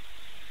there,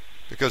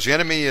 because the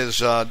enemy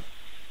is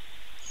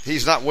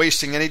he's not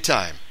wasting any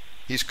time.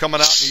 He's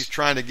coming out and he's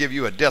trying to give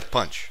you a death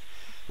punch.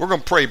 We're going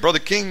to pray. Brother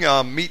King,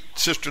 meet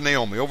Sister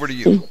Naomi. Over to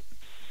you.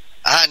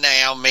 Hi,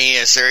 Naomi.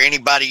 Is there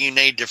anybody you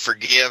need to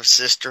forgive,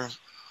 sister?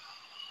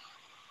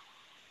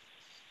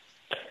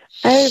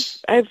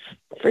 I've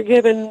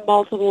forgiven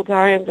multiple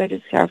times. I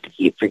just have to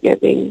keep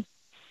forgiving.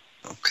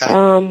 Okay.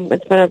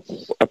 It's been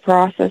a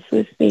process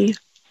with me.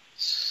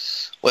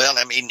 Well,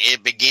 I mean,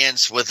 it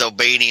begins with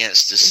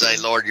obedience to say,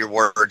 Lord, your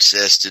word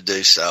says to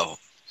do so,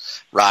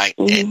 right?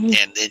 And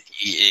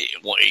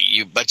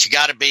but you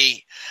got to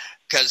be,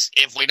 because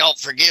if we don't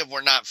forgive,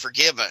 we're not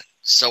forgiven.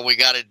 So we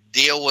got to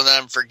deal with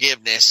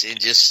unforgiveness and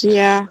just,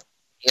 every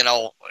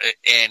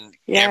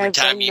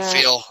time you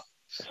feel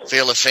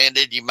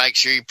offended, you make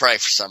sure you pray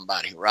for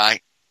somebody,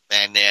 right?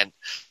 And then,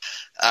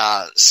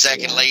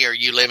 secondly, are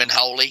you living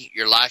holy?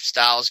 Your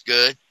lifestyle's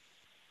good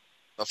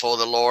before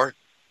the Lord?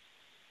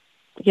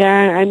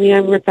 Yeah, I mean,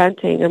 I'm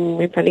repenting. I'm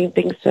repenting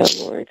things to the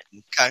Lord.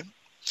 Okay.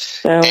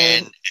 So,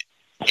 and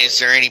is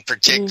there any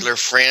particular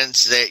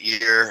friends that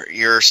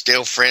you're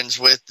still friends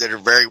with that are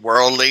very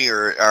worldly,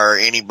 or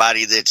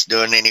anybody that's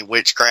doing any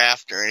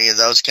witchcraft or any of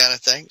those kind of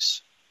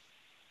things?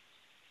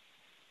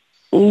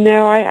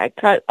 No, I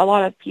cut a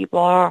lot of people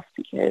off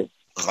because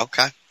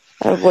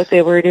of what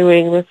they were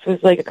doing. This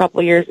was like a couple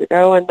of years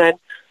ago, and then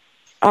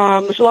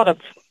there's a lot of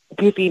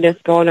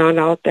goofiness going on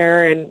out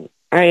there, and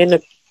I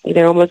ended up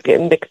almost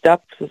getting mixed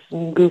up with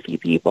some goofy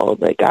people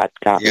that got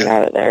me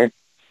out of there.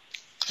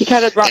 He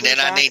kind of brought me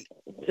back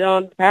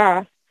down the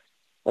path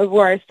of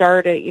where I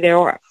started,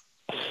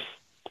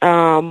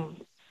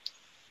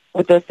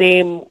 with the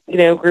same,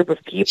 group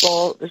of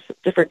people,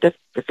 different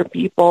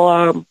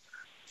people.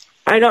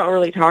 I don't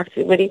really talk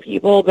to many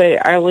people,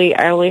 but I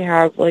only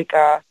have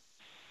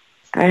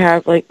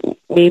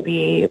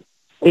maybe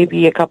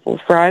a couple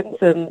of friends,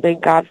 and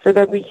thank God for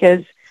them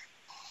because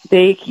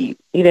they keep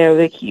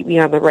me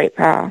on the right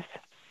path.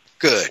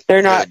 Good.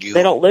 They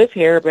don't live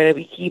here, but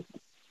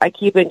I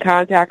keep in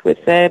contact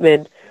with them,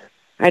 and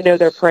I know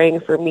they're praying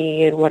for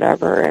me and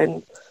whatever.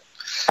 And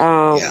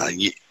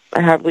I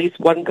have at least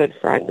one good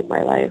friend in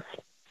my life.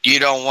 You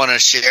don't want to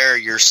share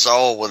your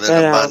soul with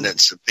an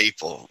abundance of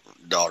people,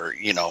 daughter.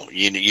 You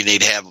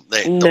need to have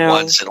the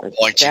ones that will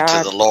point you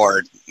to the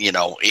Lord.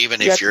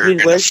 Even if you're in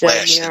the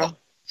flesh,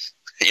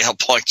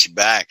 point you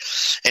back.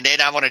 And then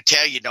I want to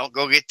tell you, don't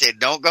go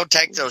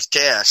take those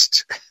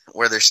tests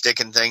where they're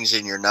sticking things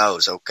in your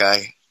nose.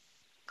 Okay.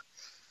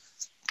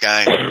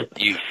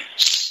 You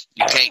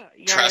can't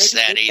trust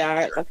that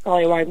either. That's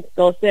probably why I'm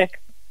still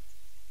sick.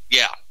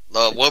 Yeah.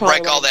 We'll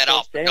break all that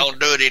off. Don't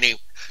do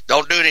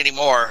it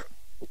anymore.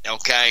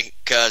 Okay.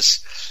 Cause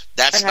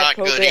that's not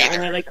COVID. good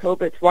either. I had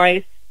COVID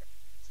twice.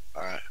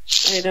 All right.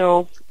 I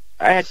know.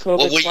 I had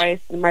COVID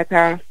twice in my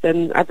past,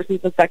 and ever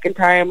since the second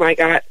time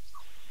I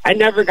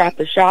never got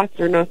the shots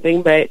or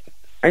nothing, but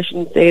I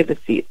shouldn't say the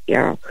seat.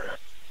 Yeah.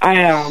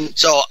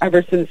 So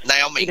ever since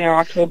Naomi,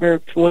 October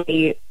of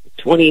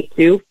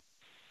 2022.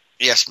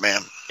 Yes,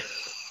 ma'am.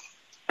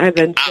 I've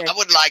been sick. I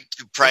would like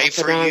to pray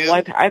for you.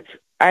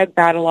 I've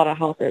had a lot of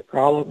health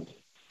problems.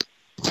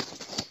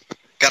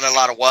 Got a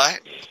lot of what?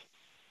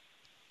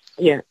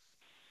 Yeah.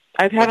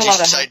 I've had a lot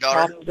of health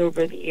problems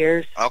over the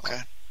years. Okay.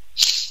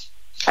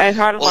 I've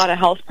had a lot of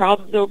health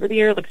problems over the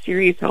years,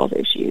 serious health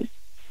issues.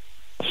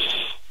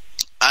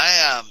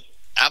 I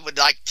would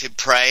like to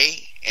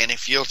pray, and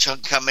if you'll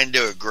come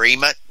into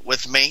agreement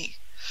with me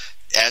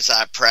as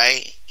I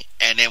pray,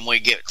 and then we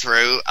get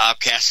through, I'll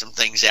cast some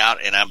things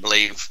out, and I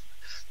believe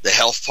the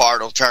health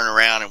part will turn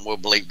around, and we'll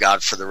believe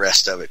God for the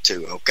rest of it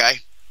too.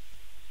 Okay?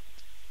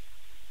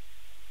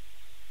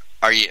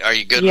 Are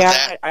you good with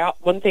that?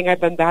 One thing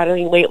I've been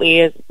battling lately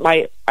is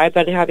I've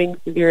been having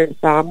severe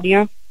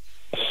insomnia.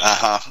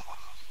 I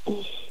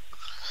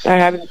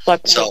haven't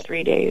slept in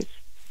 3 days.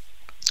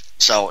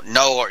 So,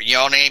 no, you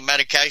on any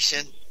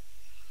medication?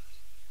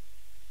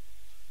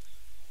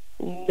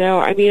 No,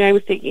 I mean, I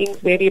was taking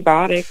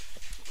antibiotics.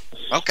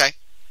 Okay.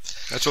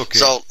 That's okay.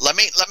 So let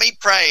me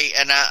pray,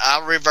 and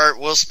I'll revert.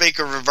 We'll speak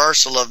a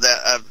reversal of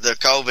the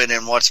COVID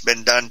and what's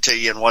been done to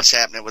you and what's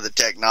happening with the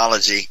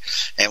technology,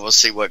 and we'll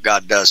see what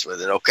God does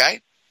with it.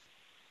 Okay?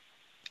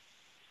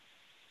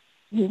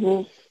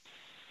 Mm-hmm.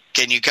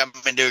 Can you come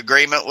into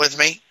agreement with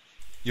me?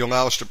 You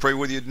allow us to pray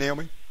with you,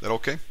 Naomi? Is that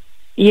okay?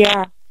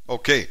 Yeah.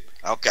 Okay.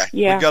 Okay.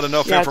 Yeah. We've got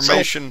enough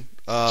information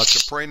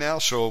to pray now,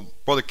 so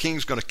Brother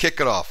King's going to kick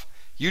it off.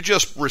 You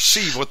just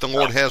receive what the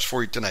Lord has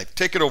for you tonight.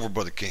 Take it over,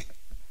 Brother King.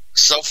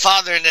 So,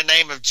 Father, in the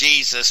name of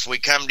Jesus, we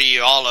come to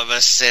you, all of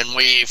us, and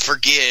we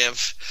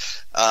forgive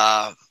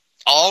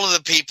all of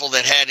the people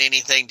that had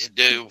anything to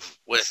do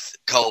with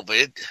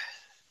COVID,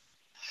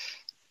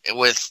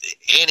 with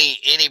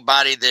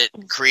anybody that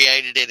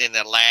created it in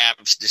the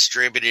labs,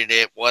 distributed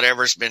it,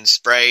 whatever's been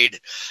sprayed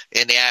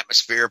in the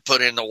atmosphere,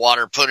 put in the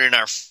water, put in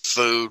our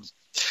food.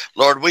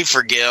 Lord, we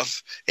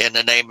forgive in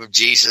the name of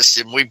Jesus,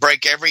 and we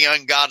break every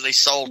ungodly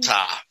soul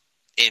tie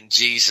in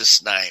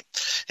Jesus' name.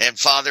 And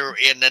Father,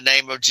 in the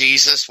name of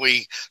Jesus,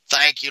 we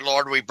thank you,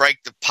 Lord. We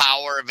break the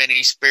power of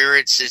any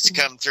spirits that's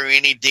come through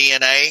any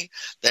DNA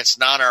that's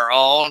not our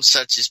own,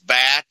 such as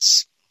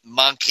bats,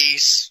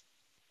 monkeys,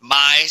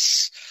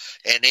 mice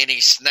and any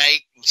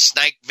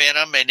snake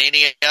venom and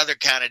any other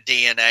kind of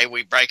DNA,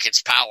 we break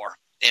its power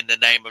in the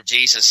name of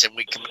Jesus, and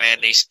we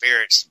command these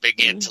spirits to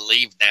begin to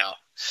leave now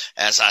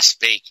as I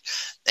speak.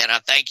 And I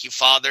thank you,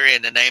 Father,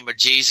 in the name of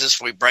Jesus.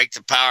 We break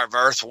the power of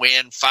earth,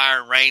 wind,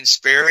 fire, and rain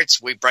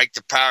spirits. We break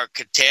the power of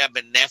Keteb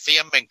and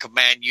Nephilim and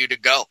command you to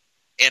go.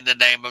 In the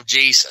name of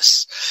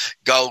Jesus.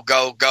 Go,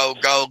 go, go,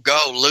 go,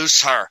 go.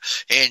 Loose her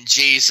in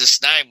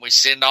Jesus' name. We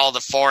send all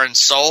the foreign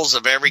souls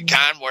of every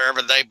kind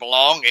wherever they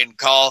belong and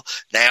call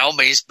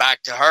Naomi's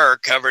back to her,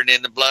 covered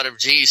in the blood of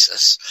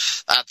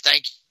Jesus. I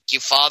thank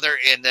you, Father,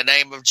 in the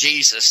name of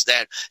Jesus,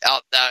 that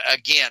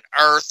again,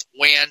 earth,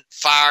 wind,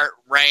 fire,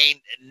 rain,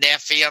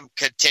 Nephilim,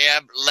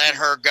 Keteb, let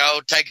her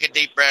go. Take a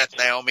deep breath,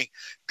 Naomi.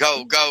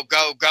 Go, go,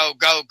 go, go,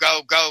 go,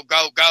 go, go,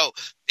 go, go.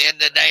 In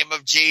the name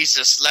of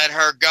Jesus, let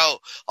her go.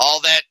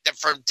 All that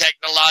from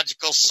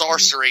technological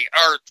sorcery,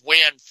 earth,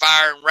 wind,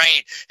 fire, and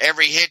rain,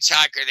 every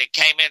hitchhiker that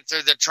came in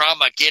through the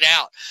trauma, get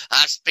out.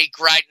 I speak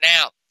right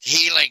now.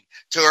 Healing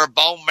to her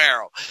bone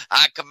marrow.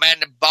 I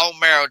command the bone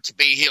marrow to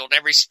be healed.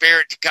 Every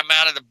spirit to come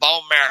out of the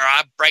bone marrow.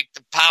 I break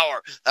the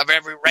power of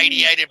every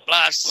radiated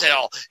blood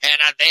cell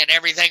and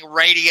everything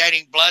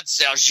radiating blood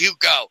cells. You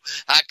go.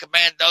 I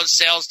command those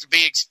cells to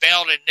be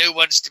expelled and new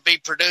ones to be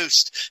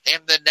produced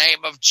in the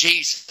name of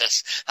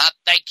Jesus. I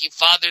thank you,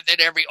 Father, that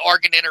every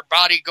organ in her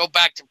body go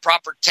back to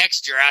proper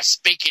texture. I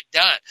speak it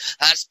done.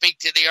 I speak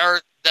to the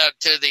earth,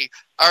 to the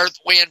earth,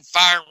 wind,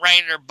 fire, and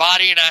rain in her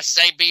body, and I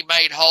say be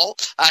made whole.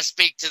 I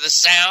speak to the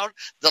sound,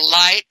 the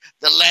light,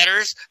 the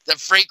letters, the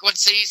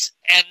frequencies,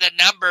 and the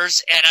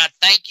numbers, and I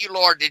thank you,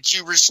 Lord, that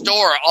you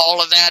restore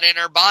all of that in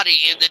her body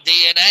in the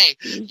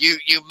DNA.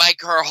 You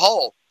make her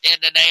whole in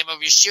the name of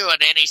Yeshua.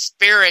 And any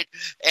spirit,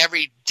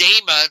 every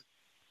demon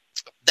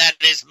that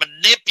is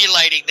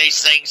manipulating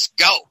these things,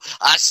 go.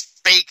 I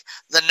speak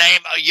the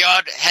name of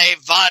Yod He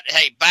Vod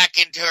He back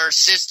into her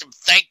system.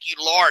 Thank you,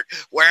 Lord,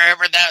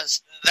 wherever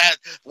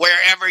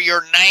wherever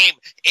your name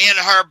in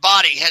her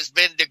body has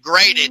been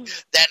degraded,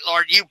 that,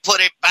 Lord, you put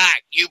it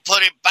back. You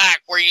put it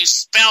back where you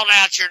spelled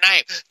out your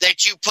name,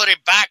 that you put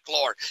it back,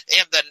 Lord,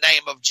 in the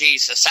name of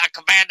Jesus. I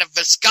command the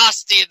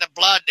viscosity in the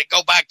blood to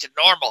go back to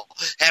normal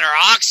and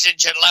her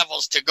oxygen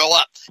levels to go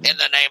up in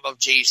the name of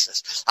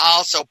Jesus. I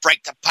also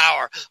break the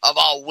power of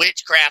all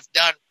witchcraft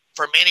done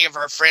from any of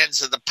her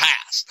friends of the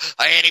past,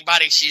 or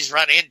anybody she's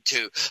run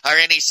into, or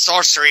any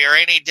sorcery, or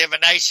any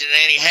divination,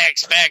 any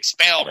hex, vex,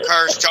 spell,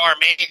 curse, charm,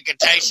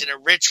 incantation, or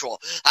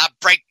ritual. I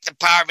break the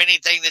power of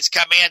anything that's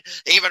come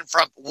in, even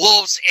from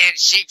wolves in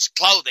sheep's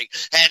clothing,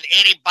 and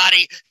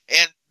anybody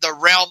in the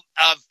realm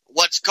of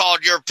what's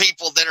called your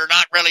people that are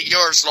not really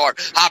yours, Lord.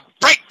 I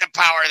break the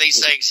power of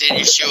these things in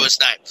Yeshua's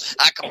name.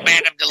 I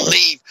command them to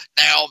leave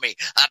Naomi.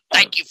 I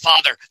thank you,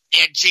 Father,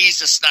 in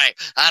Jesus' name.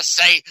 I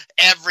say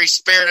every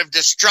spirit of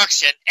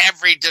destruction,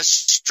 every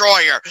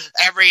destroyer,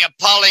 every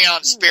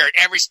Apollyon spirit,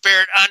 every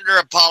spirit under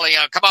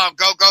Apollyon. Come on,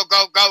 go, go,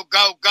 go, go,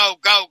 go, go,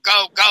 go,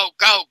 go, go,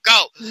 go,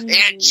 go.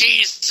 In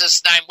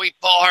Jesus' name, we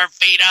pull her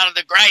feet out of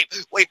the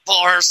grave. We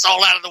pull her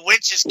soul out of the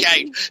witch's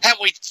cage. And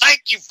we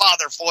thank you,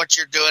 Father, for what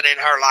you're doing in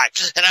her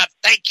life. And I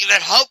thank you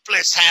that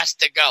hopeless has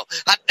to go.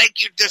 I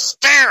thank you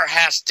despair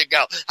has to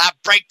go. I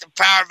break the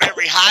power of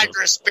every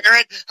Hydra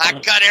spirit. I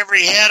cut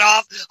every head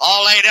off,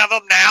 all 8 of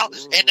them now.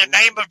 In the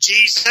name of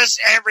Jesus,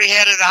 every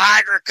head of the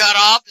Hydra cut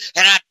off.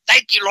 And I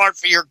thank you, Lord,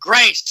 for your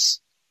grace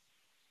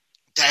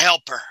to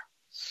help her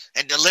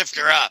and to lift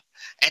her up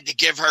and to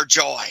give her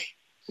joy.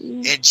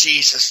 In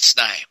Jesus'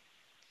 name.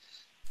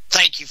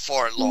 Thank you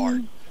for it,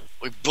 Lord.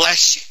 We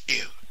bless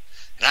you.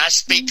 And I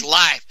speak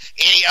life.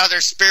 Any other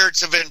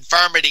spirits of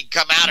infirmity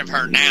come out of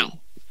her now.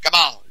 Come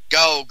on.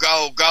 Go,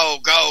 go, go,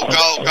 go,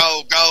 go,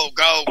 go, go,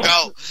 go,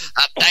 go.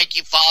 I thank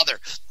you, Father.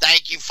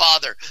 Thank you,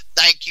 Father.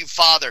 Thank you,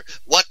 Father.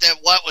 What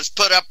was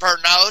put up her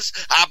nose,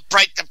 I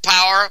break the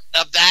power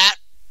of that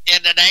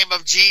in the name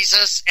of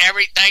Jesus.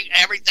 Everything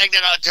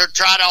that to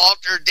try to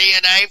alter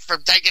DNA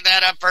from taking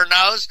that up her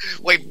nose,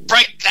 we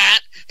break that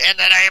in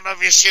the name of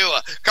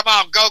Yeshua. Come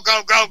on, go,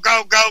 go, go,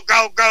 go, go,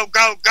 go, go,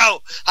 go,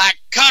 go. I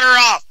cut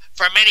her off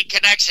from any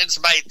connections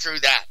made through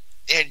that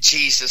in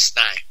Jesus'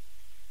 name.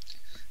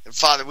 And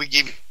Father, we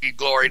give you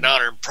glory and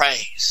honor and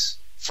praise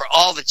for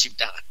all that you've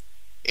done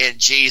in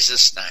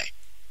Jesus' name.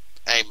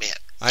 Amen.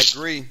 I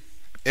agree.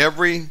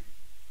 Every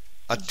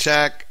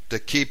attack to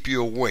keep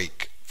you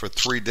awake for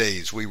 3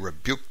 days, we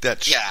rebuke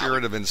that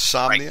spirit of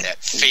insomnia. Break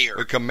that fear.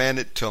 We command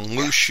it to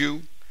loose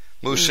you.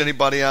 Loose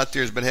anybody out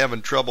there who's been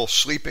having trouble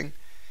sleeping.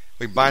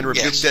 We bind and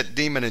rebuke that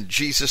demon in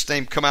Jesus'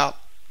 name. Come out.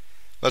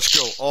 Let's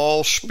go.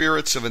 All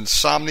spirits of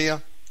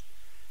insomnia,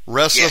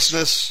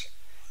 restlessness,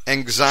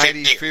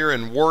 anxiety, fear,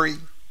 and worry,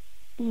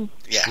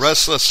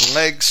 restless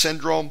leg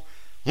syndrome,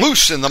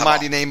 loose in the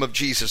mighty name of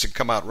Jesus and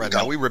come out right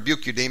now. We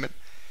rebuke you, demon.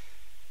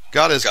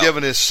 God has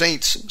given his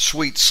saints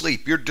sweet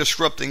sleep. You're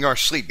disrupting our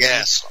sleep.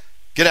 Yes.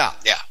 Get out.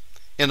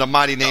 In the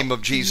mighty name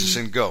of Jesus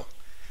and go.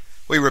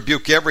 We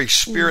rebuke every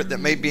spirit that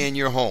may be in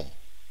your home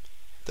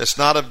that's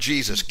not of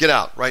Jesus. Get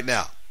out right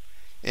now.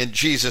 In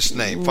Jesus'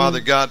 name. Father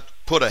God,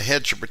 put a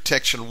hedge of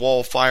protection,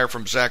 wall, fire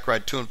from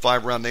Zechariah 2 and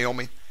 5 around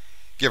Naomi.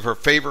 Give her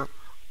favor.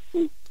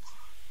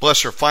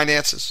 Bless her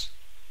finances.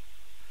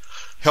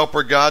 Help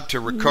her, God, to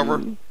recover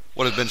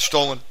what has been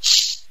stolen.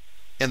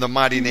 In the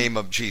mighty name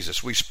of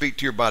Jesus, we speak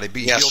to your body.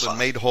 Be healed and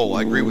made whole.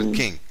 I agree with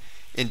King.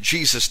 In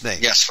Jesus' name.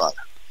 Yes, Father.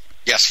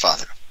 Yes,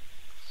 Father.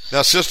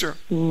 Now, sister,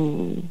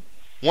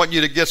 want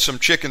you to get some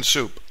chicken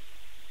soup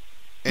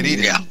and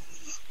eat it.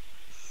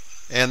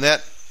 And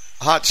that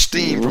hot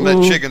steam from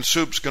that chicken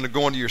soup is going to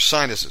go into your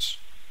sinuses.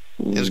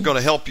 It's going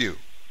to help you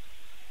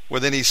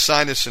with any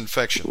sinus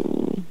infection.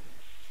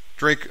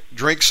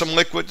 Drink some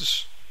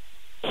liquids.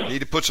 You need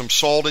to put some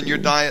salt in your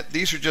diet.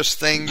 These are just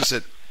things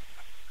that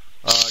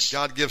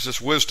God gives us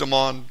wisdom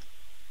on.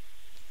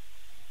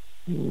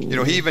 You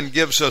know, He even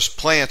gives us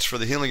plants for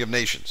the healing of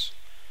nations.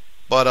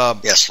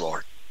 But yes,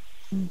 Lord.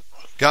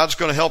 God's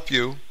going to help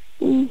you.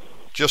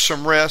 Just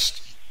some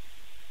rest.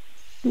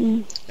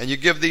 And you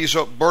give these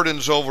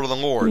burdens over to the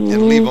Lord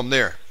and leave them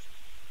there.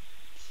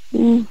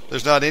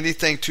 There's not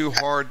anything too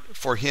hard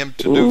for Him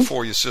to do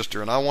for you,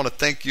 sister. And I want to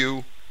thank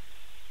you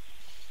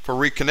for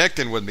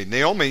reconnecting with me.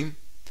 Naomi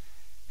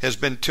has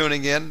been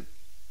tuning in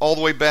all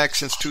the way back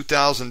since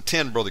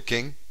 2010, Brother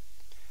King.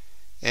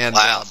 And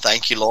wow,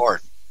 thank you,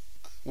 Lord.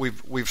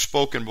 We've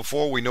spoken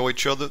before. We know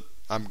each other.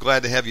 I'm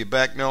glad to have you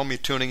back, Naomi,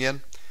 tuning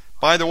in.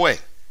 By the way,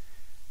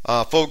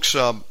 folks,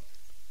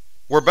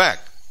 we're back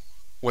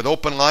with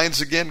open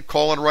lines again.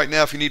 Call in right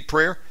now if you need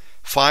prayer.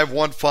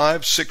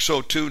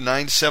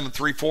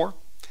 515-602-9734.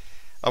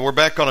 We're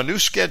back on a new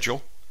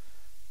schedule.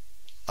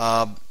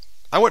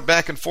 I went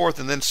back and forth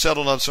and then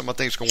settled on something I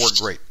think is going to work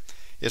great.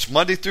 It's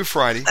Monday through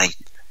Friday,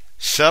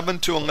 7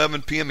 to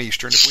 11 p.m.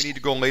 Eastern. If we need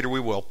to go later,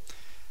 we will.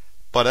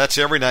 But that's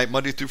every night,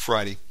 Monday through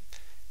Friday.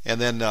 And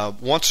then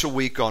once a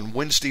week on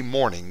Wednesday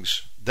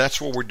mornings,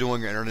 that's what we're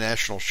doing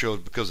international shows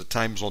because the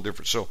time zone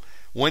difference. So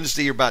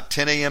Wednesday about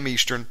 10 a.m.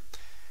 Eastern,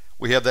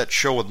 we have that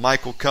show with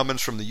Michael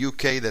Cummins from the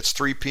UK. That's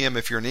 3 p.m.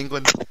 if you're in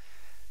England.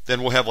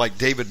 Then we'll have like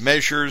David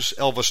Measures,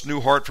 Elvis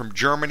Newhart from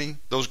Germany.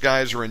 Those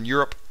guys are in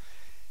Europe.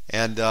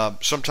 And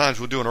sometimes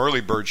we'll do an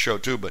early bird show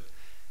too. But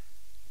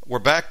we're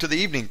back to the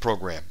evening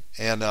program.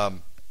 And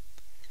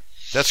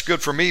that's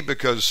good for me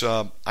because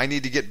I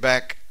need to get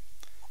back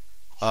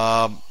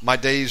my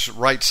days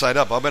right side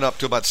up. I've been up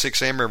to about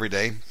 6 a.m. every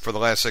day for the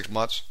last 6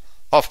 months.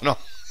 Off and on.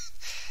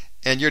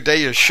 And your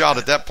day is shot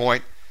at that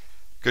point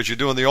because you're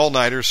doing the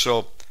all-nighters.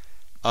 So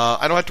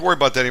I don't have to worry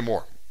about that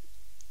anymore.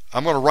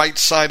 I'm going to right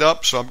side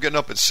up, so I'm getting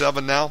up at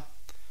 7 now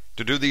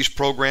to do these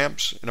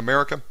programs in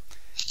America.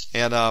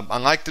 And I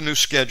like the new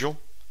schedule.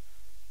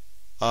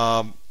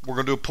 We're going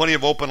to do plenty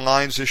of open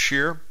lines this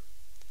year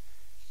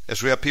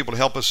as we have people to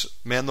help us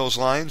man those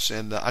lines.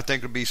 And I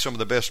think it'll be some of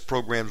the best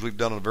programs we've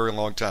done in a very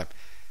long time.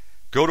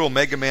 Go to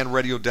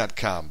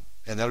OmegamanRadio.com,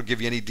 and that'll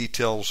give you any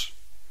details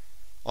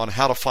on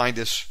how to find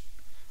us,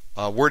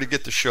 where to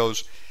get the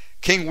shows.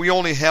 King, we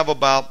only have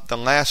about the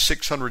last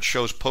 600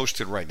 shows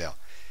posted right now.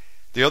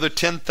 The other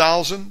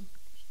 10,000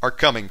 are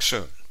coming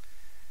soon.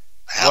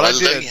 Hallelujah.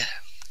 What I did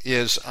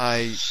is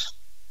I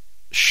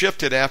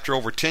shifted after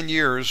over 10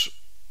 years,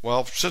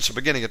 well, since the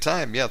beginning of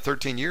time,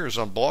 13 years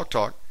on Blog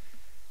Talk,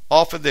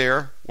 off of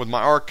there with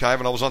my archive,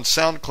 and I was on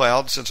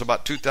SoundCloud since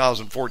about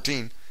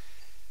 2014.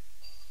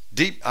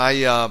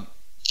 I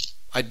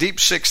deep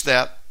sixed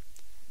that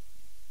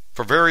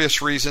for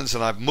various reasons,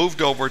 and I've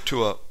moved over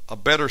to a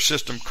better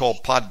system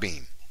called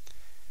Podbean.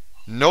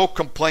 No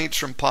complaints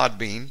from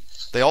Podbean.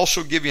 They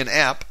also give you an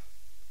app.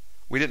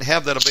 We didn't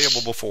have that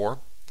available before.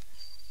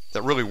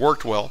 That really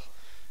worked well.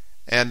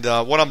 And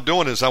what I'm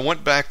doing is I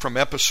went back from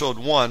episode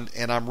 1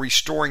 and I'm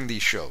restoring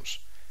these shows.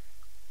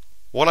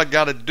 What I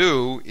got to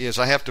do is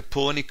I have to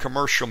pull any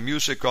commercial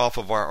music off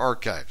of our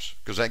archives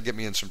because that can get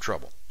me in some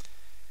trouble.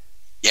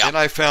 Yeah. And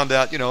I found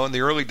out, in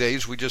the early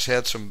days we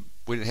didn't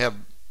have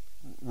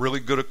really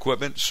good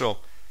equipment, so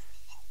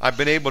I've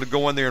been able to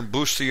go in there and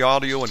boost the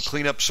audio and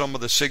clean up some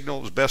of the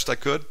signal as best I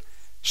could.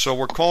 So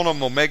we're calling them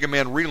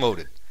Omegaman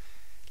Reloaded.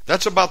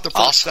 That's about the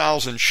first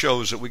 1,000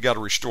 shows that we got to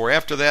restore.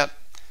 After that,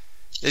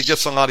 it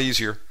gets a lot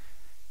easier.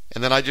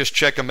 And then I just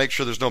check and make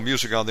sure there's no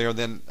music on there, and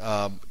then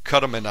cut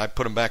them and I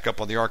put them back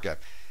up on the archive.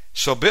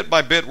 So bit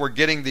by bit, we're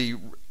getting the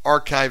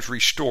archives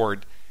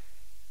restored.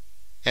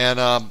 And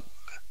I'm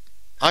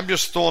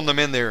just throwing them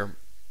in there,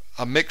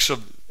 a mix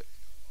of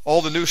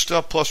all the new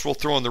stuff, plus we'll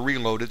throw in the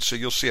reloaded, so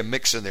you'll see a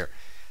mix in there.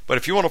 But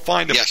if you want to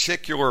find a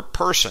particular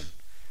person,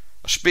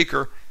 a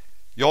speaker,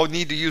 you'll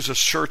need to use a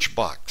search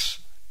box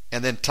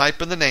and then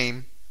type in the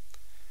name,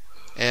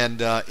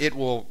 and it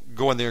will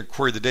go in there and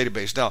query the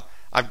database. Now,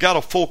 I've got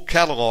a full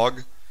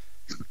catalog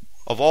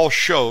of all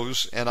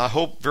shows, and I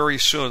hope very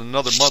soon,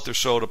 another month or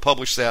so, to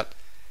publish that,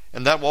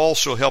 and that will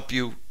also help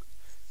you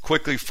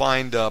quickly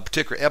find a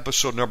particular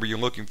episode number you're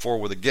looking for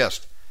with a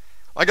guest.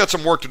 I got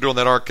some work to do on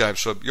that archive,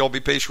 so y'all be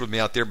patient with me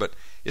out there, but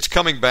it's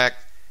coming back,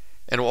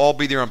 and it'll all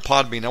be there on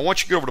Podbean. Now,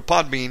 once you go over to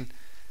Podbean,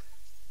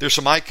 there's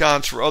some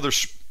icons for other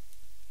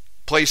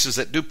places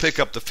that do pick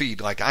up the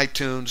feed, like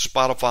iTunes,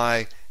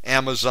 Spotify,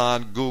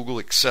 Amazon, Google,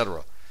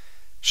 etc.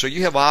 So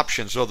you have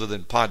options other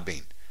than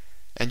Podbean.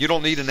 And you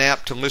don't need an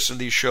app to listen to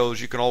these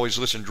shows. You can always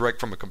listen direct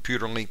from a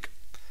computer link.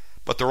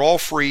 but they're all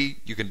free.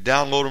 You can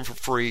download them for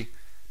free,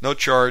 no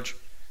charge.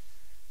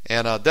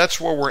 And that's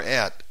where we're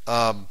at.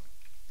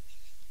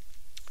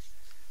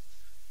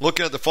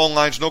 Looking at the phone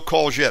lines, no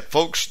calls yet.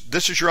 Folks,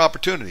 this is your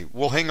opportunity.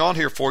 We'll hang on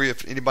here for you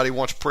if anybody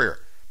wants prayer.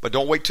 But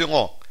don't wait too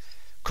long.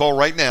 Call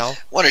right now.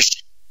 Let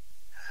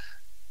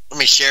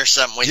me share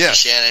something with you,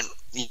 Shannon.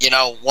 You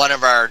know, one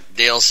of our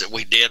deals that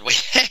we did,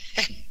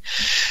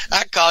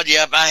 I called you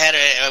up. I had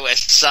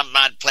something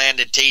I'd planned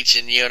to teach,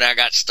 and you and I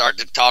got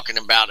started talking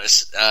about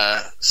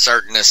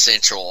certain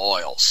essential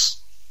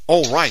oils.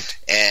 Oh, right.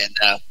 And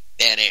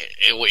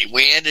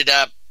we ended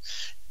up,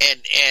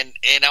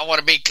 and I want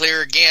to be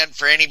clear again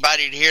for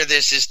anybody to hear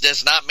this. This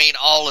does not mean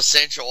all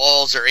essential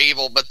oils are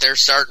evil, but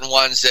there's certain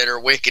ones that are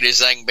wicked as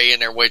they can be,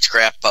 and they're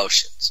witchcraft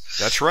potions.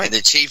 That's right. And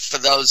the chief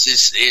of those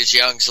is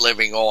Young's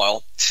Living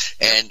Oil,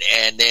 and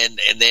then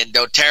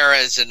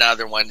doTERRA is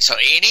another one. So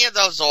any of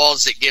those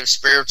oils that give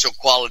spiritual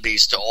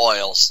qualities to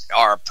oils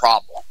are a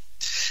problem.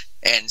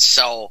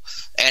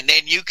 And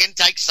then you can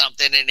take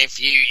something, and if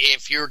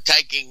you're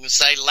taking,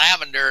 say,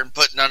 lavender and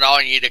putting it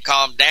on you to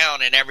calm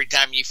down, and every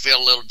time you feel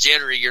a little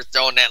jittery, you're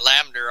throwing that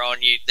lavender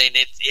on you, then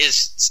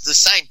it's the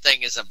same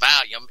thing as a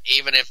Valium,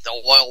 even if the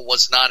oil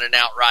was not an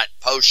outright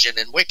potion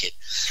and wicked.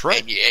 That's right.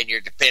 And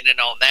you're depending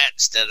on that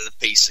instead of the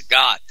peace of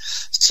God.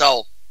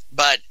 So,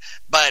 but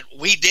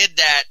we did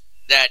that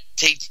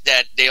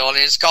deal, and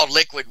it's called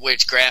liquid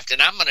witchcraft.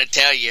 And I'm going to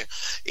tell you,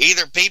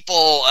 either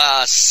people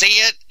see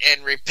it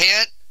and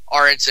repent,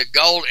 or it's a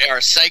gold or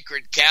a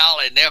sacred cow,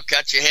 and they'll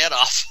cut your head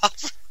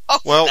off.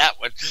 Well, that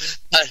one.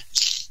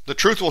 The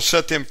truth will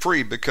set them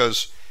free,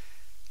 because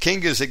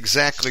King is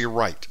exactly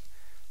right.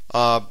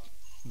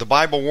 The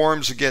Bible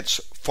warns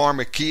against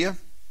pharmakia.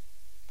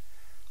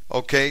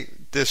 Okay,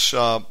 this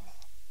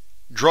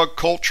drug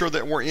culture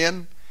that we're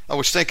in. I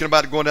was thinking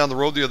about it going down the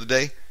road the other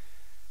day.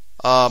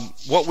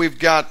 What we've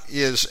got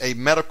is a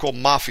medical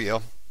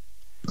mafia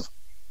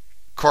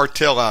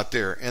cartel out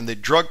there, and the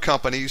drug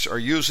companies are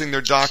using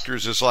their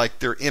doctors as like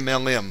their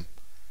MLM.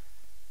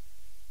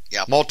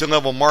 Yep.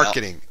 Multi-level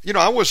marketing. Yep. You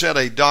know, I was at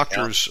a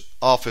doctor's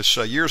office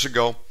years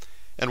ago,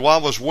 and while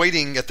I was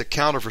waiting at the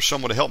counter for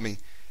someone to help me,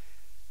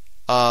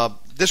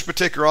 this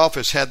particular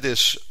office had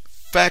this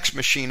fax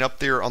machine up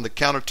there on the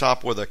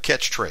countertop with a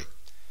catch tray.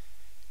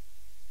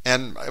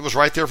 And it was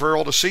right there for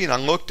all to see, and I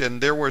looked, and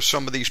there were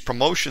some of these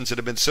promotions that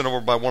had been sent over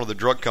by one of the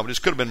drug companies.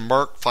 Could have been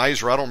Merck,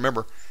 Pfizer, I don't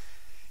remember.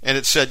 And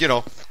it said,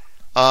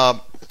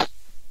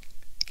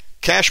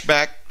 cash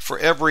back for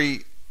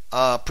every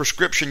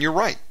prescription you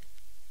write.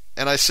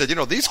 And I said,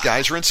 these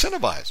guys are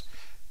incentivized.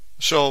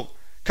 So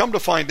come to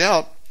find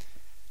out,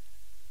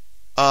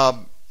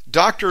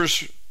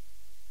 doctors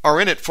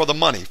are in it for the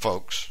money,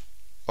 folks.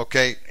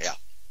 Okay? Yeah.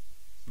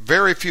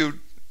 Very few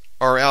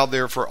are out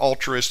there for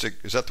altruistic,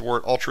 is that the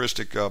word,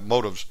 altruistic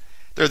motives.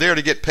 They're there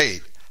to get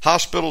paid.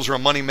 Hospitals are a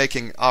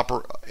money-making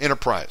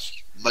enterprise.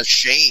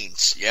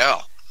 Machines,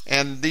 yeah.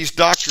 And these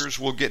doctors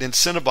will get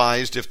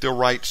incentivized if they'll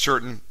write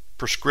certain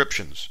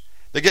prescriptions.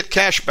 They get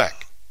cash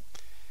back.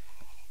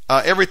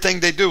 Everything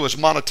they do is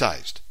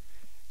monetized.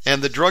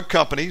 And the drug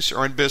companies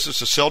are in business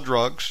to sell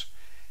drugs,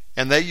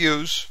 and they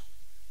use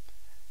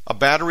a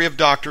battery of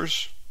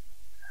doctors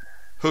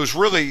whose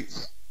really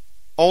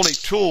only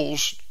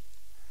tools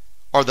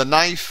are the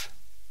knife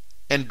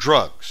and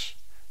drugs.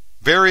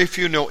 Very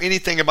few know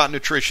anything about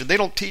nutrition. They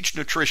don't teach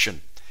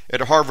nutrition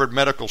at Harvard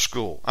Medical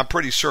School. I'm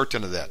pretty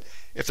certain of that.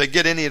 If they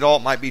get any at all,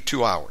 it might be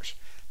 2 hours.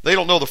 They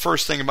don't know the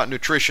first thing about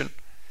nutrition.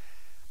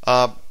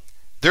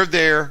 They're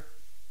there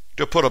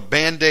to put a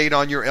Band-Aid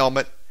on your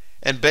ailment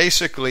and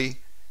basically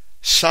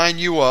sign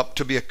you up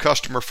to be a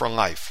customer for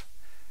life.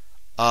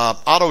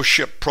 Auto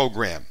ship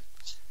program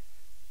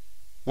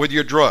with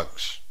your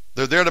drugs.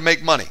 They're there to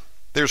make money.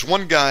 There's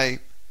one guy,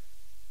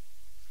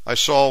 I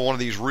saw one of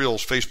these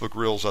reels, Facebook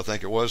reels I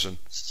think it was, and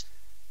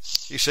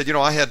he said,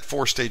 I had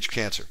 4-stage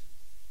cancer.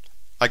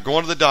 I go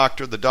into the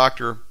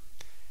doctor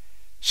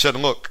said,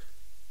 look,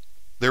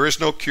 there is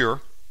no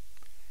cure.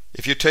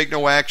 If you take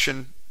no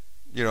action,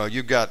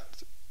 you've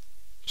got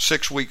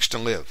 6 weeks to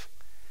live.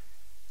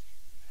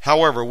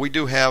 However, we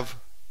do have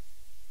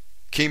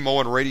chemo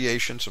and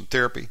radiation, some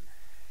therapy,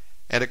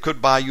 and it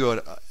could buy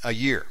you a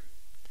year.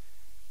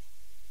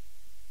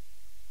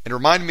 It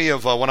reminded me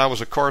of when I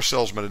was a car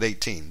salesman at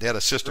 18. They had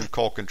a system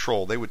called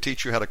Control. They would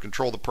teach you how to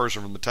control the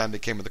person from the time they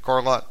came to the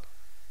car lot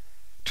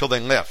till they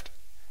left.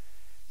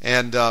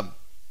 And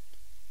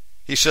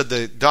he said,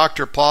 the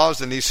doctor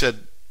paused and he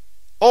said,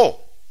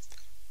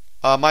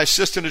 my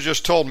assistant has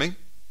just told me,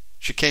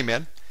 she came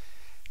in,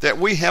 that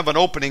we have an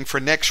opening for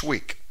next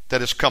week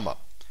that has come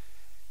up.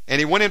 And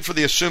he went in for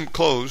the assumed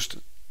closed.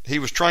 He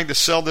was trying to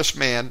sell this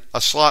man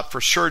a slot for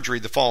surgery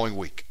the following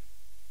week.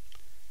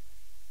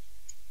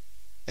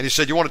 And he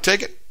said, you want to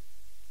take it?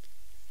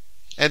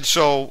 And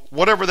so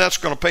whatever that's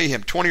going to pay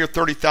him, $20,000 or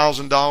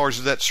 $30,000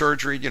 of that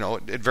surgery,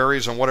 it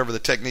varies on whatever the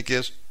technique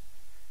is,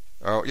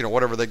 or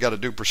whatever they got to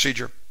do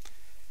procedure.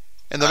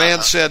 And the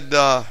man said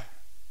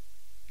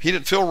he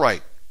didn't feel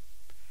right.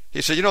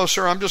 He said,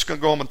 sir, I'm just going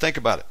to go home and think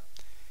about it.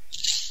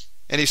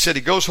 And he said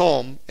he goes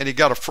home and he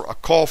got a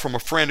call from a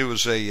friend who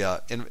was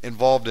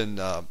involved in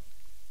the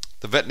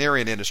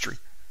veterinarian industry,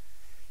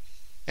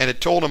 and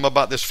it told him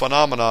about this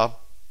phenomena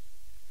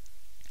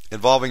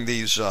involving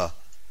these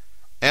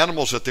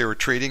animals that they were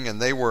treating,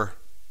 and they were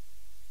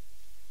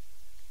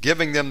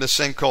giving them this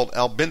thing called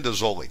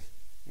albendazole,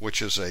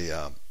 which is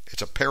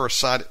it's a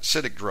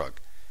parasitic drug.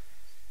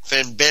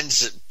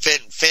 Fenben.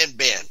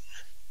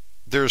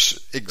 There's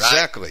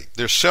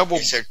several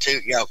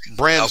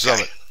brands of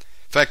it.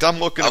 In fact, I'm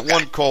looking at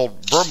one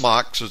called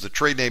Vermox, is the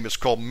trade name. It's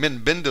called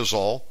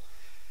Minbendazole.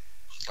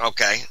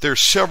 Okay.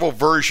 There's several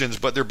versions,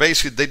 but they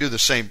do the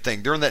same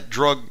thing. They're in that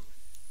drug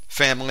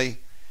family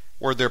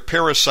where they're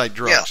parasite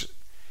drugs.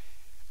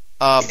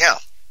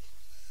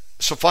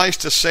 Suffice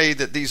to say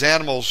that these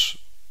animals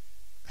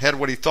had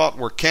what he thought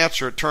were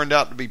cancer. It turned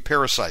out to be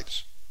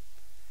parasites.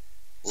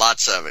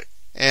 Lots of it.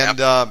 And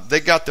they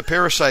got the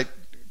parasite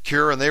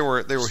cure, and they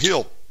were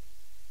healed.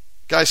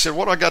 Guy said,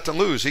 "What do I got to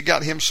lose?" He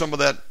got him some of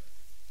that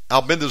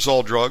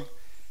albendazole drug,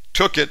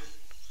 took it,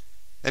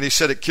 and he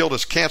said it killed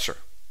his cancer.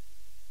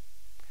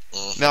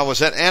 Mm-hmm. Now, was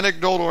that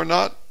anecdotal or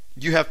not?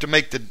 You have to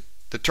make the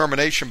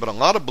determination, but a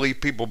lot of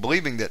people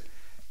believing that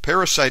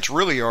parasites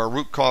really are a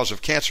root cause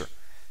of cancer.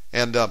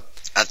 And I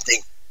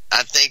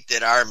think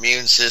that our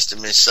immune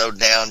system is so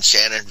down,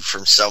 Shannon,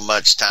 from so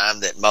much time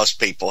that most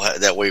people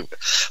that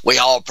we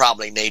all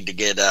probably need to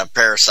get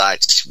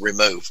parasites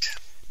removed.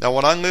 Now,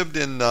 when I lived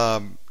in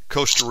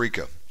Costa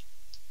Rica,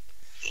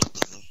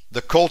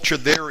 the culture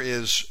there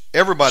is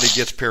everybody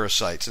gets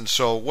parasites, and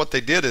so what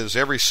they did is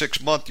every 6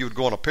 months you would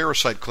go on a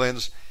parasite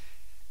cleanse.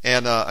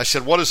 And I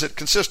said, "What does it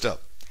consist of?"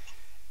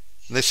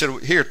 And they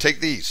said, "Here, take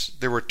these."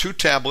 There were 2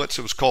 tablets.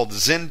 It was called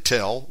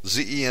Zentel,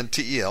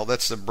 Zentel.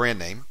 That's the brand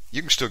name.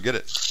 You can still get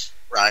it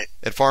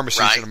at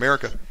pharmacies in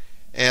America.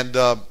 And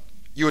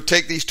you would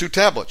take these 2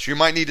 tablets. You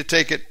might need to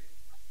take it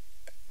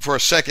for a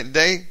second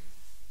day,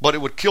 but it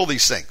would kill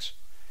these things.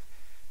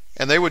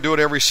 And they would do it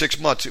every 6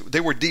 months. They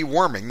were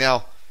deworming.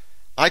 Now,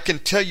 I can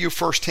tell you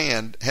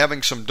firsthand,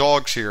 having some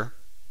dogs here,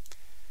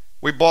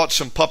 we bought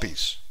some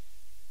puppies.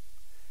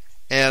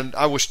 And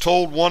I was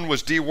told one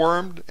was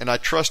dewormed, and I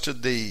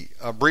trusted the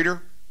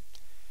breeder.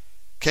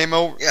 Came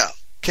over,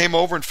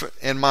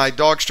 and my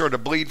dog started to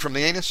bleed from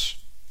the anus.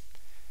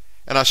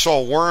 And I saw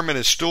a worm in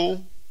his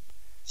stool.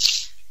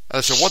 And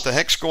I said, "What the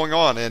heck's going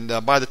on?"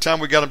 And by the time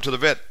we got him to the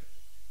vet,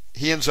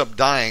 he ends up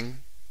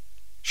dying.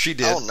 She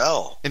did. Oh,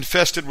 no.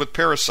 Infested with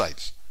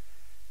parasites.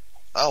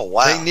 Oh,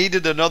 wow. They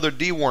needed another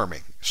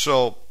deworming.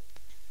 So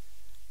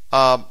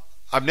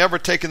I've never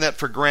taken that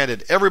for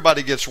granted.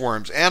 Everybody gets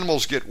worms.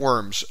 Animals get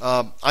worms.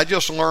 I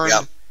just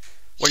learned,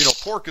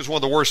 pork is one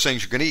of the worst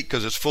things you can eat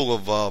because it's full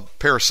of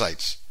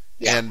parasites.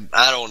 Yeah, and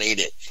I don't eat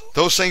it.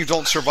 Those things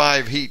don't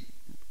survive heat.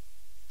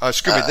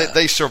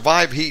 They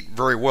survive heat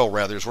very well,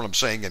 rather, is what I'm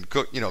saying. And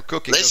cooking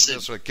doesn't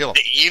necessarily kill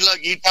them.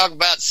 You talk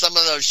about some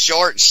of those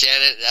shorts,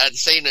 Shannon. I'd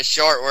seen a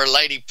short where a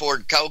lady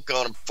poured Coke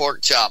on a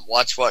pork chop.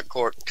 Watch what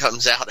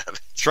comes out of it.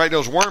 That's right.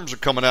 Those worms are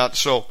coming out.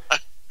 So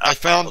I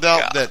found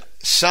out that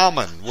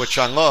salmon, which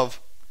I love,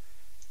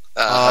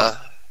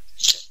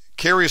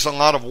 carries a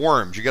lot of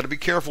worms. You got to be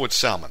careful with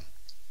salmon.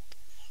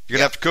 You're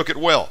gonna have to cook it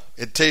well.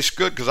 It tastes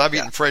good because I've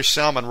eaten fresh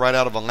salmon right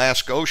out of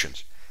Alaska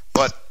oceans,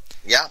 but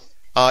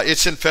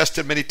it's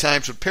infested many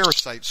times with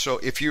parasites. So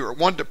if you're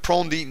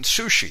prone to eating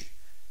sushi,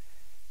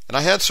 and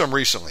I had some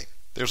recently,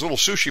 there's a little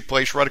sushi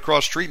place right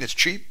across the street, and it's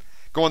cheap.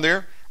 Go in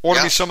there,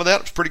 order me some of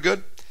that. It's pretty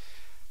good.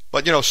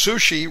 But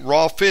sushi,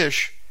 raw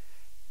fish,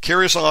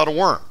 carries a lot of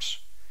worms.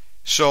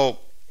 So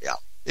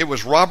it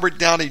was Robert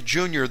Downey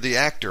Jr., the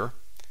actor.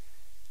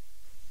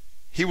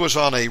 He was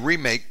on a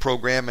remake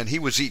program, and he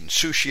was eating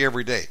sushi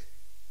every day.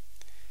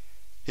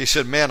 He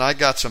said, "Man, I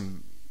got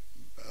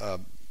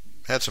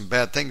had some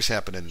bad things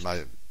happen in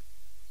my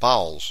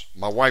bowels.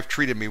 My wife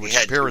treated me with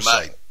some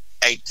parasite.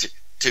 Ate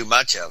too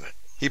much of it.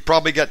 He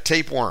probably got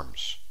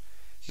tapeworms."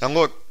 Now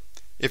look,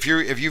 if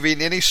you've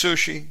eaten any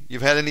sushi,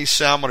 you've had any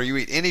salmon, or you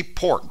eat any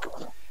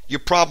pork, you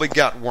probably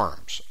got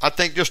worms. I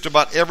think just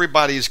about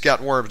everybody's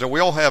got worms. Now we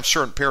all have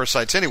certain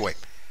parasites anyway,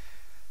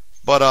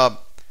 but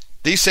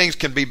these things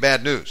can be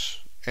bad news.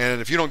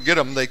 And if you don't get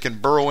them, they can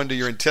burrow into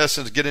your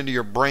intestines, get into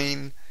your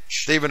brain.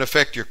 They even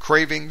affect your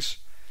cravings.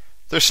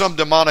 There's some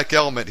demonic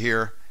element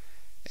here.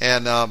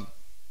 And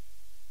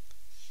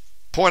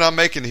point I'm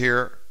making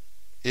here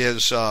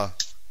is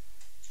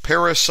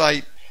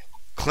parasite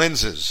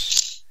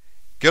cleanses.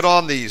 Get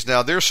on these.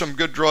 Now, there's some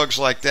good drugs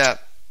like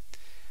that.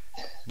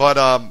 But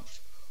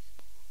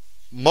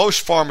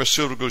most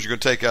pharmaceuticals you're going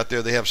to take out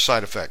there, they have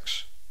side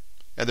effects.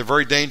 And they're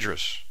very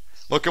dangerous.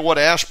 Look at what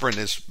aspirin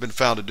has been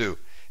found to do.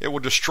 It will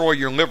destroy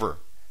your liver.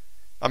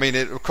 I mean,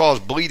 it will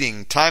cause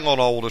bleeding.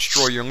 Tylenol will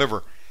destroy your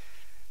liver.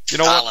 You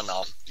know Tylenol.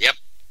 What? Yep.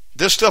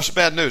 This stuff's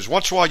bad news.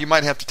 Once in a while, you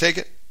might have to take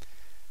it,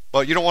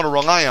 but you don't want to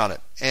rely on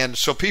it. And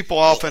so people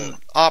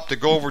often opt to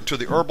go over to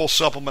the herbal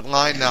supplement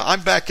line. Now,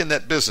 I'm back in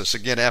that business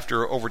again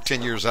after over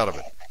 10 years out of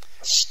it.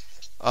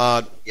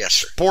 Yes,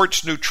 sir.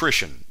 Sports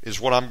nutrition is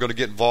what I'm going to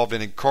get involved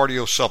in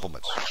cardio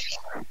supplements.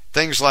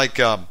 Things like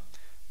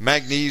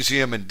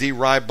magnesium and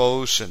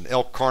D-ribose and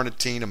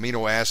L-carnitine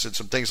amino acids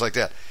and things like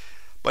that.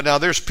 But now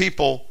there's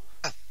people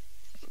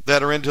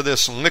that are into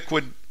this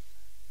liquid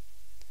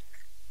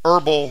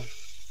herbal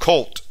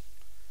cult,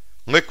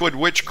 liquid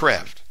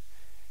witchcraft.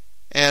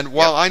 And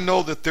while I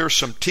know that there's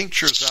some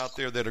tinctures out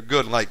there that are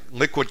good, like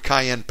liquid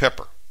cayenne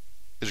pepper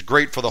is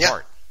great for the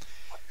heart.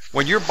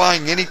 When you're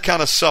buying any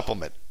kind of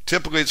supplement,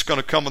 typically it's going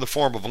to come in the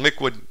form of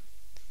liquid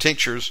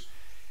tinctures,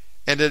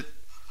 and it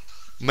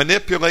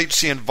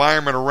manipulates the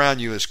environment around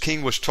you, as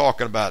King was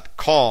talking about,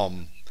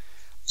 calm,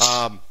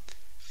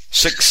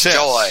 success.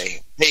 Joy,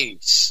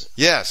 peace.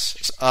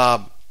 Yes.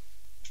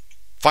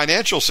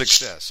 Financial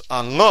success,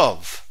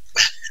 love.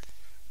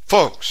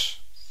 Folks,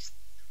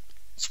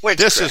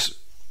 this is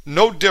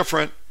no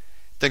different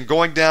than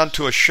going down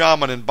to a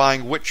shaman and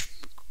buying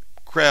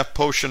witchcraft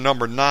potion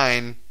number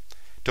 9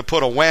 to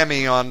put a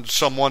whammy on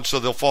someone so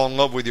they'll fall in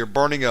love with you,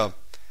 burning a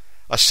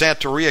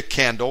Santeria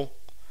candle,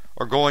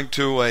 or going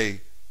to a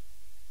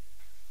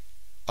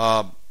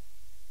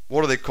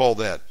what do they call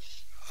that?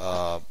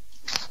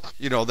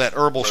 That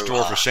herbal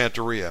store for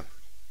Santeria.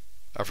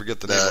 I forget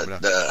the name of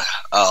it now.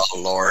 Oh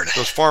Lord,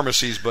 those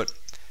pharmacies. But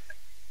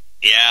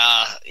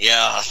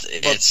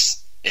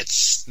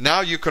it's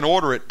now you can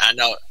order it. I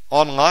know,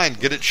 online.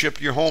 Get it shipped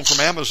to your home from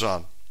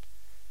Amazon.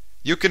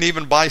 You can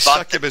even buy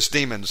succubus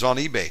demons on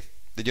eBay.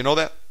 Did you know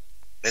that?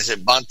 Is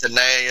it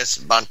Buntaneus?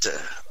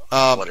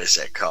 What is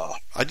that called?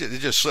 It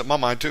just slipped my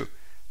mind too.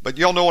 But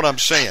y'all know what I'm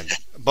saying.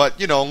 But,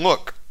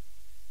 look,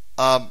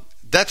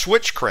 that's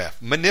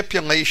witchcraft.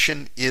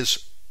 Manipulation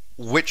is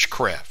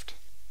witchcraft.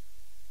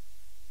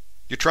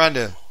 You're trying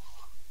to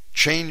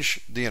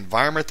change the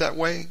environment that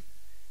way?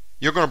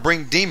 You're going to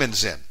bring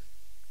demons in.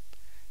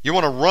 You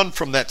want to run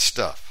from that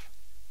stuff.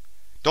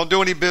 Don't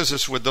do any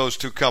business with those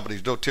two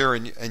companies,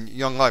 doTERRA and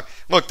Young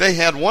Life. Look, they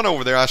had one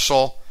over there I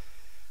saw,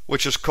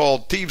 which is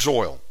called Thieves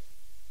Oil.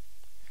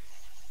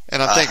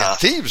 And I'm thinking,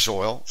 Thieves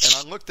Oil? And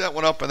I looked that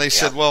one up, and they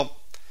said, well,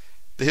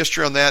 the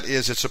history on that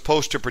is it's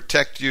supposed to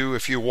protect you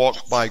if you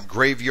walk by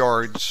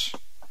graveyards.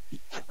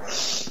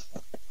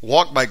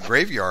 Walk by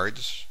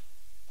graveyards?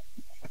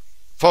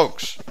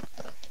 Folks,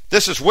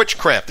 this is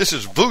witchcraft. This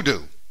is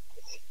voodoo.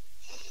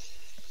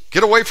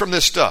 Get away from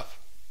this stuff.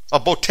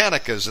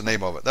 Botanica is the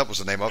name of it. That was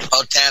the name of it.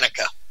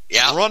 Botanica.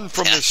 Yeah. Run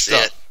from this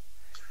stuff.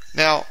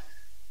 Now,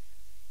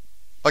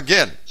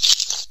 again,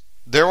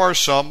 there are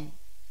some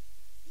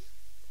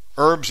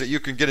herbs that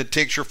you can get in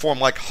tincture form,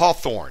 like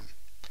hawthorn.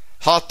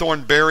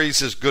 Hawthorn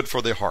berries is good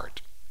for the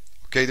heart.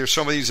 Okay, there's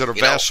some of these that are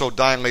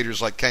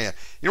vasodilators like cayenne.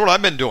 You know what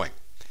I've been doing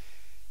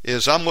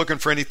is I'm looking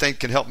for anything that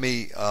can help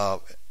me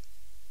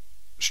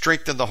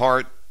strengthen the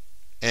heart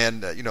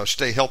and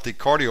stay healthy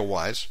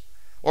cardio-wise,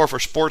 or for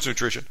sports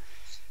nutrition.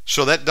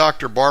 So that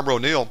Dr. Barbara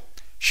O'Neill,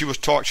 she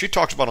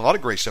talks about a lot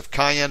of great stuff.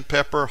 Cayenne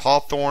pepper,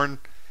 hawthorn.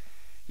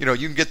 You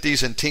can get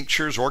these in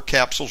tinctures or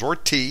capsules or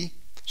tea.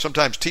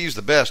 Sometimes tea is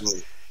the best.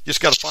 You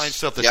just got to find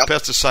stuff that's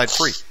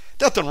pesticide-free.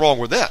 Nothing wrong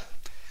with that.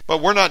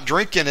 But we're not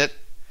drinking it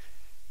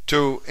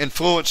to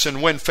influence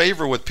and win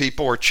favor with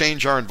people or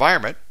change our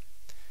environment.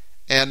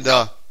 And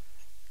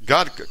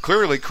God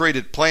clearly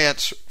created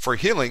plants for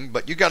healing,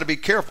 but you got to be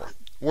careful.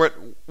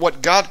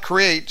 What God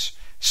creates,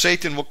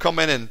 Satan will come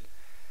in and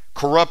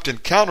corrupt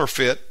and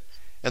counterfeit,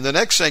 and the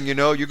next thing you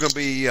know, you're going to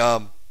be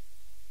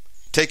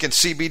taking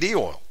CBD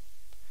oil.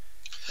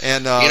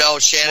 And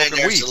Shannon,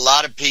 there's a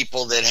lot of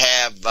people that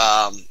have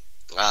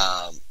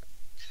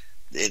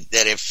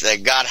that if they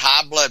got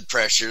high blood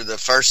pressure, the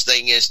first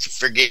thing is to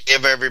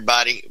forgive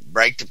everybody,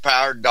 break the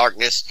power of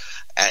darkness,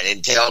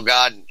 and tell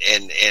God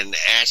and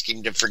ask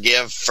Him to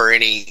forgive for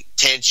any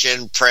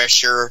tension,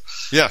 pressure,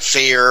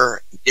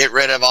 fear. Get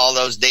rid of all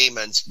those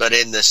demons. But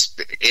in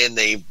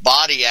the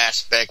body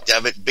aspect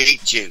of it,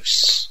 beet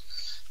juice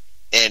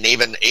and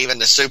even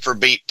the super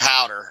beet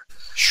powder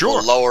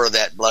will lower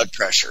that blood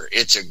pressure.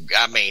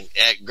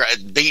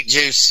 Beet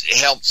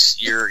juice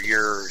helps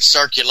your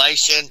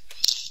circulation.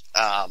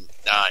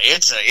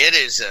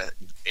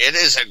 It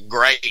is a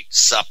great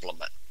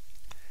supplement.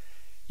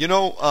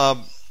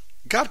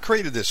 God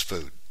created this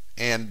food,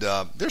 and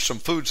there's some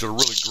foods that are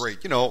really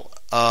great. A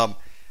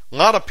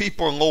lot of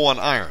people are low on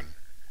iron.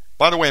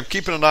 By the way, I'm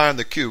keeping an eye on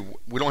the queue.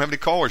 We don't have any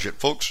callers yet,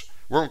 folks.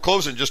 We're going to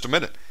close in just a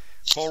minute.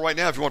 Call right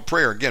now if you want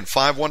prayer. Again,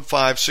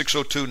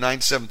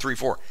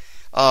 515-602-9734.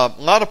 A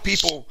lot of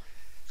people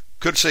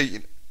could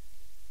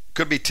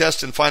be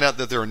tested and find out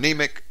that they're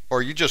anemic,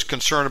 or you're just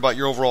concerned about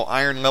your overall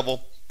iron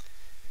level.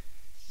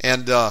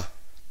 And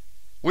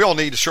we all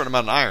need a certain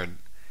amount of iron.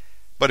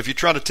 But if you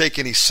try to take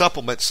any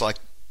supplements, like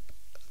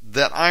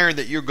that iron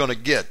that you're going to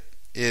get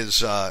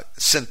is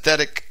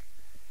synthetic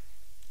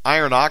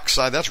iron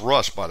oxide. That's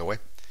rust, by the way.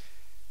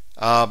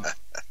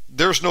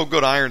 There's no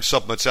good iron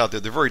supplements out there.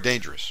 They're very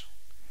dangerous.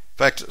 In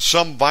fact,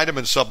 some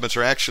vitamin supplements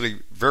are actually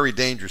very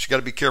dangerous. You got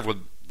to be careful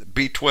with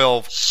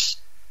B12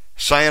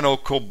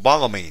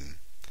 cyanocobalamin.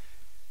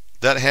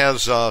 That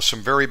has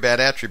some very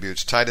bad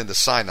attributes tied into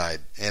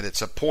cyanide, and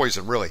it's a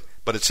poison, really.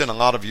 But it's in a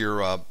lot of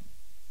your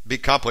B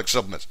complex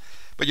supplements.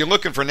 But you're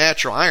looking for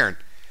natural iron.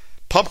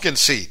 Pumpkin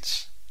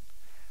seeds.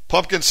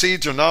 Pumpkin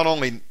seeds are not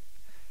only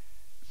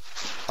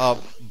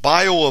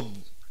bioabsorbable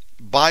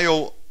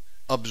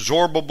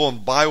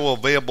and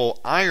bioavailable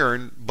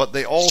iron, but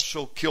they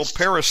also kill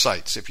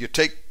parasites. If you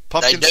take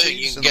pumpkin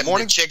seeds in the morning, you can give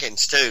them to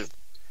chickens too.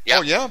 Yep.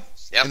 Oh yeah,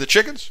 yep. And the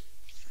chickens.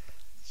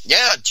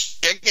 Yeah,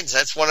 chickens.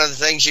 That's one of the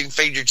things you can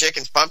feed your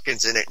chickens.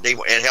 Pumpkins, and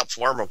it helps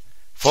worm them.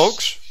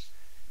 Folks,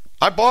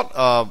 I bought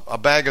a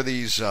bag of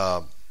these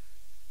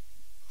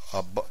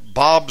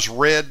Bob's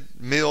Red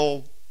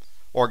Mill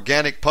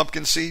organic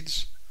pumpkin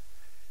seeds.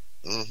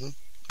 Mm-hmm.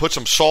 Put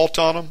some salt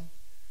on them.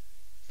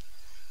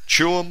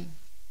 Chew them.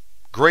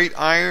 Great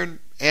iron,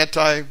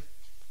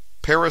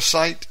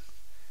 anti-parasite.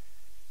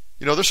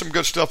 There's some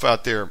good stuff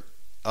out there.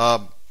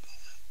 I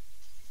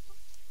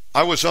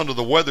was under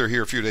the weather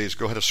here a few days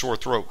ago. Had a sore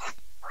throat.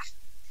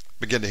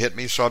 Began to hit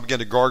me, so I began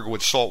to gargle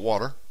with salt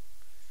water.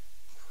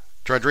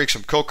 Try to drink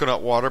some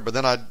coconut water, but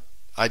then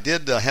I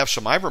did have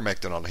some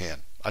ivermectin on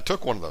hand. I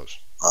took one of those.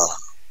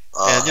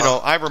 And,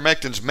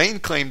 ivermectin's main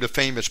claim to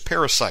fame is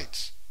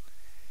parasites.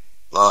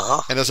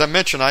 And as I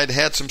mentioned, I had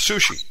had some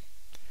sushi.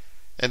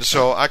 And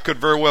so I could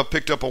very well have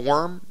picked up a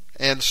worm.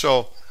 And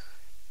so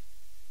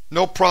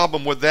no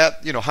problem with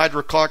that.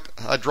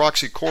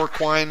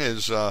 Hydroxychloroquine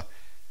is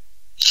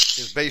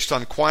based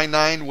on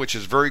quinine, which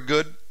is very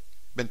good.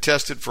 Been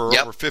tested for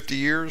over 50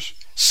 years.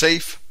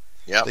 Safe.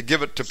 Yep. They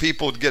give it to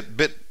people to get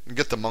bit and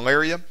get the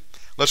malaria.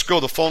 Let's go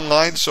to the phone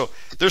line. So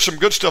there's some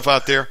good stuff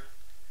out there,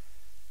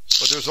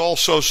 but there's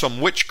also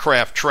some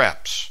witchcraft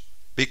traps.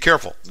 Be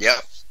careful.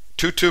 Yep.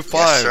 225.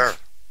 Yes, sir.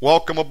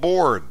 Welcome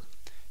aboard.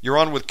 You're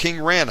on with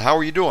King Rand. How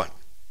are you doing?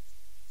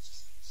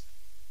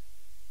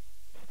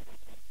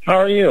 How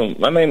are you?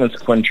 My name is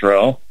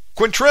Quintrell.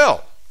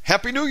 Quintrell,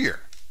 Happy New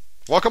Year.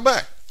 Welcome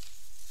back.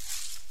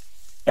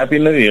 Happy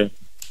New Year.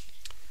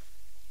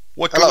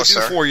 What can we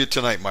do for you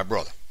tonight, my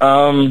brother?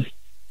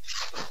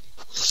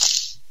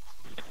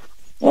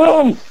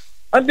 Well,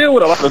 I deal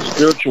with a lot of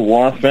spiritual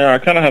warfare. I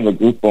kind of have a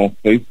group on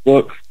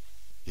Facebook.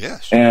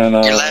 Yes. And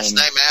your last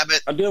name,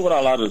 Abbott? I deal with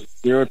a lot of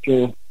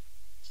spiritual.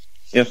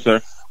 Yes,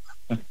 sir.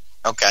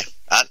 Okay.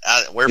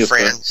 We're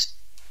friends.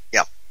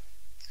 Sir.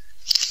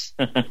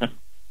 Yep.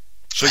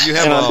 So you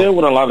have. And I deal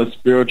with a lot of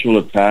spiritual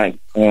attacks,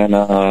 and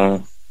I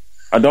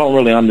don't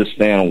really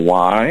understand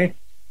why.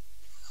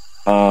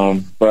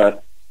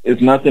 But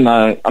it's nothing.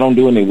 I don't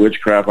do any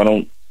witchcraft. I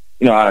don't.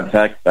 I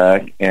attack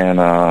back,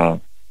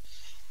 and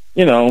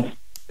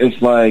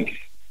it's like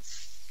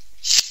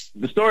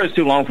the story is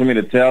too long for me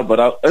to tell.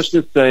 But let's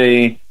just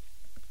say,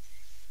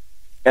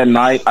 at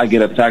night I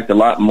get attacked a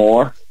lot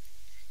more.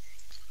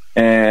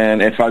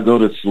 And if I go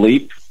to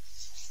sleep,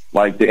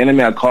 like the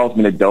enemy calls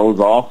me to doze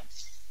off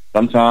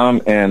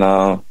sometime, and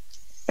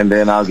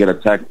then I'll get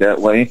attacked that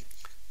way.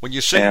 When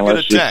you say you get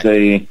attacked, just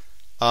say,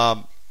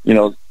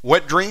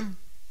 wet dream?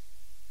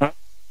 Huh?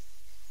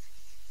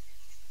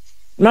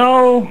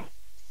 No,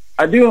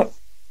 I do.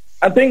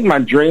 I think my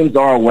dreams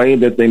are a way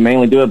that they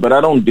mainly do it, but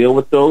I don't deal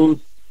with those.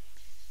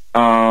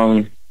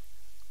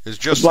 It's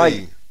just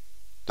like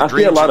I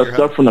see a lot of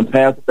stuff from the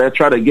past that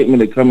try to get me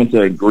to come into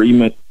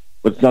agreement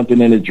with something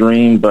in a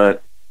dream,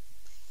 but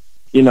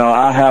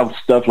I have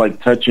stuff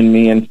like touching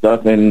me and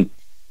stuff, and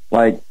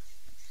like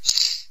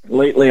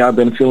lately I've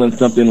been feeling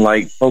something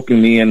like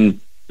poking me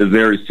in the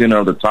very center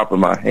of the top of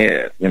my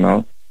head,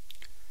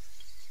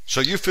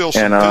 So you feel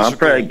some and I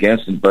pray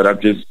against it,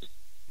 but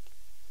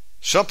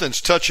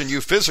something's touching you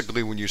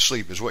physically when you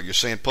sleep, is what you're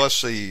saying.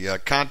 Plus the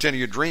content of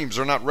your dreams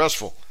are not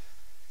restful.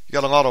 You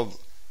got a lot of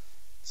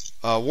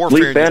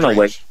warfare in your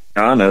dreams.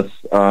 Honest.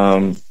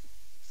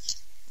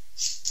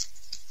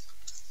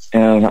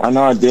 And I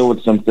know I deal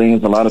with some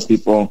things a lot of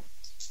people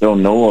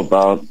don't know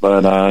about,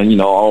 but,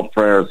 all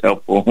prayer is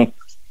helpful.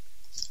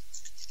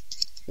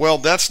 Well,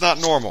 that's not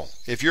normal.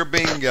 If you're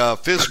being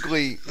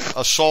physically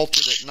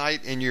assaulted at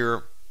night in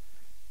your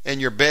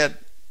bed,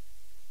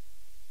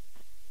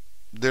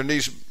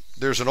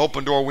 there's an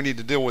open door. We need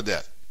to deal with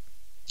that.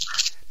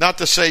 Not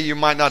to say you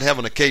might not have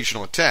an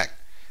occasional attack,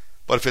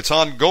 but if it's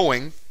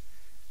ongoing,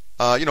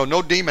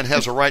 no demon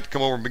has a right to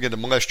come over and begin to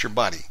molest your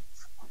body.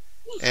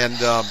 And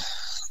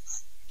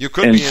you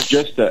could be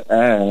just to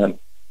add,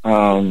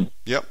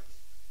 yep.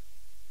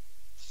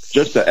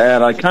 Just to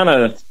add, I kind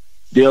of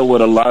deal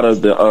with a lot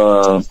of the.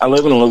 I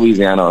live in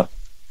Louisiana,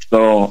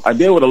 so I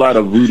deal with a lot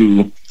of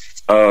voodoo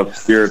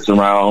spirits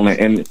around,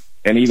 and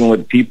even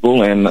with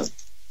people, and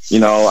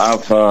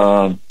I've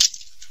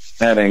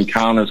had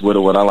encounters with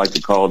what I like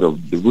to call the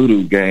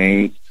voodoo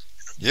gang.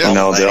 Yeah,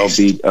 they'll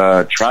be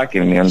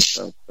tracking me and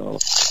stuff. So,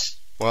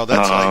 well,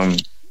 that's like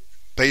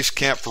base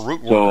camp for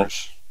root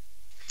workers.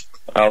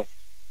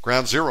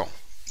 Ground zero.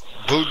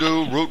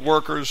 Voodoo, root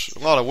workers, a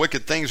lot of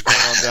wicked things going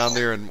on down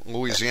there in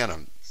Louisiana,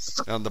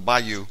 on the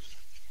bayou.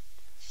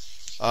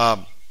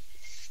 A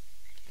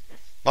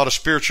lot of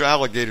spiritual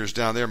alligators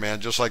down there, man,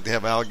 just like they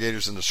have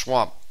alligators in the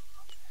swamp.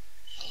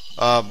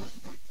 But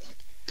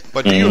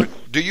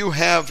do you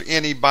have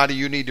anybody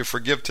you need to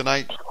forgive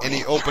tonight?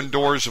 Any open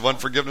doors of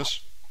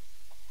unforgiveness?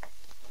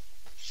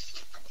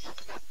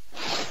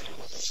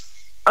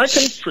 I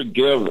can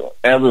forgive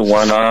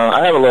everyone.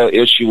 I have a little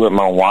issue with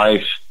my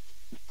wife.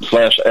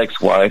 /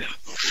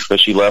 ex-wife,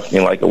 because she left me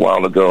like a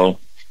while ago.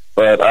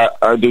 But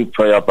I do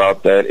pray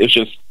about that. It's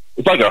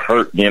like a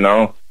hurt, you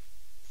know.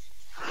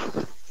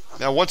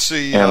 Now, what's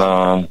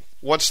the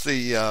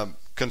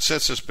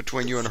consensus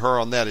between you and her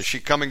on that? Is she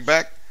coming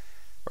back,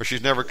 or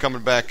she's never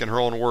coming back? In her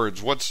own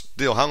words, what's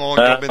the deal? How long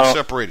have you been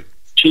separated?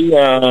 She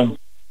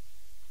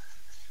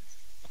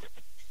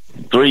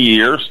 3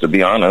 years, to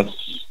be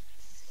honest.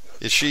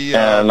 Is she?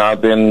 And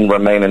I've been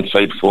remaining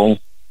faithful.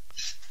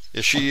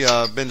 Is she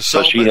been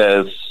so? She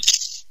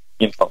has,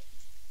 you know.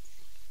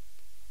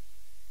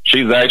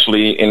 She's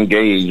actually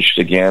engaged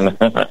again.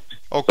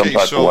 Okay,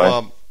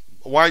 so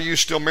why are you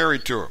still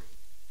married to her?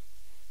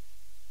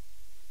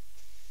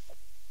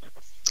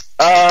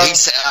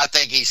 I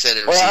think he said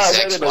it was his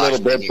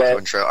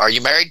ex-wife. Are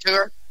you married to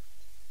her?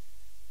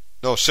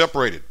 No,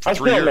 separated for I'm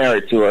 3 years. I'm still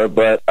married to her,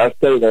 but I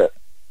say that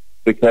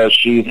because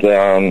she's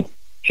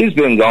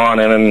been gone,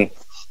 and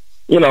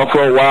you know,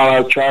 for a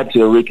while I tried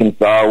to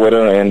reconcile with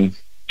her and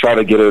try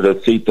to get her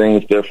to see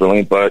things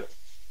differently, but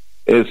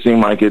it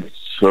seemed like it's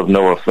of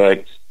no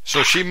effect.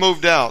 So she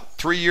moved out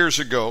 3 years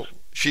ago.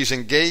 She's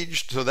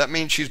engaged, so that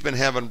means she's been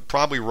having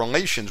probably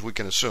relations, we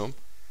can assume.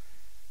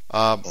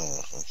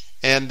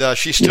 And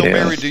she's still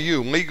married to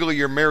you. Legally,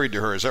 you're married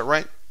to her. Is that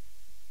right?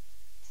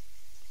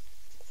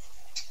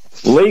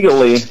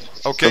 Legally,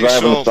 okay, I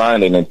haven't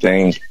signed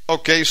anything.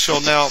 Okay, so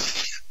now,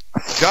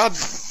 God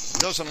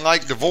doesn't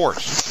like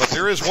divorce, but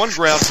there is one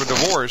ground for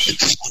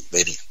divorce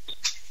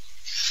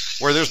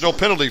where there's no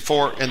penalty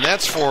for, and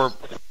that's for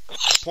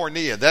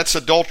porneia. That's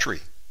adultery.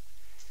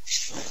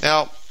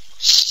 Now,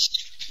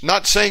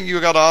 not saying you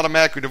got to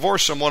automatically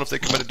divorce someone if they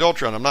commit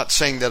adultery. I'm not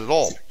saying that at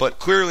all. But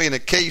clearly in a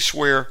case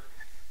where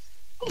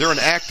they're an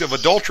active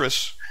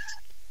adulteress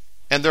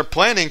and they're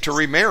planning to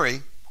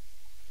remarry,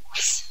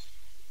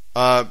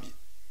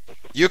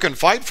 you can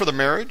fight for the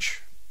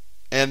marriage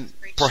and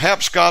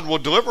perhaps God will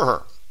deliver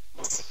her.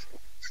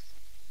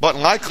 But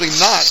likely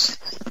not.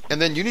 And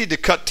then you need to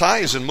cut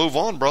ties and move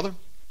on, brother.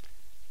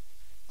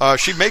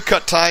 She may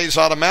cut ties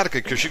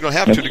automatically because she's going to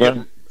have to get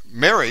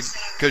married,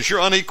 because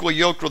you're unequally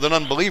yoked with an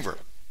unbeliever.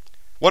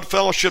 What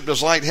fellowship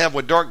does light have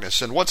with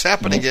darkness? And what's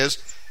happening is,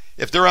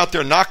 if they're out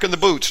there knocking the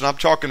boots, and I'm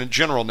talking in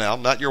general now,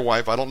 not your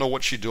wife, I don't know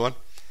what she's doing,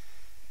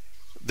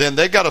 then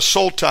they got a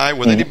soul tie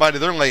with anybody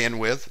they're laying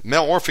with,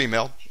 male or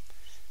female,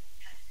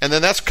 and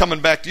then that's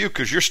coming back to you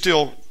because you're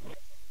still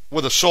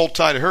with a soul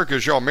tie to her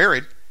because you're all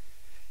married.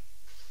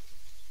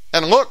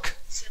 And look,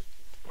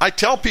 I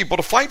tell people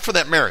to fight for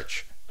that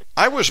marriage.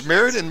 I was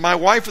married, and my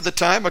wife at the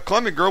time, a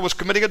Colombian girl, was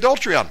committing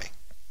adultery on me.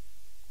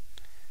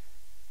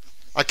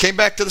 I came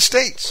back to the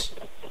States.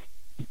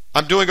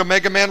 I'm doing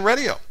Omegaman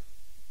radio.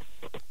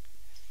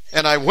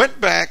 And I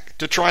went back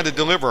to try to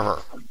deliver her.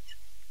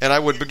 And I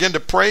would begin to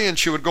pray, and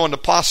she would go into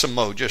possum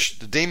mode. Just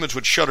the demons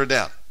would shut her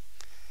down.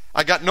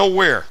 I got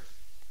nowhere.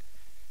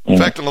 In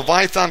fact, a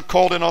Leviathan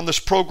called in on this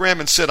program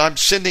and said, I'm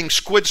sending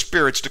squid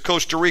spirits to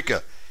Costa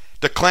Rica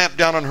to clamp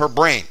down on her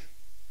brain.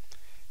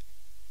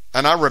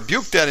 And I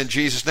rebuked that in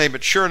Jesus' name.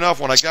 But sure enough,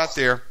 when I got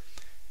there,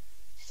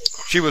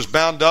 she was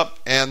bound up,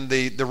 and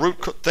the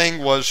root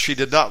thing was she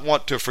did not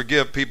want to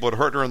forgive people who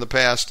had hurt her in the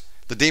past.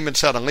 The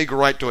demons had a legal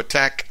right to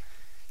attack.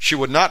 She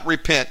would not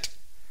repent.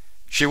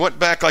 She went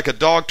back like a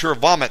dog to her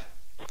vomit.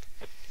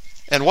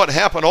 And what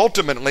happened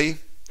ultimately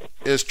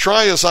is,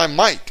 try as I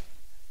might,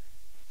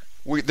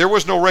 there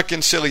was no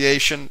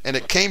reconciliation, and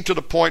it came to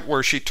the point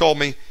where she told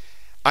me,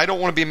 I don't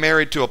want to be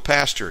married to a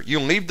pastor. You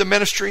leave the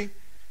ministry,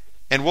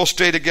 and we'll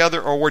stay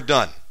together, or we're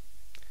done.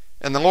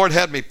 And the Lord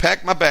had me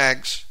pack my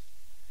bags.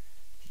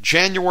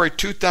 January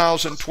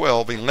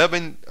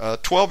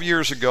 2012, 12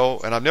 years ago,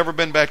 and I've never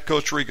been back to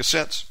Costa Rica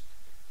since.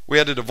 We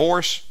had a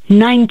divorce.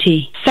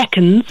 90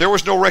 seconds. There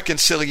was no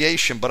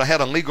reconciliation, but I had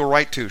a legal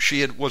right to.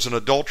 She was an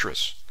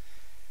adulteress.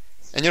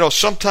 And you know,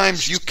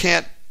 sometimes you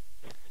can't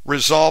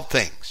resolve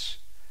things.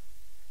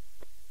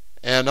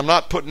 And I'm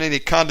not putting any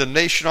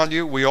condemnation on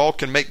you. We all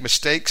can make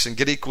mistakes and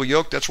get equally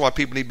yoked. That's why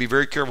people need to be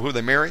very careful who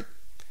they marry.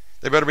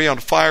 They better be on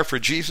fire for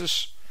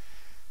Jesus,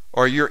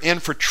 or you're in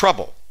for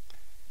trouble.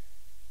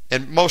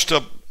 And most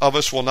of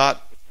us will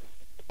not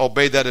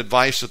obey that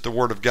advice that the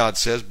Word of God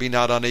says, be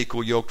not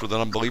unequal yoked with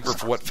an unbeliever,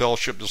 for what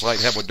fellowship does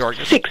light have with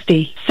darkness?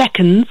 60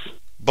 seconds.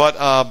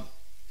 But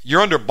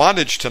you're under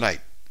bondage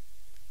tonight,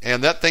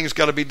 and that thing's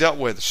got to be dealt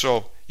with.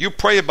 So you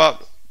pray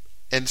about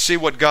and see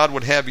what God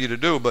would have you to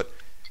do, but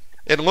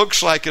it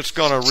looks like it's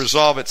going to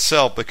resolve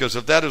itself, because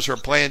if that is her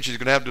plan, she's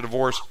going to have to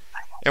divorce.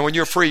 And when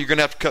you're free, you're going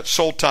to have to cut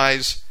soul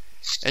ties,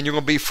 and you're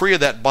going to be free of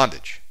that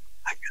bondage.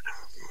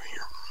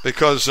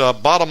 Because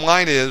bottom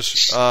line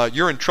is,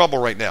 you're in trouble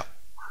right now.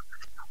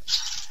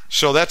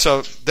 So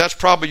that's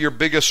probably your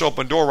biggest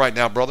open door right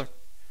now, brother.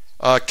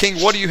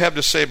 King, what do you have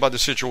to say about the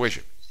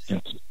situation?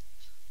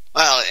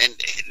 Well, and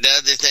the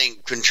other thing,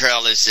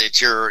 Contrell, is that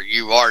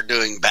you are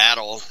doing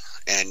battle,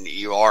 and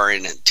you are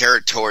in a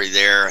territory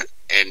there,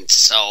 and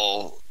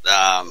so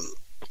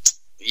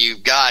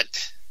you've got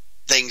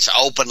things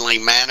openly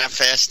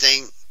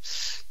manifesting,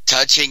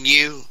 touching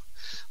you.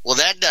 Well,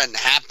 that doesn't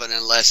happen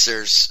unless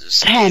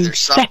there's 10 either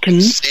some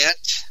seconds.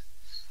 consent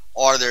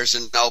or there's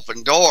an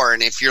open door.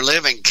 And if you're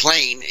living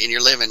clean and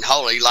you're living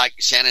holy, like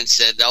Shannon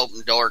said, the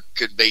open door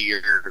could be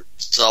your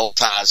soul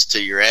ties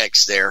to your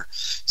ex there,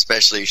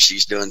 especially if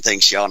she's doing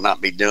things she ought not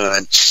be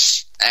doing.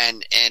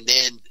 And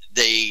then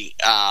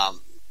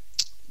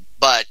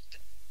but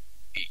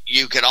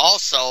you could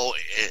also,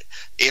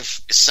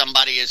 if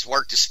somebody has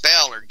worked a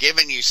spell or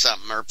given you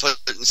something or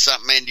putting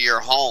something into your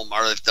home,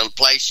 or if the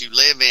place you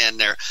live in,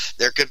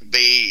 there could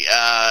be,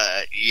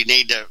 you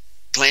need to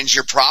cleanse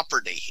your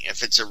property.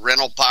 If it's a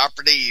rental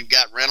property, you've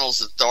got rentals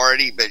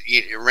authority,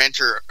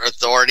 renter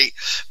authority,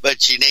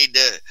 but you need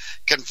to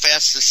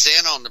confess the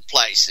sin on the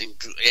place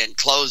and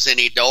close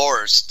any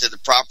doors to the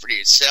property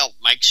itself.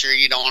 Make sure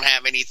you don't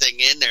have anything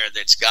in there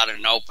that's got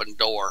an open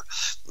door.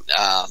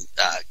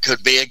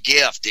 Could be a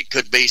gift. It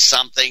could be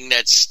something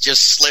that's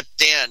just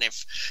slipped in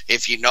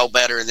if you know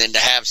better than to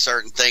have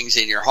certain things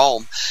in your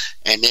home.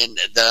 And then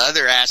the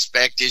other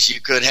aspect is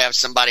you could have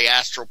somebody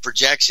astral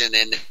projection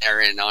in there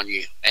and on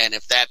you. And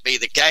if that be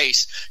the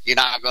case, you're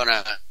going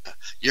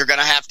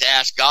to have to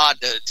ask God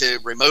to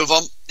remove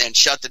them and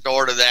shut the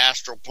door to the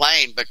astral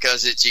plane,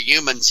 because it's a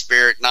human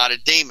spirit, not a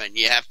demon.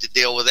 You have to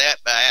deal with that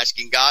by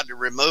asking God to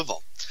remove them,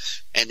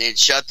 and then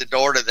shut the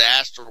door to the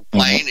astral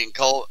plane and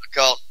call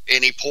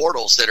any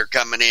portals that are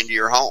coming into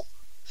your home.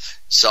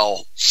 So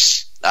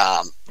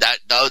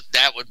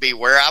that would be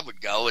where I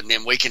would go, and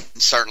then we can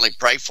certainly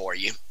pray for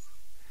you.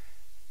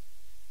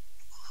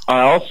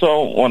 I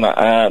also want to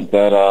add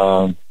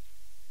that,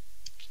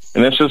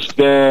 and this has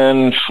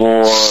been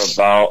for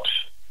about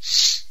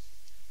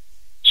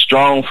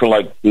strong for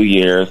like 2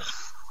 years,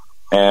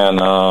 and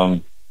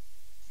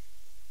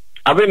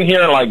I've been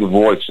hearing like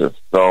voices.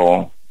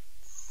 So,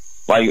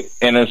 like,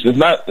 and it's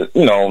not,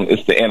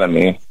 it's the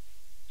enemy.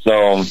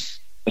 So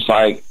it's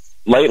like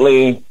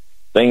lately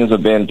things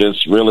have been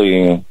just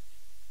really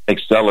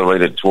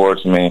accelerated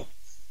towards me,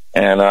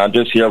 and I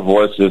just hear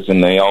voices,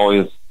 and they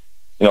always,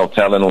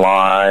 telling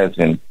lies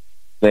and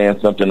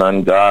saying something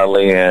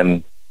ungodly,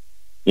 and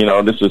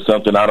this is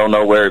something I don't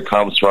know where it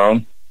comes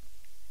from,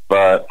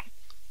 but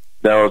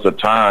there was a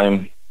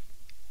time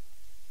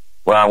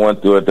where I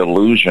went through a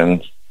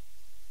delusion,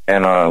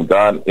 and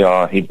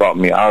God, He brought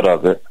me out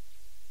of it,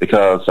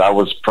 because I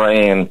was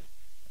praying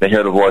to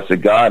hear the voice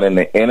of God, and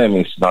the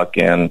enemy snuck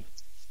in,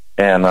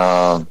 and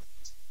I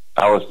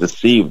was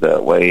deceived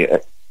that way,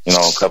 a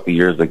couple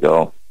years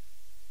ago,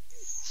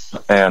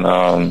 and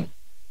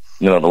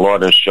the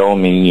Lord has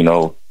shown me,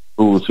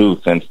 who's who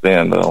since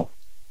then, though,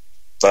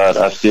 but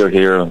I still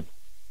hear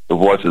the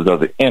voices of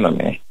the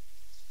enemy.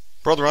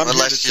 Brother, I'm here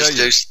let's to tell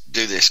you.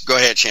 Do this. Go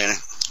ahead, Shannon.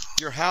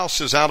 Your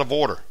house is out of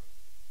order.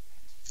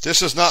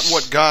 This is not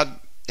what God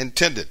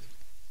intended.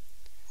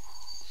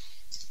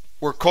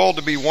 We're called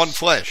to be one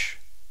flesh,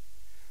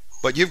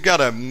 but you've got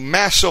a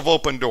massive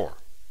open door.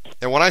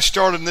 And when I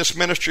started in this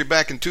ministry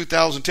back in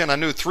 2010, I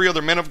knew 3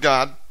 other men of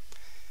God.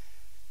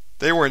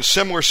 They were in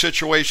similar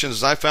situations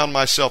as I found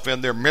myself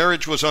in. Their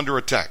marriage was under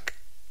attack,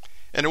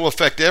 and it will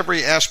affect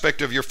every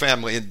aspect of your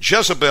family. And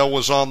Jezebel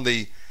was on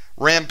the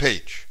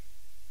rampage.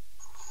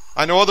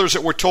 I know others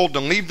that were told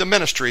to leave the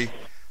ministry,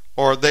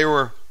 or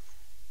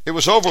it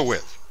was over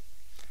with.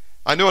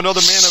 I knew another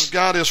man of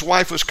God, his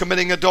wife was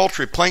committing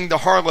adultery, playing the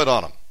harlot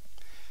on him.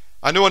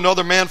 I knew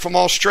another man from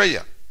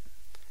Australia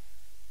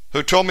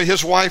who told me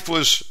his wife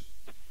was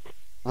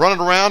running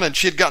around and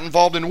she had got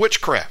involved in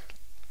witchcraft.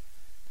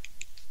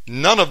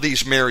 None of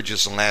these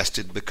marriages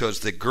lasted because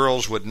the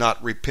girls would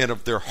not repent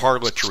of their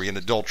harlotry and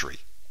adultery.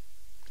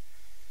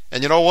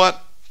 And you know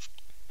what?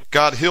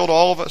 God healed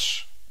all of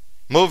us,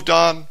 moved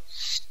on.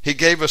 He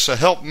gave us a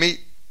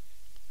helpmeet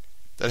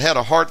that had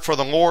a heart for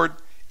the Lord.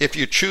 If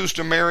you choose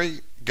to marry,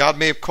 God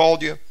may have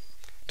called you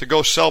to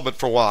go celibate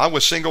for a while. I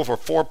was single for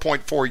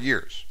 4.4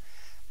 years.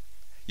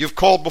 You've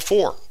called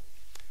before.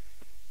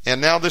 And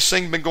now this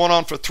thing's been going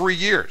on for 3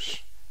 years.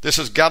 This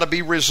has got to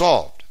be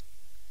resolved.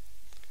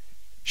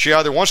 She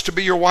either wants to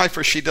be your wife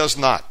or she does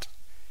not.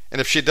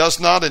 And if she does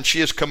not and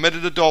she has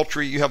committed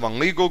adultery, you have a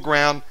legal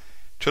ground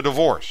to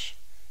divorce.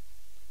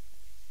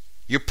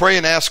 You pray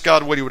and ask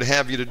God what He would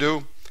have you to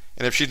do.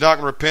 And if she's not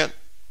going to repent,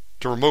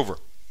 to remove her.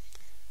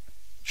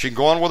 She can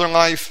go on with her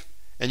life,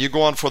 and you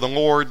go on for the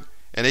Lord,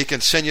 and He can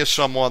send you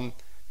someone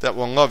that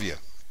will love you.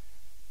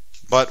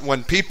 But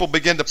when people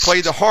begin to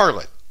play the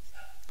harlot,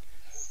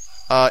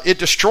 it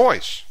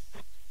destroys.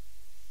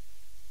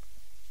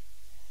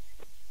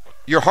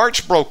 Your heart's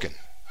broken.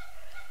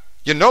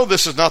 You know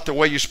this is not the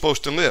way you're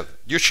supposed to live.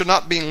 You should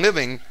not be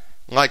living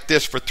like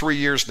this for 3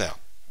 years now.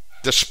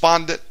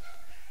 Despondent.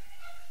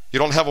 You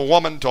don't have a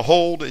woman to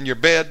hold in your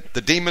bed.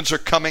 The demons are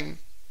coming.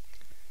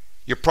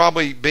 You're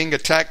probably being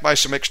attacked by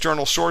some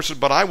external sources,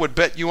 but I would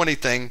bet you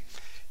anything,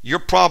 your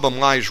problem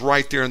lies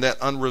right there in that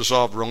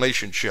unresolved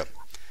relationship.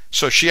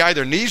 So she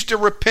either needs to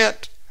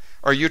repent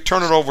or you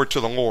turn it over to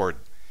the Lord.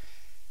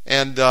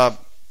 And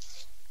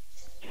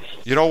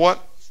you know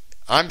what?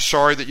 I'm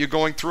sorry that you're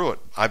going through it.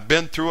 I've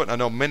been through it. I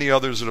know many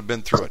others that have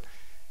been through it.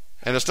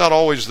 And it's not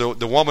always the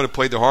woman who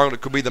played the harlot.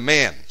 It could be the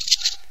man.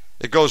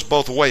 It goes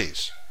both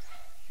ways.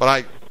 But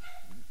I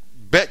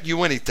Bet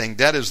you anything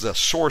that is the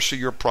source of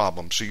your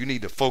problem. So you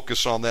need to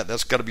focus on that.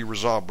 That's got to be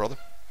resolved, brother.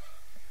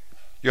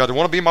 You either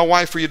want to be my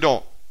wife or you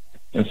don't.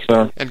 Yes,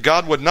 sir. And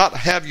God would not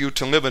have you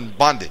to live in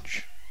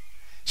bondage.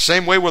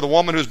 Same way with a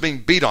woman who's being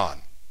beat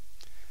on,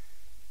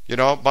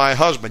 by a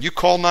husband. You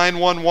call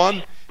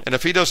 911, and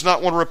if he does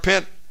not want to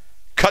repent,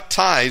 cut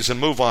ties and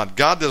move on.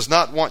 God does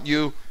not want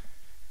you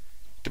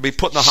to be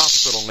put in the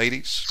hospital,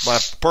 ladies, by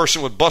a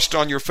person with bust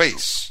on your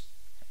face.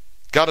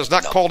 God has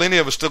not called any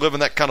of us to live in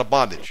that kind of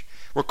bondage.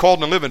 We're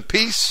called to live in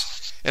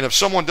peace, and if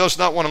someone does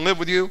not want to live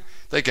with you,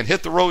 they can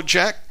hit the road,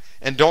 Jack,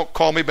 and don't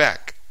call me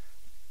back.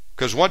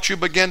 Because once you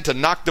begin to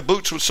knock the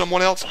boots with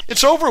someone else,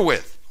 it's over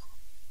with.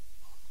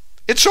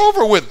 It's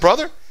over with,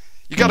 brother.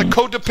 You got a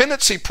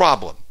codependency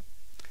problem.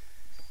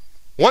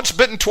 Once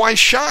bitten, twice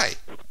shy.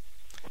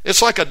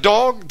 It's like a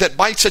dog that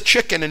bites a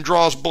chicken and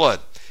draws blood.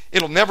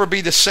 It'll never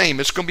be the same.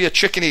 It's going to be a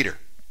chicken eater.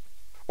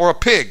 Or a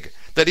pig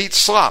that eats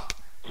slop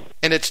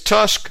and its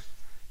tusk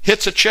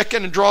hits a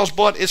chicken and draws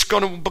blood. It's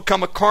going to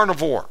become a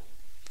carnivore.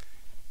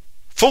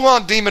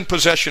 Full-on demon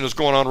possession is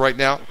going on right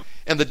now.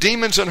 And the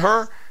demons in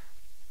her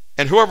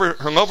and whoever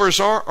her lovers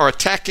are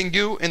attacking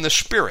you in the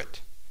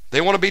spirit.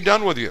 They want to be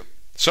done with you.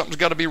 Something's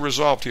got to be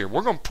resolved here.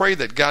 We're going to pray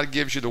that God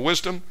gives you the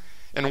wisdom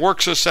and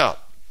works this out,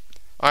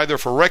 either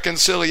for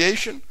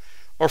reconciliation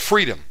or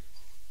freedom.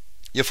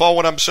 You follow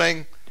what I'm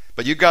saying?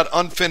 But you got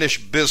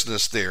unfinished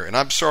business there. And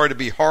I'm sorry to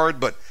be hard,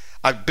 but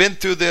I've been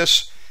through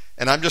this,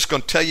 and I'm just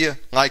going to tell you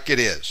like it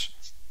is.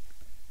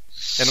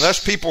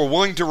 Unless people are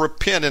willing to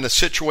repent in a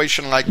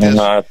situation like this,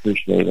 I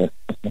appreciate it.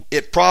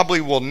 It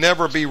probably will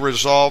never be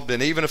resolved,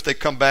 and even if they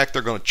come back,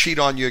 they're going to cheat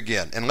on you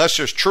again, unless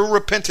there's true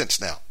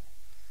repentance now.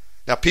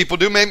 Now, people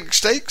do make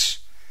mistakes,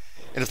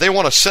 and if they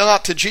want to sell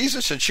out to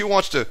Jesus and she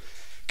wants to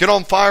get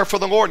on fire for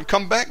the Lord and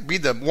come back, be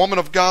the woman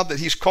of God that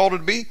he's called her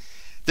to be,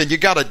 then you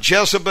got a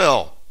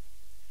Jezebel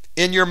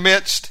in your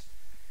midst.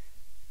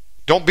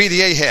 Don't be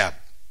the Ahab.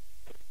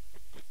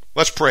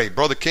 Let's pray.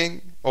 Brother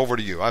King, over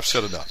to you. I've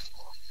said enough.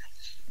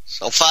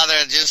 So, Father,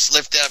 I just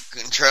lift up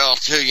control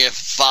to you,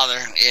 Father,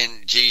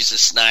 in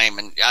Jesus' name,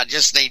 and I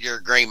just need your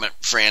agreement,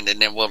 friend, and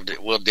then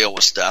we'll deal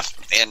with stuff.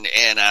 And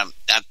I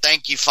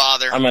thank you,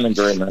 Father. I'm in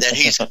agreement. That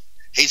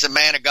he's a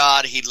man of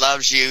God. He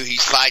loves you.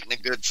 He's fighting a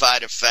good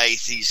fight of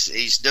faith.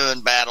 He's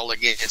doing battle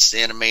against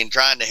the enemy and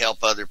trying to help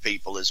other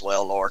people as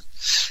well, Lord.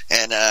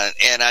 And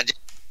I just,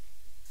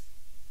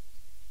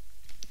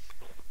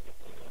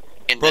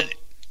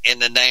 in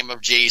the name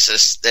of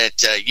Jesus,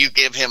 that you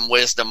give him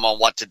wisdom on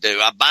what to do.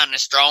 I bind the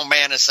strong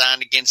man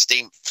assigned against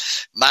him,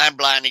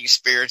 mind-blinding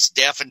spirits,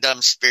 deaf and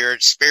dumb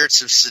spirits,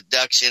 spirits of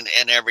seduction,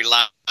 and every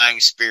lying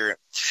spirit.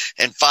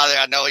 And Father,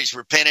 I know he's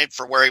repented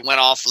for where he went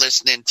off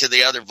listening to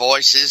the other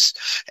voices,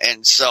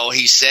 and so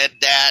he said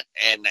that,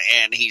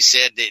 and he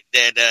said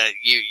that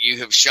you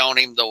have shown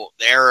him the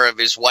error of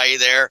his way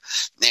there.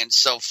 And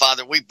so,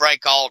 Father, we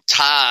break all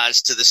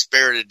ties to the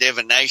spirit of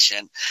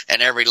divination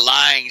and every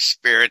lying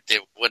spirit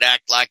that would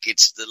act like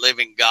it's the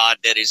living God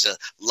that is a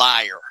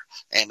liar,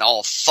 and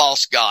all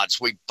false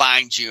gods. We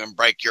bind you and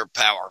break your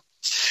power.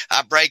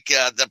 I break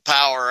the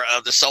power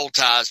of the soul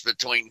ties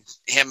between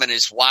him and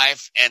his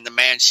wife and the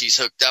man she's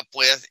hooked up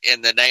with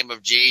in the name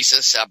of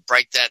Jesus. I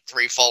break that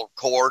threefold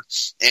cord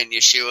in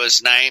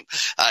Yeshua's name.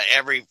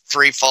 Every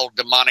threefold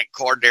demonic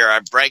cord there,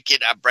 I break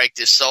it. I break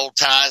the soul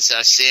ties.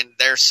 I send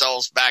their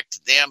souls back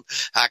to them.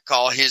 I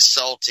call his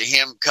soul to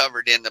him,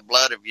 covered in the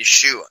blood of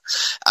Yeshua.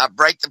 I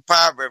break the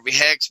power of every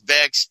hex,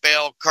 vex,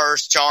 spell,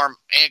 curse, charm,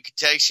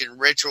 incantation,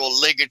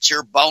 ritual,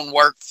 ligature, bone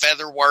work,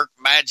 feather work,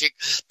 magic,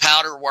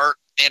 powder work.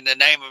 In the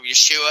name of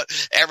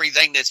Yeshua,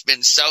 everything that's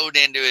been sowed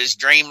into his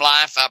dream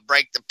life, I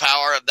break the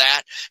power of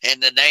that in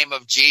the name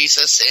of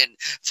Jesus. And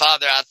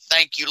Father, I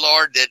thank you,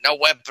 Lord, that no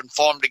weapon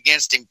formed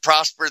against him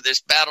prosper. This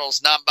battle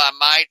is not by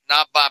might,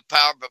 not by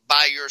power, but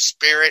by your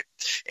spirit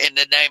in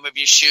the name of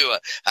Yeshua.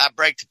 I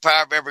break the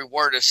power of every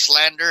word of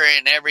slander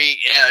and every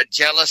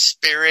jealous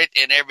spirit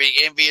and every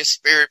envious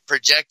spirit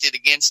projected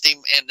against him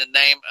in the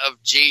name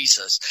of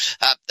Jesus.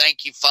 I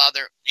thank you,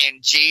 Father, in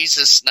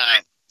Jesus'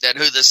 name, that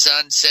who the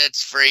Son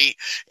sets free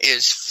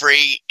is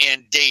free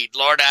indeed.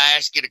 Lord, I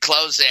ask you to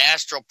close the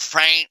astral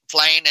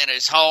plane in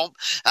his home.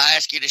 I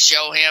ask you to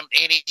show him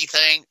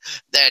anything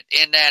that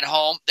in that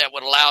home that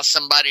would allow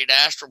somebody to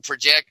astral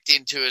project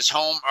into his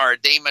home, or a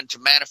demon to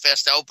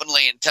manifest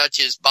openly and touch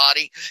his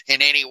body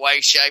in any way,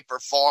 shape, or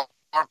form.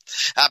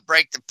 I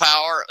break the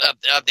power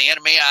of the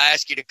enemy. I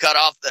ask you to cut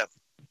off the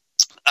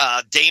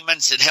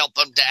demons that help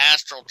them to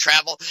astral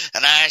travel,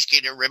 and I ask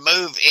you to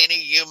remove any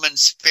human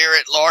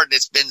spirit, Lord,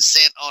 that's been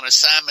sent on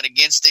assignment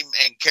against him,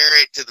 and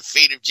carry it to the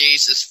feet of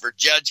Jesus for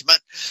judgment.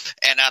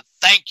 And I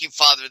thank you,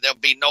 Father, there'll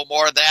be no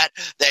more of that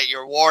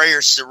your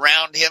warriors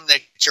surround him,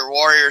 that your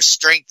warriors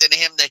strengthen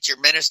him, that your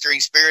ministering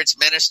spirits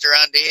minister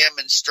unto him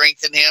and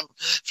strengthen him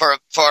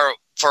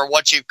for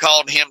what you've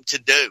called him to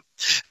do.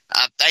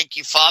 I thank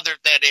you, Father,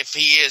 that if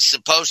he is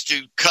supposed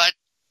to cut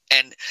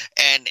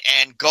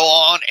and go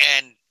on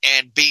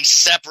and be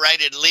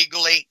separated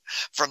legally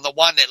from the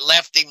one that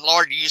left him.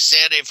 Lord, you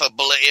said if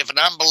an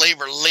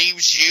unbeliever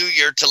leaves you,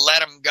 you're to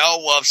let him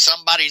go. Well, if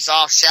somebody's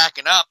off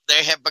shacking up,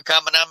 they have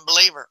become an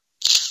unbeliever.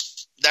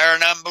 They're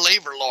an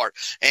unbeliever, Lord.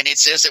 And it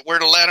says that we're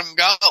to let them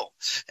go.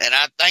 And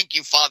I thank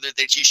you, Father,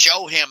 that you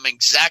show him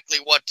exactly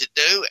what to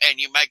do, and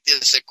you make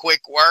this a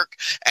quick work.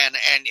 And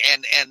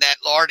that,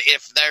 Lord,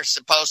 if they're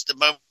supposed to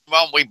move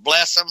on, we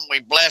bless them. We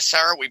bless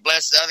her. We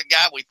bless the other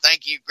guy. We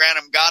thank you, grant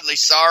them godly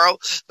sorrow.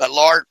 But,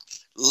 Lord,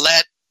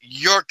 let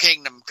your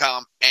kingdom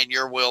come and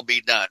your will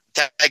be done.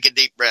 Take a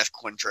deep breath,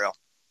 Quintrell.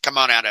 Come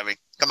on out of him.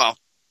 Come on.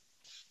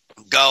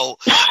 Go.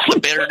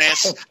 The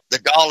bitterness, the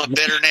gall of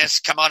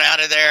bitterness, come on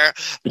out of there.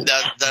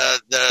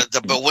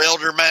 The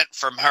bewilderment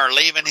from her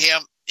leaving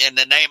him, in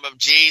the name of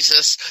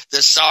Jesus.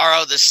 The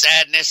sorrow, the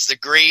sadness, the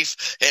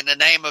grief, in the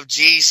name of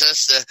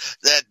Jesus.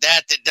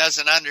 That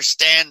doesn't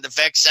understand the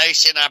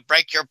vexation, I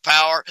break your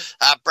power.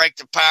 I break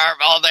the power of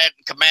all that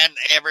and command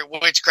every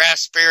witchcraft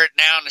spirit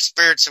now, and the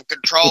spirits of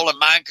control and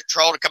mind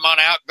control to come on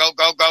out. Go,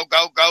 go, go,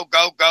 go, go,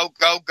 go, go,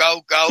 go,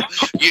 go, go.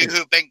 You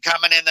who've been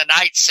coming in the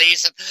night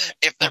season,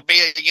 if there be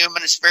a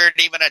human spirit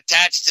even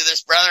attached to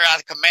this brother,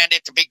 I command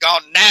it to be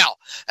gone now.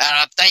 And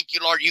I thank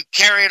you, Lord. You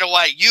carry it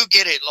away. You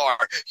get it, Lord.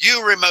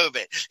 You remove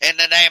it in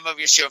the name of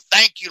Yeshua.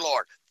 Thank you,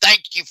 Lord.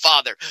 Thank you,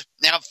 Father.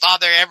 Now,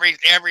 Father,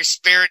 every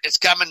spirit that's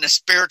coming to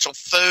spiritual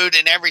food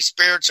and every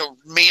spiritual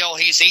meal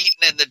he's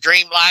eating in the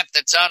dream life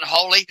that's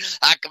unholy,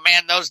 I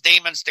command those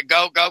demons to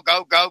go, go,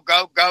 go, go,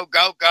 go, go,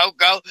 go, go,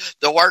 go.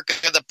 The work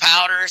of the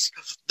powders,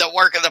 the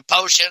work of the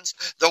potions,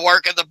 the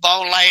work of the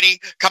bone lady.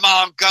 Come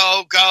on,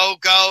 go, go,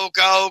 go,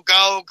 go,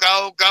 go,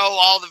 go, go.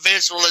 All the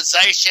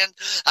visualization.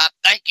 I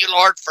thank you,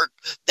 Lord, for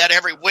that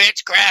every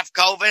witchcraft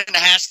COVID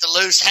has to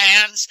lose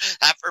hands.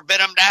 I forbid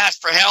them to ask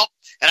for help.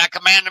 And I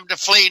command them to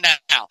flee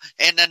now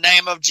in the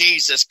name of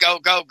Jesus. Go,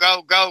 go,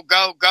 go, go,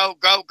 go, go,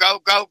 go, go,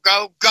 go,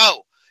 go,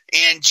 go.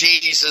 In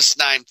Jesus'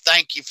 name.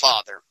 Thank you,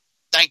 Father.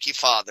 Thank you,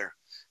 Father.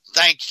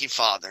 Thank you,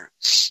 Father.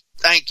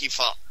 Thank you,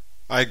 Father.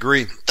 I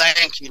agree.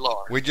 Thank you,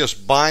 Lord. We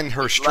just bind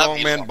her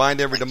strong man, Lord.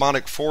 bind every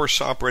demonic force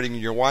operating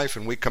in your wife,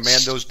 and we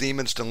command those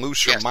demons to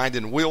loose her mind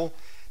and will,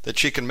 that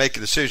she can make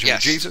a decision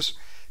with Jesus.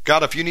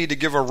 God, if you need to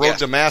give her a road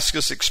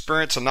Damascus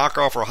experience and knock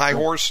off her high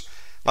horse,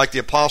 like the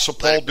Apostle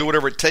Paul, do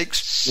whatever it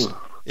takes.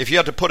 If you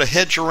had to put a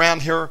hedge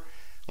around her,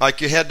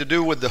 like you had to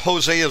do with the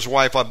Hosea's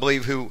wife, I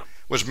believe, who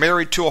was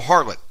married to a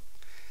harlot,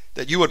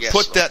 that you would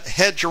put that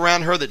hedge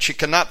around her that she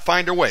cannot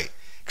find her way,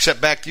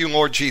 except back to you,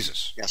 Lord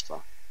Jesus. Yes,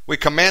 Lord. We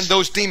command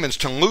those demons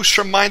to loose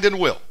her mind and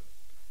will,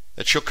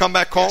 that she'll come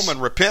back home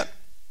and repent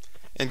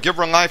and give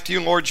her life to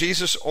you, Lord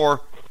Jesus,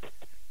 or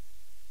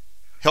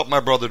help my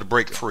brother to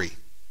break free.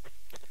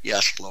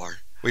 Yes, Lord.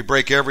 We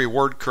break every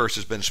word curse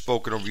has been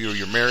spoken over you,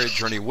 your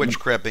marriage, or any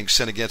witchcraft being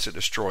sent against it,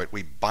 destroy it.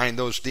 We bind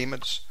those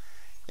demons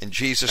in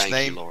Jesus' name.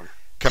 Thank you, Lord.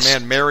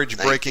 Command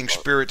marriage-breaking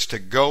spirits to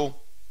go,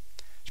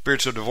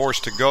 spirits of divorce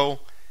to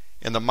go,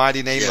 in the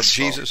mighty name of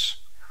Jesus.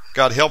 Lord.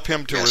 God, help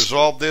him to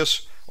resolve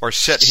this or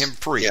set him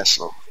free. Yes,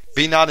 Lord.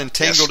 Be not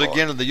entangled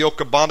again in the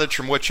yoke of bondage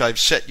from which I've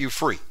set you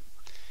free.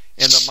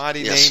 In the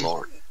mighty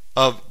name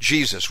of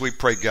Jesus, we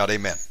pray, God.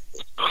 Amen.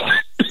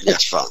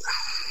 Yes, Father.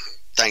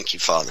 Thank you,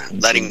 Father.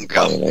 Let him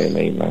go.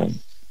 Amen.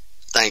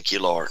 Thank you,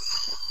 Lord.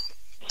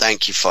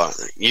 Thank you,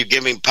 Father. You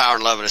give him power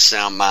and love and a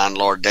sound mind,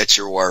 Lord. That's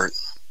your word.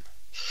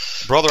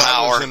 Brother,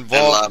 power I was involved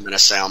and love and a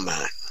sound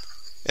mind.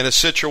 In a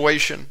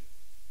situation,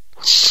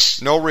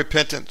 no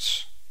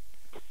repentance,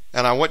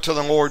 and I went to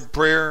the Lord in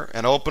prayer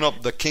and opened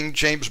up the King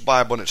James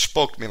Bible, and it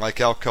spoke to me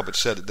like Al Cubbett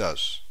said it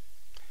does.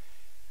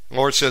 The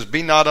Lord says,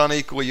 be not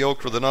unequally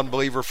yoked with an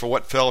unbeliever, for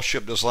what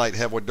fellowship does light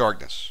have with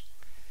darkness?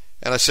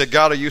 And I said,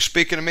 God, are you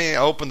speaking to me?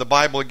 I opened the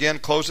Bible again,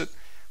 close it.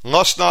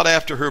 Lust not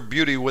after her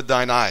beauty with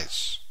thine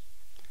eyes.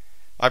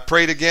 I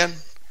prayed again,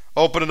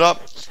 opened it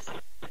up,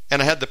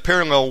 and I had the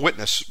parallel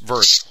witness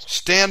verse.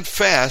 Stand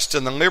fast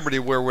in the liberty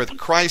wherewith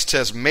Christ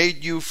has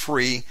made you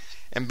free,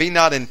 and be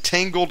not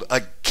entangled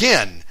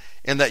again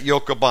in that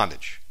yoke of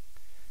bondage.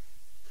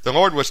 The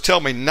Lord was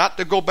telling me not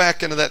to go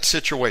back into that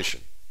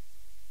situation.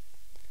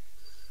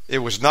 It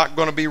was not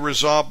going to be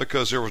resolved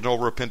because there was no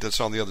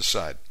repentance on the other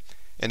side.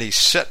 And he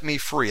set me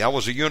free. I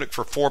was a eunuch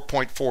for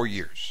 4.4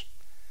 years.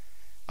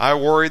 I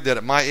worried that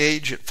at my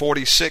age, at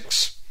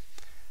 46,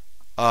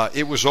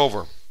 it was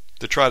over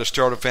to try to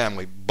start a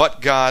family.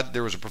 But God,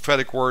 there was a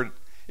prophetic word.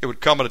 It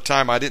would come at a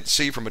time I didn't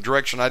see, from a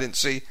direction I didn't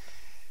see.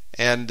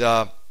 And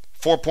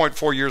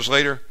 4.4 years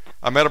later,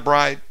 I met a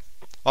bride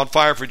on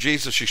fire for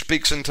Jesus. She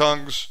speaks in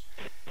tongues.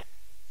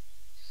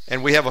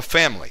 And we have a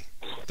family.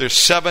 There's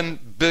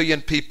 7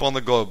 billion people on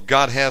the globe.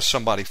 God has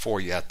somebody for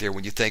you out there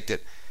when you think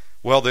that,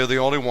 well, they're the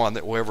only one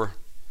that will ever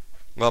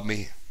love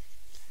me.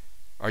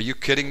 Are you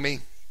kidding me?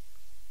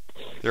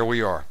 There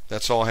we are.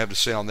 That's all I have to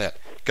say on that.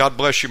 God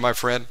bless you, my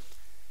friend.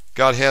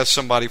 God has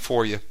somebody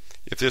for you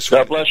if this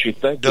God bless you.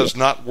 Thank does you.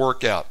 not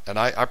work out. And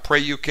I pray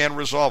you can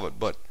resolve it,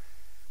 but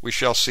we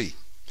shall see.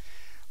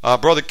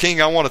 Brother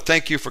King, I want to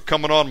thank you for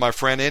coming on, my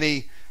friend.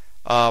 Any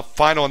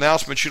final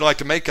announcements you'd like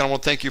to make? And I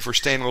want to thank you for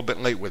staying a little bit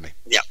late with me.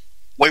 Yeah.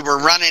 we were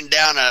running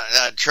down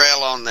a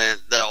trail on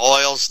the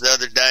oils the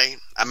other day.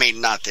 I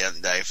mean, not the other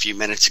day, a few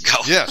minutes ago.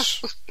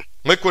 Yes.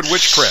 Liquid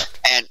witchcraft.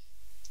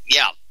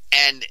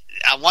 And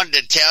I wanted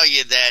to tell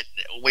you that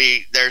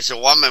there's a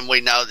woman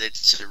we know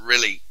that's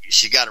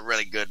she got a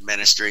really good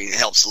ministry. It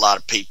helps a lot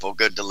of people,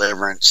 good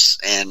deliverance.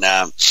 And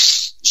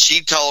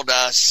she told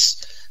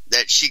us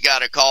that she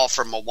got a call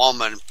from a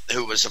woman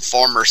who was a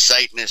former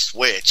Satanist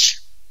witch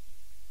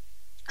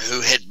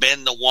who had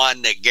been the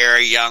one that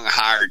Gary Young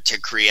hired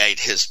to create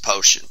his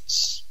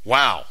potions.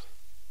 Wow.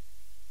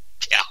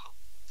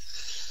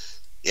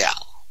 Yeah.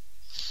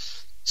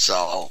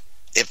 So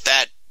if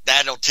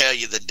that'll tell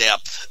you the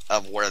depth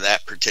of where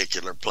that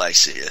particular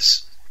place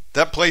is.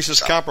 That place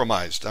is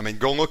compromised. I mean,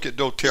 go look at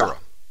doTERRA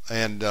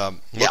and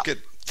look at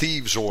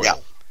thieves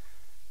oil.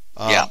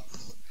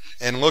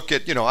 And look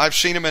at, I've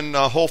seen them in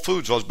Whole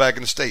Foods. I was back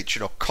in the States.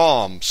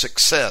 Calm,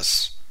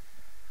 success,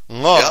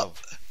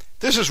 love. Yep.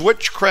 This is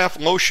witchcraft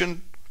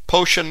lotion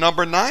potion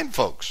number 9,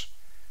 folks.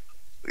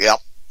 Yep.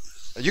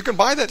 You can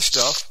buy that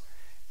stuff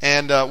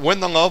and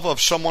win the love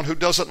of someone who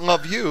doesn't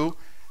love you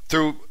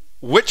through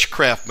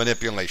witchcraft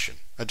manipulation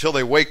until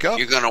they wake up.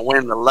 You're going to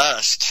win the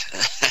lust.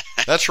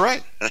 That's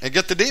right. And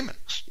get the demon.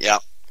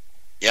 Yep.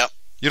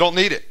 You don't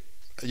need it.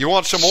 You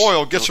want some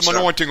oil, get some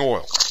anointing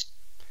oil.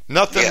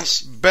 Nothing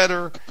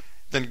better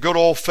than good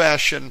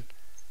old-fashioned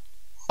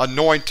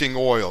anointing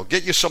oil.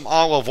 Get you some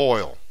olive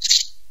oil.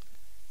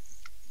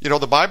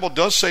 The Bible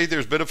does say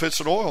there's benefits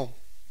in oil.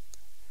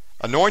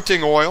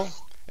 Anointing oil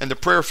and the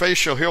prayer of faith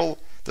shall heal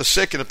the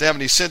sick, and if they have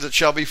any sins, it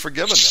shall be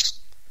forgiven them.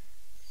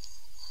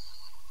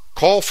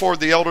 Call for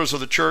the elders of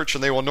the church,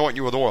 and they will anoint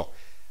you with oil.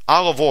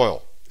 Olive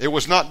oil. It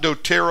was not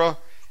doTERRA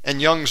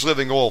and Young's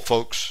Living Oil,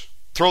 folks.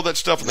 Throw that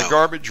stuff in the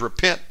garbage.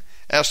 Repent.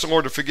 Ask the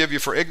Lord to forgive you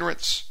for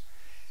ignorance.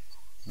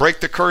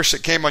 Break the curse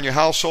that came on your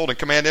household and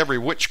command every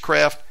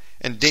witchcraft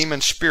and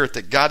demon spirit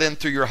that got in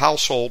through your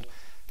household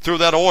through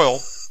that oil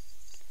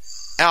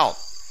out.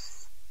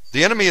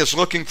 The enemy is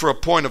looking for a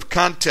point of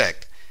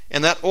contact,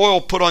 and that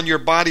oil put on your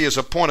body is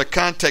a point of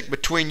contact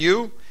between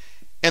you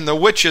and the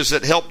witches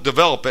that helped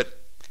develop it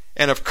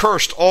and have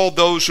cursed all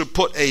those who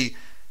put a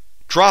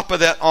drop of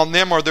that on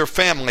them or their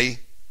family.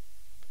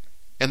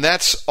 And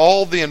that's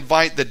all the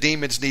invite the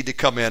demons need to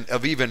come in,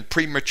 of even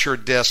premature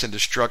death and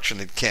destruction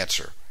and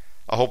cancer.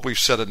 I hope we've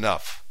said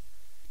enough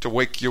to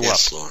wake you up.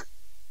 Yes, Lord.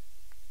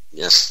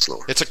 Yes,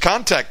 Lord. It's a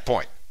contact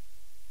point.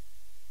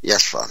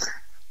 Yes, Father.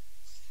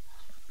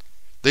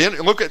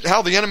 Look at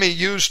how the enemy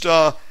used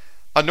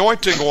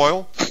anointing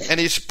oil, and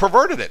he's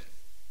perverted it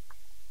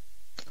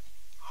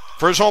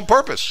for his own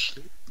purpose.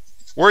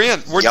 We're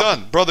in. We're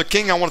done. Brother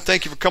King, I want to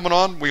thank you for coming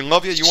on. We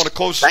love you. You want to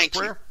close this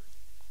prayer?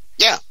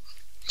 Yeah.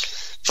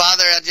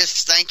 Father, I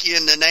just thank you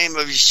in the name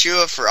of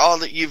Yeshua for all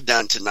that you've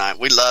done tonight.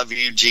 We love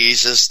you,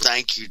 Jesus.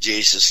 Thank you,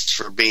 Jesus,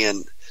 for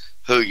being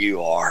who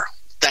you are.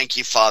 Thank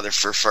you, Father,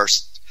 for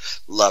first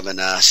loving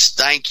us.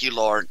 Thank you,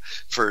 Lord,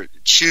 for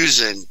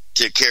choosing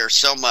to care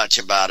so much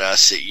about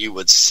us that you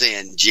would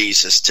send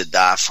Jesus to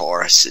die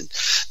for us. And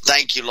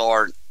thank you,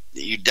 Lord,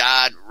 that you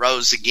died,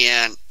 rose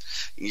again,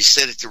 and you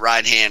sit at the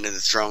right hand of the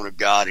throne of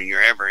God, and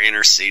you're ever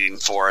interceding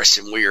for us,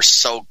 and we are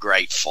so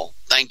grateful.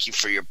 Thank you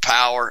for your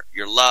power,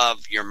 your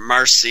love, your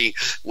mercy.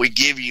 We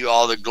give you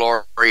all the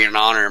glory and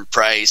honor and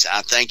praise.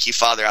 I thank you,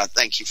 Father. I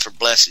thank you for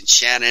blessing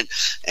Shannon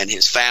and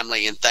his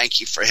family, and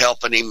thank you for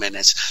helping him and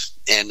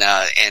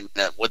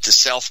with the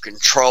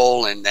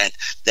self-control, and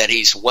that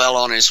he's well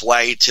on his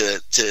way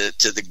to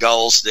the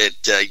goals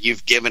that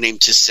you've given him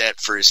to set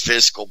for his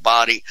physical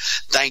body.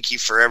 Thank you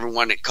for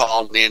everyone that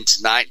called in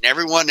tonight and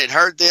everyone that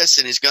heard this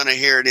and is going to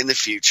hear it in the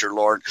future,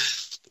 Lord.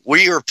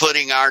 We are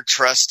putting our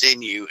trust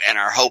in you and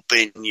our hope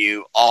in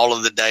you all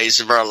of the days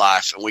of our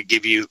life, and we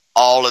give you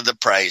all of the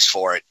praise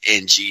for it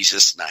in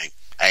Jesus' name.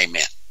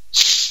 Amen.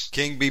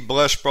 King, be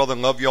blessed, brother,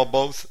 and love y'all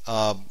both.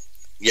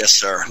 Yes,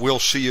 sir. We'll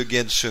see you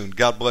again soon.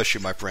 God bless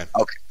you, my friend.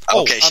 Okay.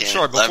 Okay, I'm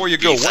sorry. Before you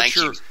go,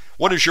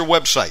 what is your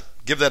website?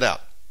 Give that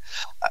out.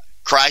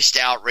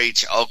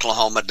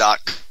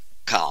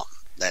 ChristOutreachOklahoma.com.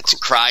 That's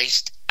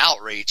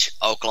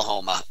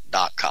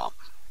ChristOutreachOklahoma.com.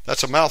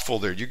 That's a mouthful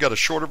there. You got a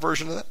shorter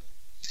version of that?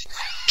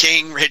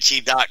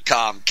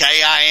 KingRichey.com.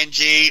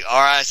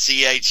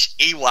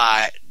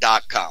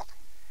 KingRichey.com.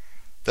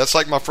 That's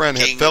like my friend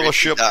had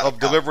Fellowship of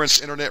Deliverance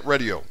Internet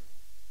Radio.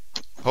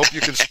 Hope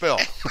you can spell.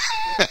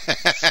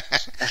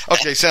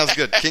 Okay, sounds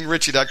good.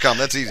 KingRichey.com.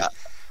 That's easy.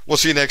 We'll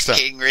see you next time.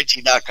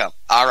 KingRichey.com.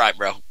 All right,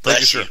 bro.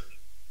 Thank you, sir.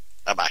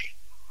 Bye-bye.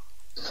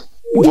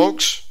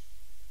 Folks,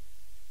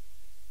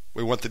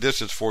 we went the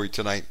distance for you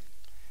tonight.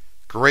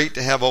 Great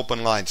to have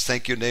open lines.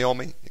 Thank you,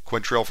 Naomi and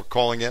Quintrell, for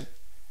calling in.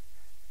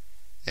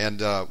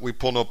 And we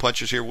pull no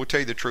punches here. We'll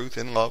tell you the truth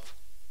in love.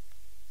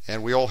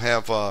 And we all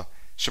have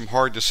some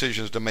hard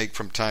decisions to make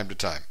from time to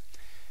time.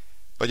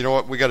 But you know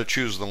what? We got to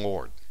choose the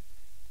Lord.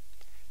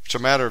 It's a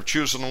matter of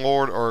choosing the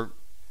Lord or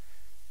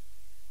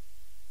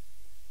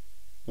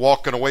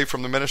walking away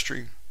from the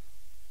ministry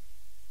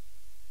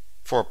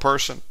for a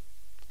person.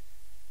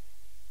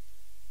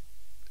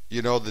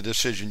 You know the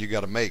decision you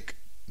got to make.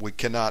 We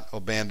cannot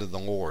abandon the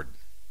Lord.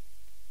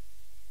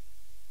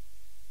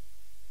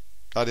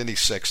 Not any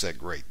sex that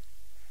great.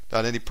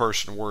 Not any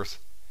person worth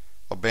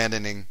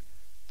abandoning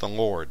the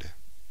Lord.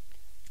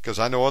 Because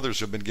I know others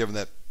have been given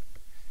that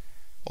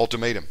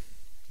ultimatum.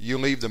 You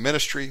leave the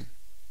ministry,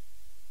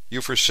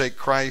 you forsake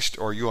Christ,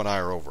 or you and I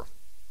are over.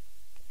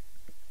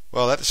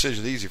 Well, that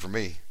decision is easy for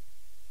me.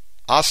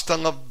 Hasta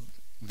la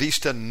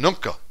vista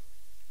nunca.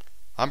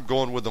 I'm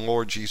going with the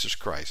Lord Jesus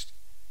Christ.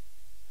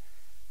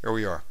 Here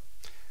we are.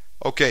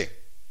 Okay.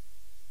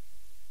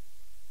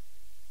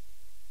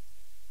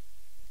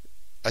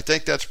 I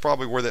think that's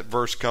probably where that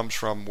verse comes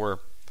from, where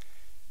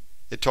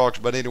it talks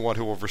about anyone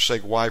who will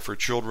forsake wife or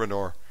children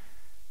or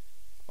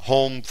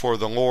home for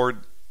the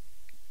Lord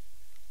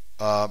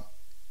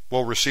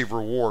will receive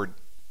reward.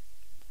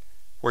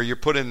 Where you're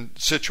put in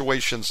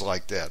situations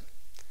like that,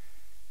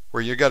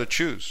 where you got to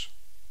choose.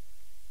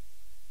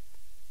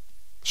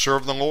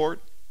 Serve the Lord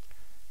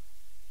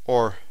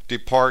or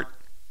depart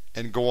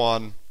and go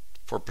on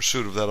for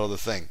pursuit of that other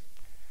thing.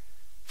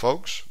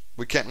 Folks,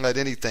 we can't let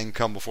anything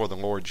come before the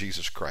Lord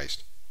Jesus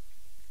Christ.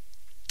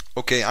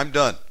 Okay, I'm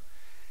done.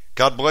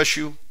 God bless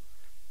you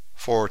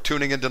for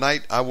tuning in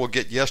tonight. I will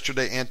get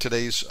yesterday and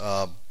today's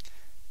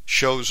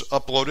shows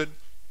uploaded.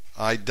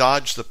 I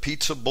dodged the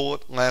pizza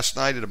bullet last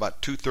night at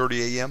about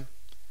 2:30 a.m.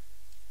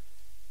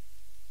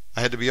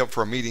 I had to be up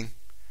for a meeting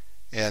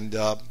and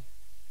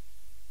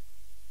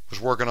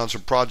was working on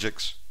some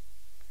projects.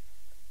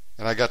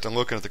 And I got to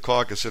looking at the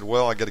clock. I said,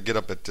 well, I got to get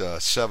up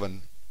at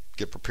 7,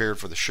 get prepared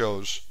for the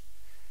shows.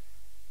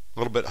 A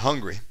little bit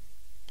hungry.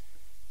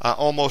 I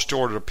almost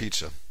ordered a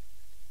pizza.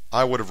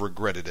 I would have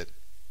regretted it.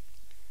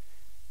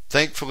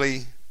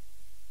 Thankfully,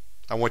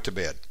 I went to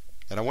bed.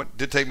 And it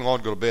did take me long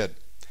to go to bed.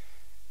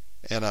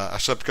 And I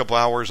slept a couple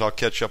hours. I'll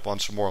catch up on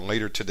some more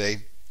later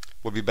today.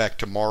 We'll be back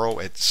tomorrow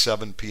at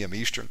 7 p.m.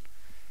 Eastern.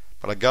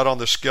 But I got on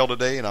the scale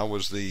today, and I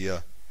was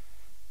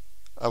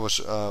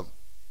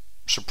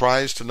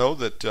surprised to know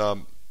that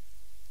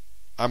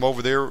I'm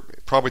over there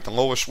probably at the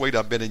lowest weight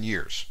I've been in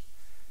years.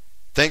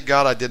 Thank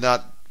God I did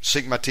not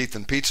sink my teeth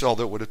in pizza,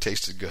 although it would have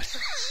tasted good.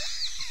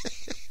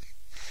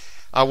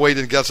 I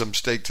waited and got some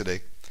steak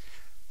today.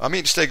 I'm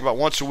eating steak about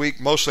once a week.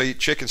 Mostly I eat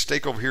chicken.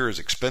 Steak over here is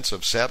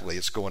expensive. Sadly,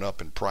 it's going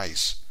up in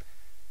price.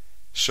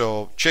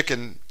 So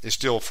chicken is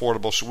still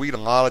affordable. So we eat a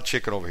lot of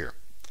chicken over here.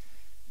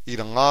 Eat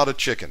a lot of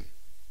chicken.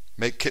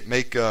 Make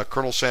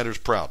Colonel Sanders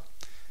proud.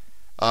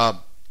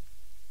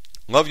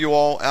 Love you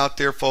all out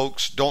there,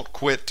 folks. Don't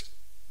quit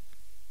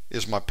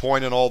is my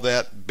point in all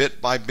that. Bit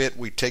by bit,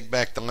 we take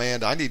back the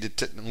land. I need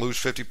to lose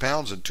 50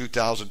 pounds in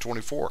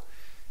 2024.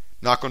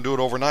 Not going to do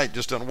it overnight.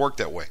 Just doesn't work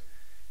that way.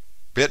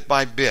 Bit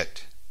by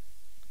bit,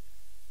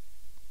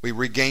 we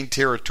regain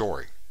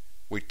territory.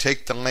 We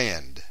take the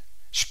land.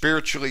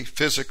 Spiritually,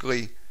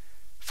 physically,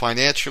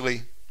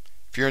 financially.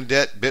 If you're in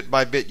debt, bit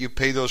by bit, you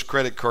pay those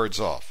credit cards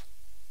off.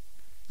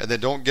 And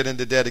then don't get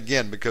into debt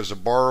again, because the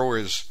borrower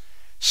is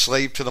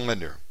slave to the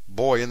lender.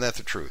 Boy, isn't that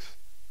the truth?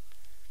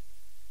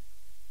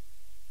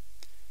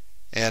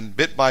 And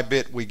bit by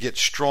bit, we get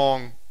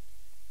strong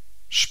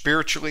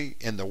spiritually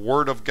in the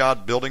Word of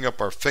God, building up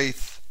our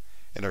faith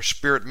and our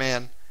spirit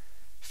man.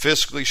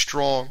 Physically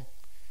strong.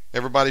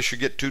 Everybody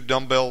should get 2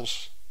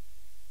 dumbbells.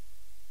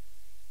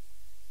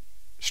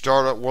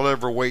 Start at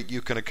whatever weight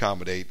you can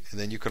accommodate, and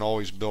then you can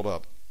always build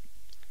up.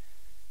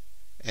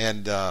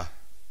 And to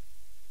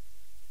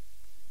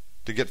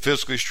get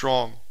physically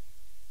strong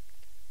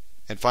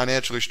and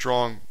financially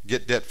strong,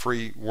 get debt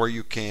free where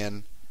you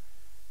can,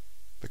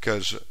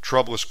 because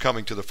trouble is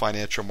coming to the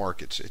financial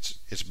markets.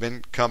 It's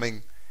been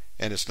coming,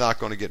 and it's not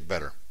going to get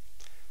better.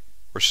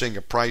 We're seeing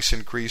a price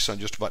increase on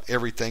just about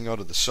everything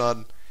under the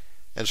sun,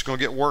 and it's going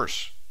to get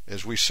worse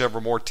as we sever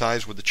more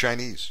ties with the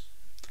Chinese.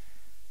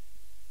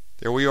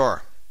 There we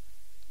are.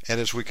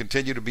 And as we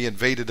continue to be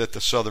invaded at the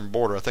southern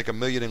border, I think 1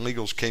 million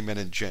illegals came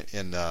in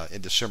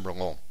December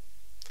alone.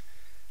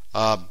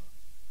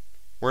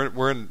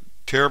 We're in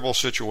terrible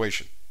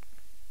situation.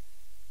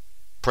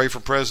 Pray for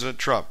President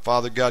Trump.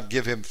 Father God,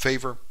 give him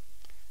favor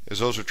as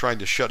those are trying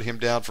to shut him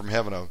down from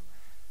having a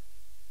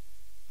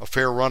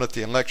fair run at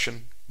the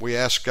election. We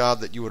ask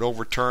God that you would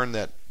overturn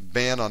that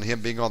ban on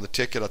him being on the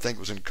ticket. I think it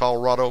was in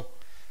Colorado.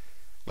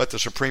 Let the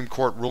Supreme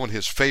Court rule in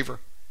his favor.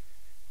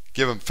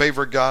 Give him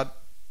favor, God.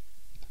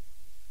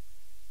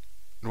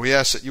 And we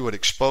ask that you would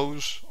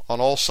expose on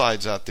all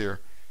sides out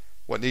there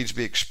what needs to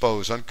be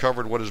exposed,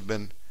 uncovered what has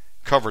been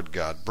covered,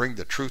 God. Bring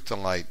the truth to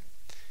light.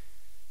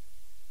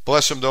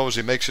 Bless him though as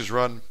he makes his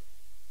run.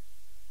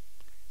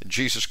 In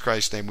Jesus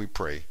Christ's name we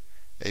pray.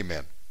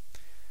 Amen.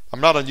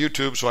 I'm not on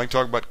YouTube, so I can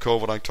talk about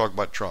COVID, I can talk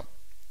about Trump.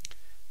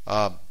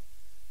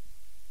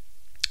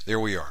 There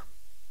we are.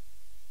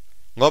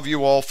 Love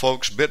you all,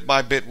 folks, bit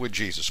by bit with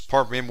Jesus.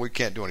 Apart from him, we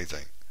can't do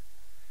anything.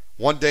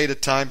 One day at a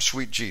time,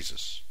 sweet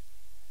Jesus.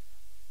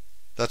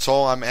 That's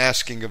all I'm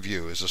asking of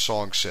you, as the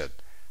song said.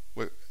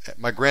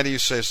 My granny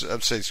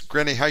says,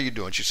 Granny, how you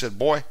doing? She said,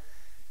 boy.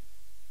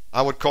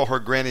 I would call her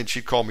Granny, and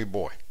she'd call me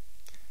boy.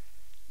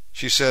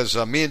 She says,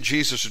 me and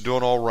Jesus are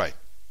doing all right.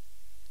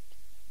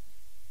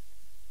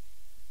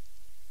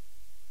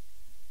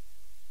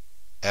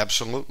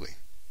 Absolutely.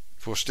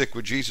 If we'll stick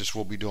with Jesus,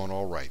 we'll be doing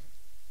all right.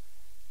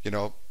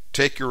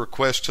 Take your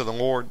requests to the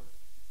Lord.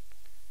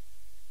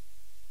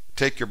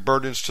 Take your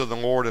burdens to the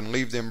Lord and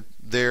leave them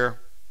there.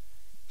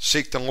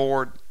 Seek the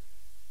Lord.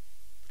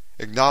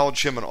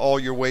 Acknowledge Him in all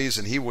your ways,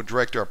 and He will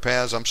direct our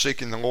paths. I'm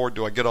seeking the Lord.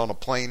 Do I get on a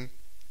plane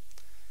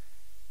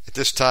at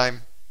this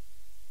time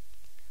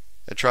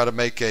and try to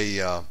make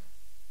a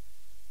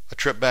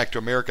trip back to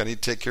America? I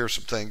need to take care of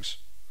some things.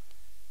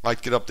 I'd like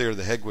to get up there to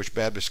the Hegwish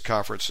Baptist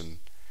Conference in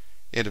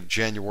end of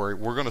January.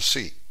 We're going to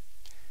see.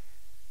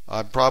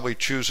 I'm probably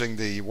choosing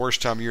the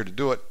worst time of year to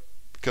do it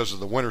because of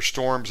the winter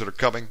storms that are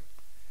coming,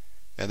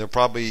 and there'll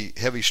probably be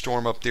heavy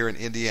storm up there in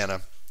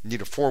Indiana. You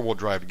need a 4-wheel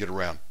drive to get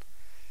around.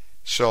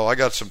 So I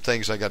got some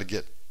things I got to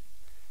get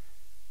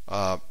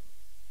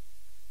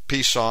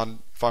peace on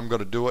if I'm going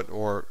to do it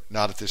or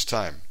not at this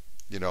time.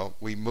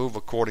 We move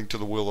according to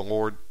the will of the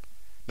Lord,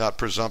 not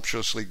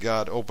presumptuously.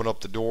 God, open up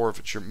the door if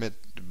it's meant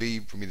to be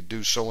for me to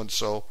do so and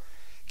so.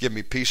 Give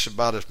me peace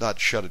about it. If not,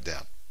 shut it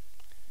down.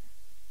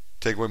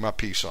 Take away my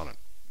peace on it.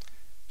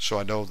 So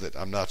I know that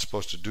I'm not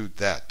supposed to do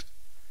that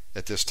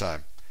at this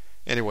time.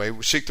 Anyway,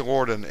 seek the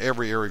Lord in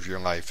every area of your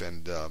life,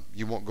 and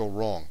you won't go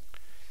wrong.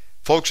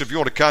 Folks, if you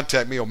want to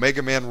contact me,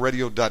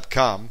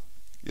 OmegamanRadio.com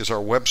is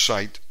our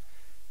website.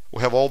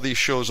 We'll have all these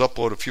shows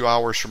uploaded a few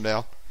hours from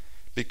now.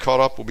 Be caught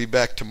up. We'll be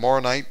back tomorrow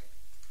night,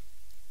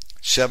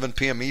 7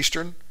 p.m.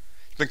 Eastern.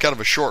 It's been kind of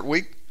a short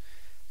week,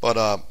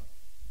 but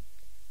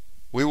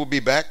we will be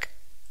back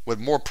with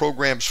more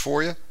programs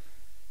for you.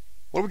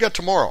 What do we got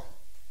tomorrow?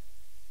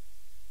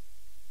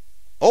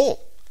 Oh,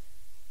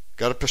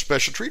 got a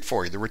special treat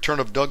for you. The return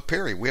of Doug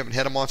Perry. We haven't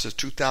had him on since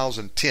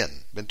 2010.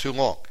 Been too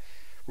long.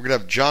 We're going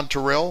to have John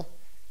Terrell,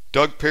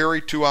 Doug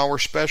Perry, 2-hour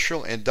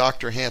special, and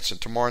Dr. Hanson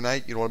tomorrow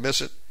night. You don't want to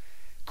miss it.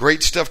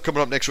 Great stuff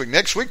coming up next week.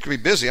 Next week can be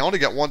busy. I only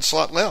got one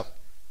slot left.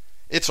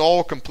 It's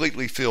all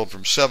completely filled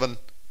from 7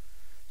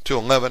 to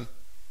 11.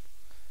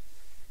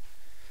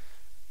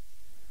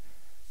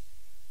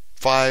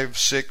 5,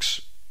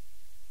 6.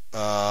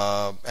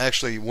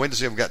 Actually,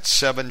 Wednesday I've got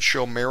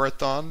 7-show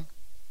marathon.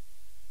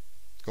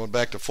 Going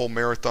back to full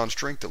marathon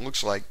strength, it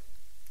looks like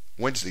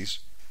Wednesdays.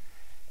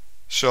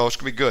 So it's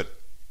going to be good.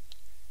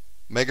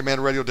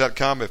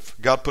 OmegamanRadio.com. If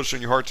God puts it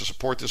in your heart to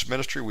support this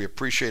ministry, we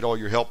appreciate all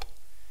your help.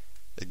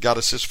 It got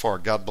us this far.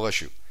 God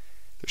bless you.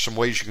 There's some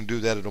ways you can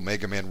do that at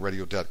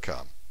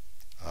OmegamanRadio.com.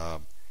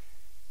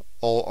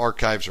 All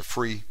archives are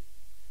free.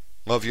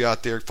 Love you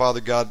out there.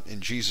 Father God, in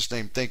Jesus'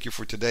 name, thank you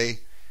for today,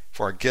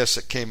 for our guests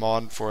that came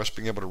on, for us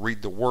being able to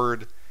read the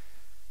Word.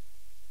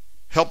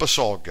 Help us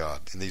all,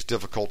 God, in these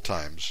difficult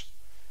times.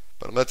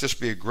 But let this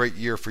be a great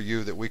year for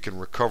you, that we can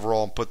recover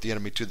all and put the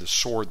enemy to the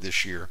sword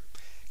this year.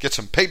 Get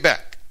some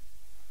payback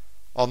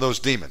on those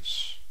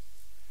demons.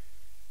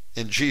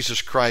 In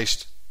Jesus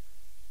Christ's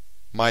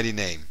mighty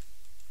name.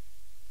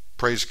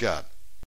 Praise God.